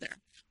further.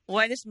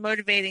 What is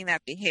motivating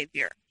that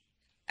behavior?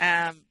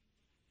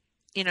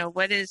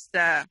 What is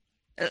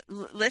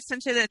listen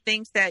to the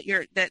things that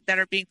that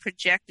are being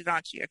projected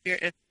onto you.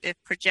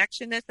 If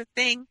projection is the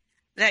thing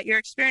that you're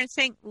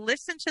experiencing,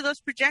 listen to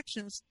those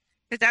projections,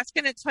 because that's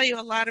going to tell you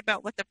a lot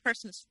about what the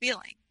person's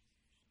feeling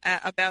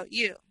about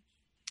you.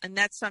 And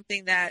that's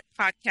something that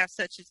podcasts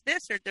such as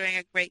this are doing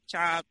a great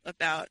job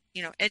about,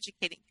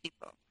 educating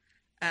people.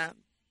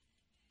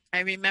 I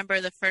remember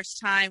the first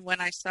time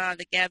when I saw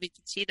the Gabby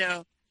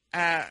Petito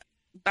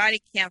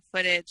body cam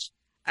footage,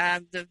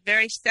 the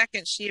very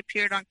second she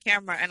appeared on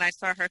camera and I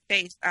saw her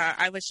face,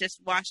 I was just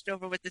washed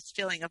over with this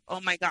feeling of,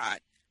 oh my God,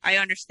 I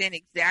understand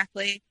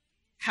exactly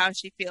how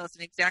she feels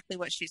and exactly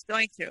what she's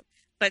going through.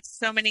 But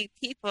so many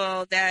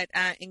people that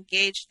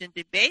engaged in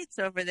debates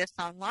over this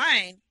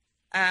online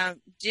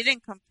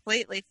didn't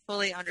completely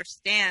fully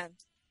understand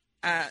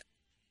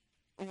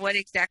what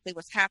exactly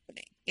was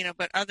happening,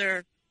 but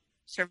other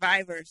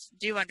survivors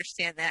do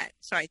understand that.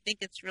 So I think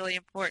it's really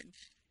important.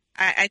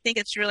 I think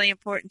it's really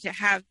important to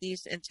have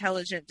these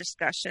intelligent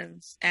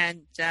discussions,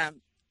 and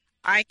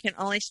I can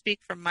only speak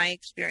from my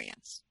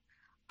experience.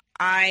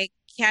 I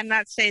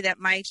cannot say that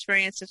my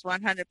experience is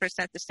 100%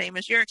 the same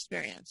as your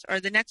experience or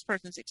the next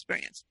person's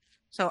experience.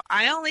 So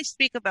I only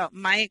speak about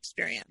my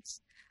experience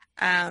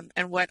and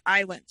what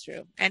I went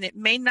through. And it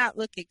may not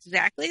look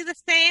exactly the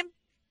same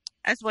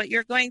as what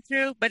you're going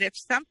through, but if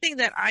something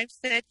that I've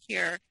said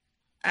here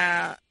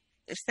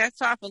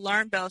sets off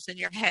alarm bells in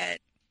your head,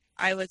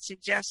 I would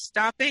suggest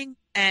stopping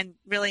and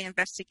really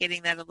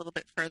investigating that a little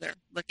bit further,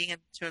 looking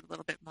into it a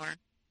little bit more.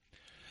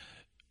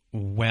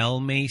 Well,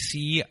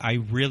 Macy, I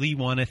really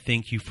want to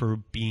thank you for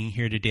being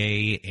here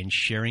today and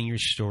sharing your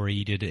story.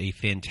 You did a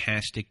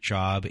fantastic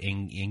job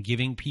in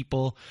giving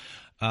people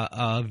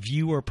a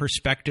view or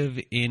perspective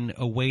in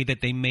a way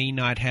that they may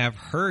not have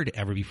heard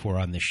ever before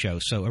on the show.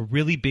 So a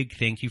really big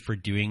thank you for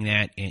doing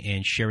that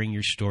and sharing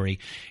your story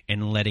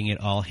and letting it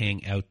all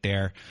hang out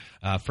there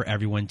for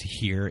everyone to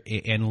hear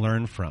and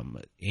learn from.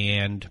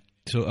 And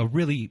so a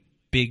really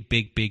big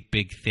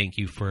thank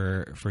you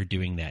for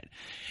doing that.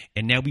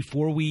 And now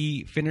before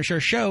we finish our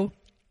show,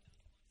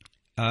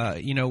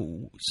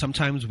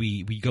 sometimes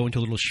we go into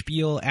a little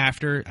spiel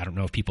after. I don't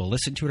know if people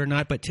listen to it or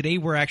not, but today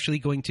we're actually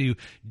going to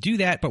do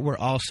that, but we're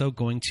also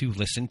going to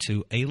listen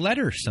to a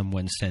letter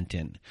someone sent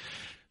in.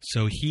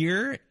 So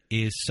here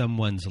is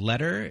someone's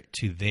letter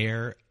to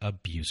their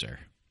abuser.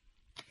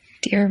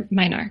 Dear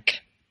Mynarch,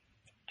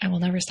 I will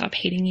never stop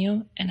hating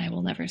you, and I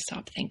will never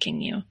stop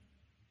thanking you.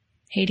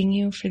 Hating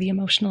you for the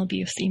emotional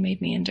abuse that you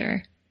made me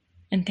endure,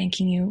 and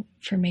thanking you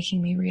for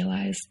making me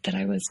realize that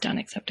I was done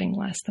accepting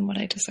less than what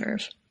I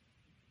deserve.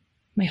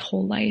 My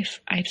whole life,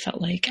 I'd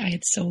felt like I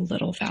had so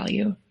little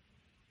value.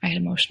 I had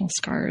emotional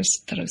scars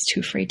that I was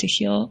too afraid to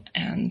heal,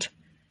 and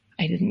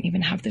I didn't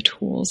even have the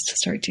tools to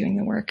start doing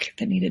the work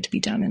that needed to be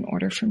done in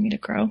order for me to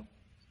grow.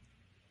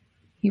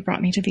 You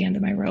brought me to the end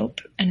of my rope,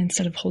 and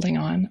instead of holding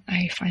on,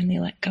 I finally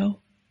let go.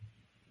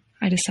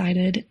 I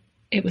decided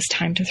it was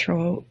time to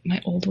throw out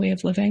my old way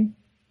of living.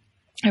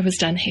 I was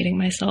done hating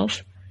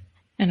myself,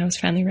 and I was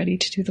finally ready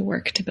to do the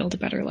work to build a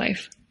better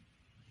life.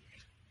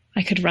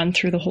 I could run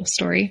through the whole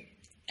story,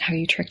 how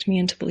you tricked me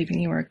into believing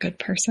you were a good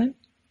person,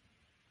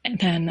 and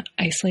then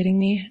isolating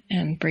me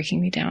and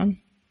breaking me down.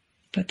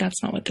 But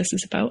that's not what this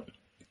is about.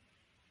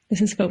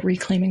 This is about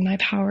reclaiming my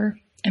power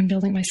and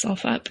building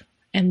myself up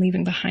and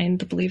leaving behind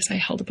the beliefs I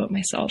held about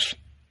myself.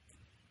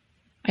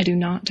 I do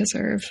not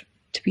deserve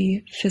to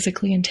be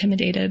physically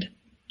intimidated,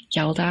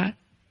 yelled at,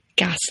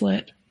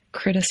 gaslit,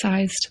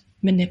 criticized,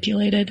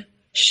 manipulated,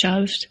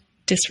 shoved,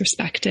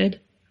 disrespected,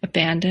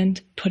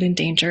 abandoned, put in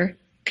danger,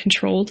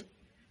 controlled,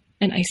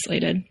 and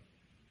isolated.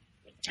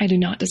 I do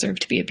not deserve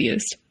to be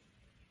abused.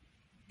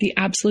 The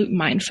absolute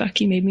mindfuck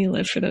you made me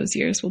live for those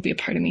years will be a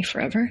part of me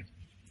forever,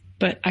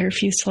 but I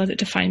refuse to let it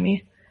define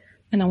me,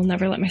 and I will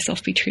never let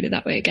myself be treated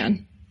that way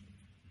again.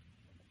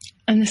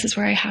 And this is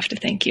where I have to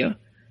thank you,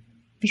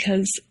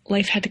 because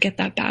life had to get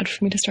that bad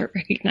for me to start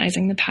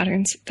recognizing the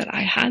patterns that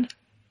I had.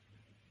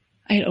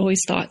 I had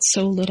always thought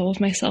so little of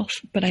myself,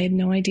 but I had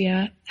no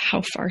idea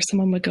how far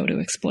someone would go to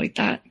exploit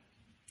that,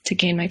 to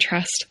gain my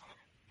trust,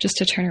 just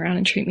to turn around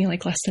and treat me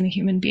like less than a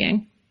human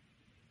being.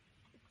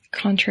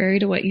 Contrary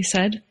to what you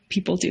said,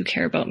 people do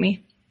care about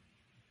me.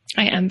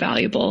 I am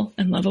valuable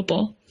and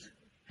lovable.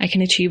 I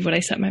can achieve what I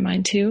set my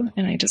mind to,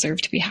 and I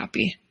deserve to be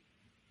happy.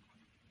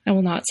 I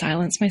will not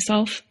silence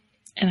myself,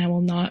 and I will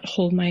not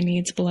hold my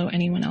needs below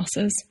anyone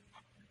else's.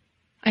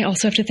 I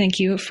also have to thank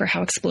you for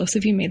how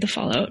explosive you made the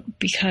fallout,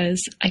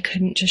 because I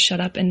couldn't just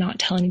shut up and not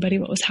tell anybody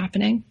what was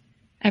happening.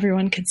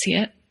 Everyone could see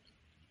it.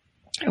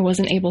 I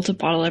wasn't able to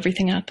bottle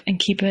everything up and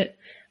keep it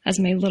as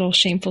my little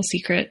shameful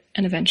secret,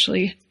 and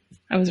eventually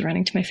I was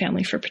running to my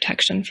family for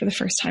protection for the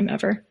first time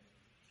ever.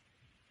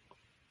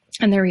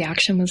 And their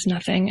reaction was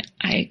nothing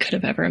I could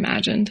have ever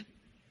imagined,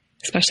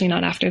 especially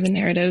not after the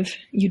narrative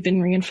you'd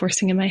been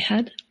reinforcing in my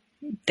head.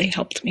 They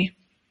helped me.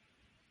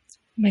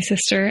 My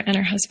sister and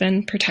her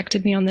husband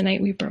protected me on the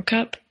night we broke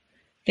up.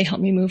 They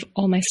helped me move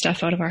all my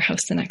stuff out of our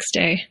house the next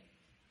day.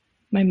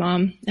 My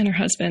mom and her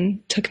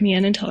husband took me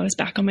in until I was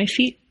back on my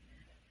feet,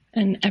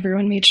 and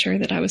everyone made sure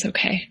that I was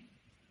okay.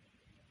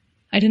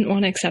 I didn't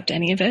want to accept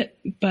any of it,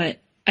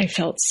 but I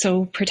felt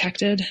so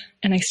protected,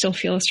 and I still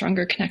feel a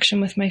stronger connection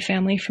with my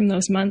family from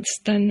those months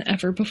than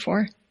ever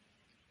before.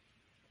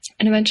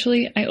 And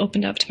eventually, I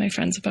opened up to my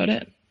friends about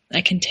it.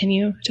 I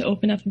continue to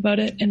open up about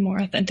it in more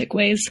authentic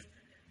ways,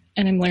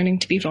 and I'm learning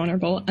to be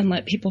vulnerable and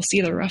let people see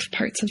the rough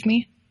parts of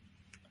me.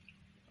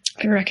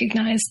 I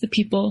recognize the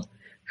people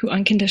who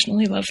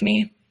unconditionally love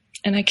me,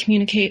 and I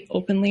communicate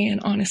openly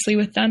and honestly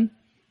with them.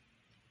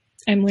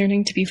 I'm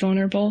learning to be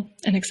vulnerable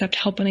and accept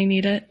help when I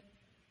need it.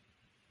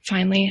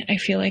 Finally, I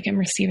feel like I'm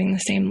receiving the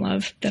same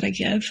love that I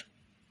give.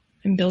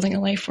 I'm building a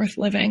life worth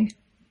living,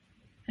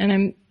 and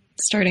I'm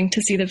starting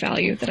to see the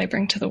value that I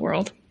bring to the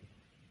world.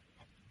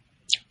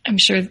 I'm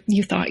sure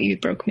you thought you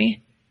broke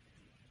me.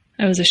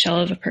 I was a shell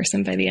of a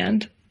person by the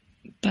end,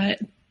 but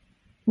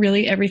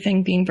really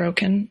everything being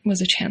broken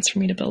was a chance for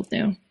me to build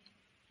new.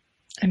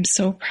 I'm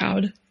so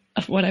proud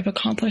of what I've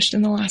accomplished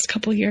in the last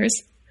couple years.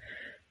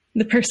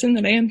 The person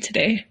that I am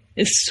today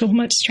is so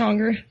much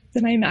stronger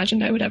than I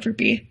imagined I would ever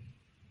be.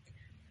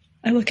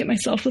 I look at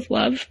myself with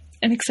love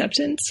and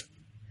acceptance,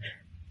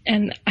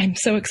 and I'm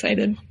so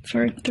excited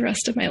for the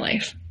rest of my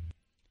life.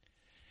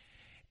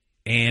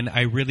 And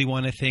I really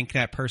want to thank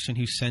that person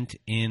who sent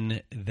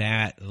in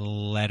that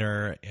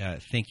letter.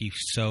 Thank you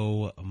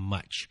so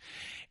much.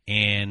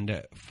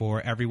 And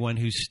for everyone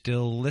who's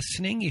still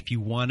listening, if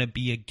you want to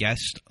be a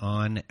guest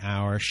on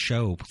our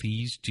show,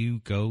 please do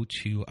go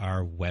to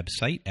our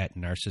website at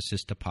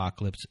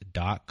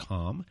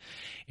narcissistapocalypse.com.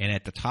 And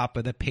at the top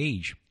of the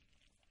page,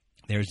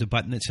 there's a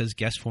button that says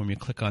guest form. You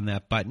click on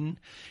that button.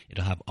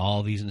 It'll have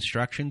all these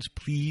instructions.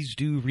 Please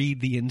do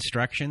read the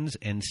instructions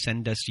and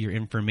send us your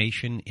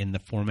information in the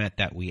format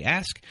that we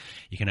ask.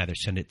 You can either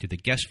send it through the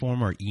guest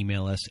form or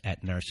email us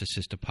at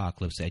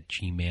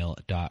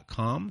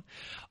narcissistapocalypse@gmail.com.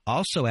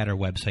 Also at our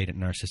website at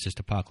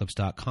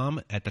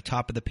narcissistapocalypse.com, at the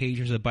top of the page,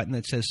 there's a button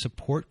that says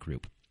support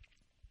group.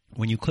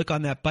 When you click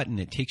on that button,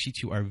 it takes you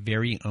to our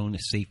very own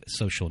safe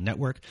social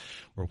network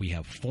where we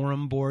have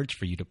forum boards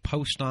for you to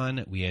post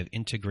on. We have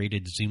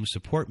integrated Zoom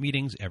support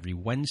meetings every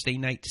Wednesday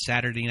night,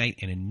 Saturday night,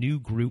 and a new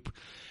group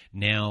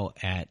now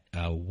at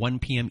 1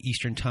 p.m.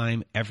 Eastern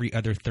Time every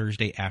other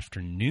Thursday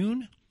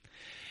afternoon.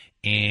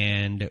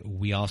 And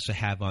we also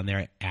have on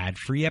there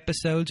ad-free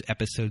episodes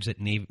that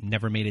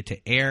never made it to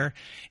air.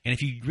 And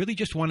if you really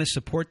just want to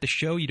support the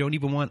show, you don't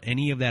even want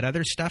any of that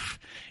other stuff,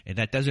 and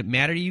that doesn't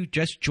matter to you,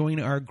 just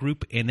join our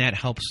group, and that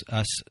helps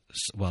us.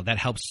 Well, that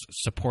helps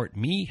support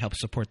me,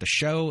 helps support the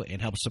show,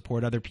 and helps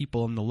support other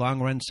people in the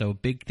long run. So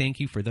big thank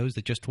you for those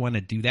that just want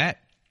to do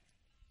that.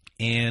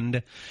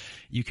 And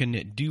you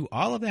can do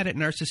all of that at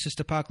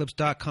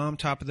narcissistapocalypse.com,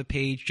 top of the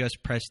page.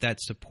 Just press that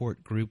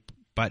support group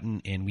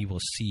button and we will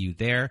see you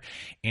there.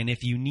 And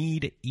if you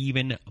need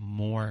even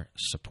more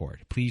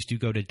support, please do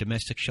go to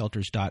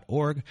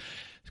domesticshelters.org,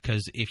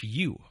 because if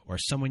you or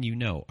someone you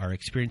know are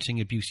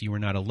experiencing abuse, you are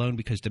not alone,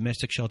 because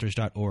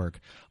domesticshelters.org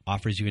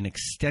offers you an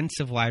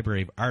extensive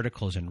library of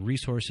articles and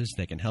resources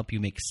that can help you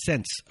make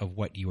sense of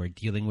what you are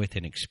dealing with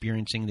and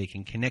experiencing. They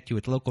can connect you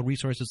with local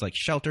resources like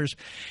shelters,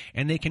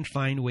 and they can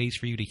find ways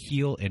for you to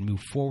heal and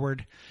move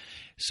forward.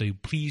 So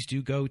please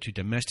do go to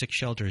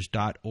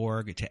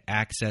domesticshelters.org to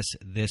access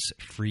this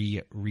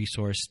free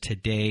resource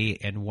today.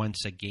 And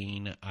once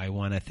again, I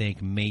want to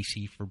thank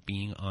Macy for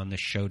being on the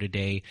show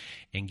today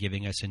and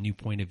giving us a new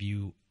point of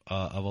view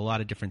of a lot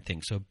of different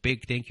things. So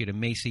big thank you to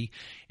Macy.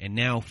 And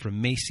now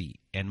from Macy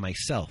and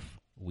myself,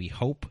 we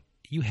hope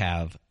you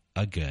have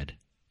a good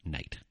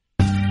night.